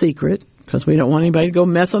keep it a secret, because we don't want anybody to go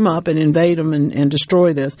mess them up and invade them and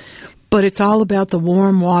destroy this. But it's all about the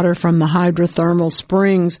warm water from the hydrothermal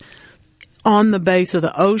springs on the base of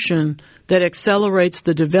the ocean that accelerates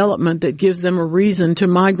the development, that gives them a reason to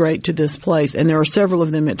migrate to this place. And there are several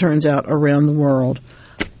of them, it turns out, around the world.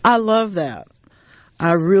 I love that.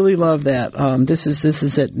 I really love that. This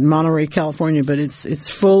is at Monterey, California, but it's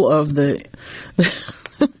full of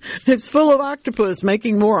it's full of octopus,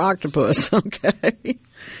 making more octopus. Okay.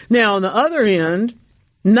 Now, on the other end,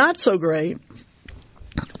 not so great.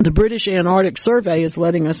 The British Antarctic Survey is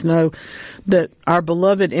letting us know that our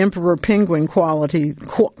beloved emperor penguin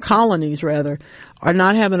colonies are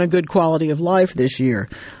not having a good quality of life this year.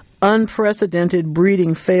 Unprecedented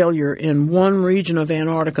breeding failure in one region of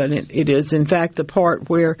Antarctica, and it is in fact the part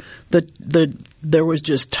where there was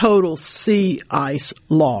just total sea ice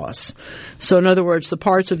loss. So in other words, the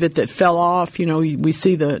parts of it that fell off, we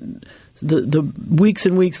see the weeks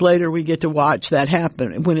and weeks later we get to watch that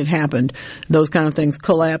happen, when it happened, those kind of things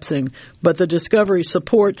collapsing. But the discovery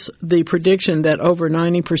supports the prediction that over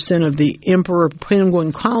 90% of the emperor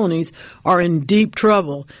penguin colonies are in deep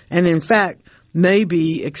trouble, and in fact may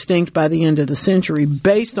be extinct by the end of the century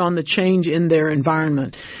based on the change in their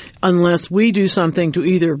environment, unless we do something to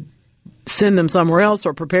either send them somewhere else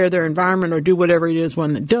or prepare their environment or do whatever it is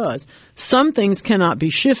one that does. Some things cannot be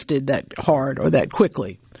shifted that hard or that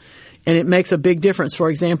quickly. And it makes a big difference. For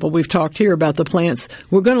example, we've talked here about the plants.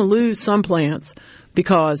 We're going to lose some plants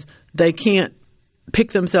because they can't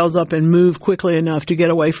pick themselves up and move quickly enough to get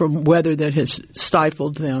away from weather that has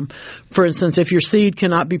stifled them. For instance, if your seed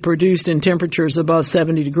cannot be produced in temperatures above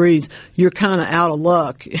 70 degrees, you're kind of out of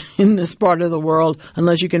luck in this part of the world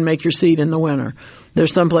unless you can make your seed in the winter.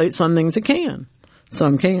 There's some things that can,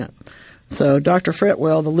 some can't. So Dr.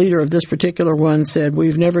 Fretwell, the leader of this particular one, said,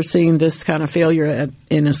 we've never seen this kind of failure at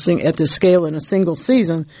this scale in a single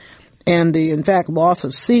season. And in fact, loss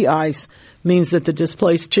of sea ice means that the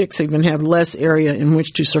displaced chicks even have less area in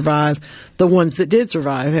which to survive. The ones that did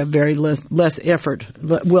survive have very less effort,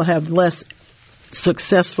 but will have less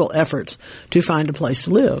successful efforts to find a place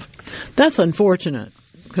to live. That's unfortunate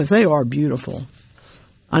because they are beautiful.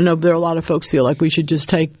 I know there are a lot of folks feel like we should just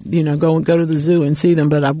go to the zoo and see them,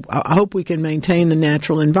 but I hope we can maintain the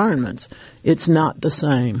natural environments. It's not the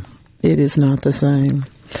same. It is not the same.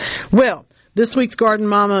 Well, this week's Garden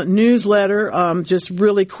Mama newsletter, just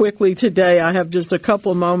really quickly today, I have just a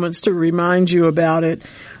couple moments to remind you about it.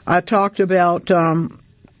 I talked about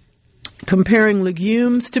comparing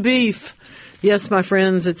legumes to beef. Yes, my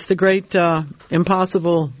friends, it's the great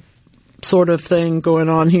impossible sort of thing going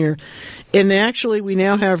on here. And actually, we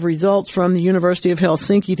now have results from the University of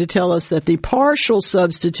Helsinki to tell us that the partial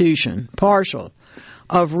substitution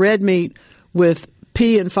of red meat with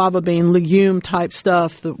pea and fava bean legume type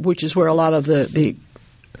stuff, which is where a lot of the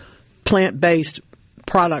plant-based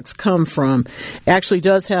products come from, actually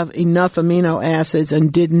does have enough amino acids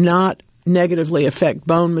and did not negatively affect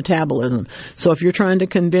bone metabolism. So if you're trying to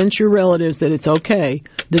convince your relatives that it's okay,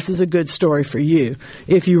 this is a good story for you.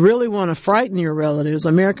 If you really want to frighten your relatives,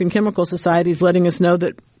 American Chemical Society is letting us know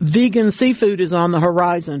that vegan seafood is on the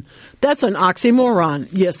horizon. That's an oxymoron.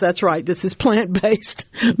 Yes, that's right. This is plant-based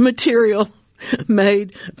material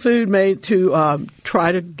food made to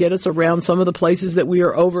try to get us around some of the places that we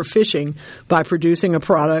are overfishing by producing a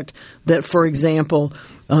product that, for example,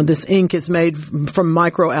 this ink is made from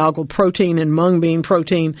microalgal protein and mung bean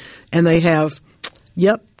protein, and they have,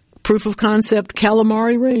 proof of concept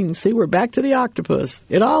calamari rings. See, we're back to the octopus.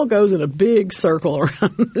 It all goes in a big circle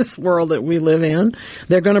around this world that we live in.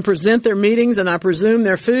 They're going to present their meetings, and I presume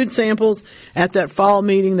their food samples at that fall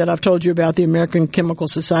meeting that I've told you about the American Chemical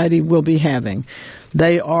Society will be having.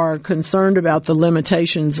 They are concerned about the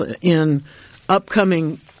limitations in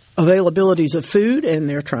upcoming availabilities of food, and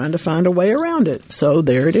they're trying to find a way around it. So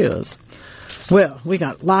there it is. Well, we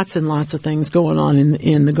got lots and lots of things going on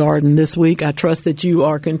in the garden this week. I trust that you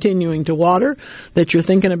are continuing to water, that you're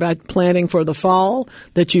thinking about planting for the fall,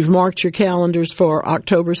 that you've marked your calendars for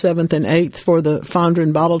October 7th and 8th for the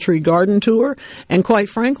Fondren Bottle Tree Garden Tour, and quite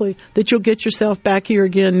frankly, that you'll get yourself back here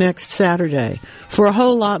again next Saturday for a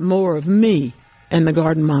whole lot more of me and the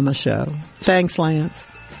Garden Mama Show. Thanks, Lance.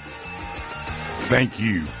 Thank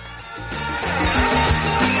you.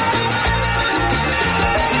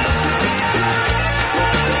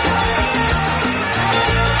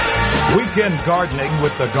 Weekend Gardening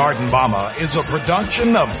with the Garden Mama is a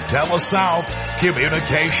production of TeleSouth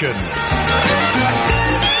Communications.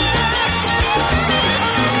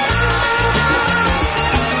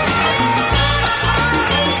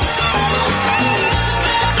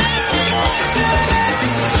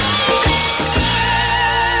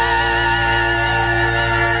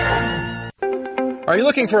 Are you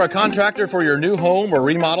looking for a contractor for your new home or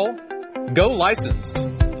remodel? Go licensed.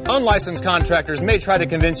 Unlicensed contractors may try to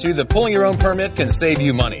convince you that pulling your own permit can save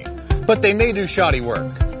you money, but they may do shoddy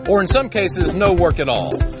work, or in some cases no work at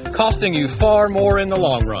all, costing you far more in the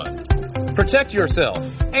long run. Protect yourself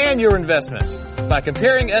and your investment by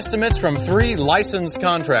comparing estimates from 3 licensed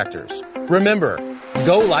contractors. Remember,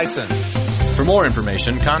 go licensed. For more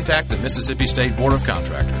information, contact the Mississippi State Board of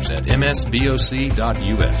Contractors at msboc.us.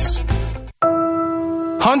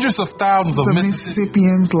 Hundreds of thousands of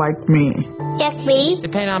Mississippians like me. Yes, please.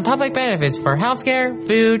 Depend on public benefits for healthcare,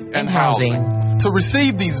 food, and housing. To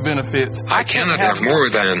receive these benefits, I cannot have more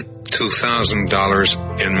than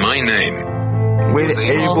 $2,000 in my name. With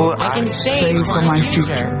Able, I can save for my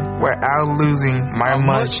future without losing my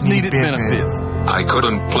much-needed benefits. I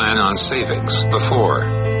couldn't plan on savings before,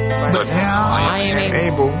 but now I am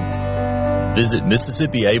able. Visit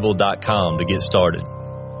MississippiAble.com to get started.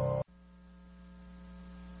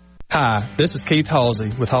 Hi, this is Keith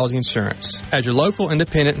Halsey with Halsey Insurance. As your local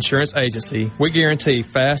independent insurance agency, we guarantee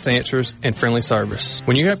fast answers and friendly service.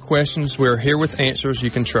 When you have questions, we are here with answers you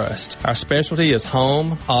can trust. Our specialty is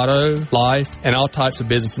home, auto, life, and all types of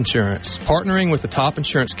business insurance. Partnering with the top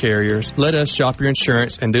insurance carriers, let us shop your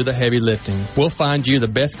insurance and do the heavy lifting. We'll find you the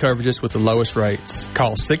best coverages with the lowest rates.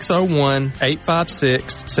 Call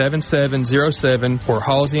 601-856-7707 or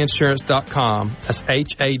HalseyInsurance.com. That's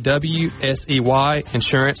HAWSEY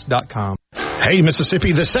Insurance.com. Hey,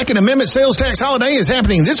 Mississippi, the Second Amendment sales tax holiday is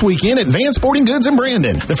happening this weekend at Van Sporting Goods in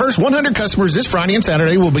Brandon. The first 100 customers this Friday and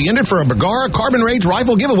Saturday will be entered for a Bergara Carbon Rage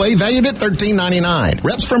rifle giveaway valued at $13.99.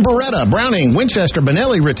 Reps from Beretta, Browning, Winchester,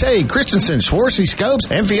 Benelli, Rattay, Christensen, Schwarzy, Scopes,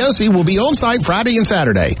 and Fiosi will be on site Friday and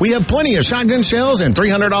Saturday. We have plenty of shotgun shells and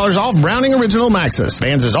 $300 off Browning Original Maxus.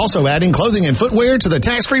 Vans is also adding clothing and footwear to the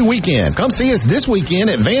tax-free weekend. Come see us this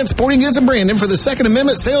weekend at Van Sporting Goods in Brandon for the Second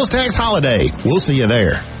Amendment sales tax holiday. We'll see you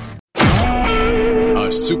there.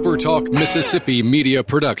 A SuperTalk Mississippi media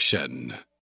production.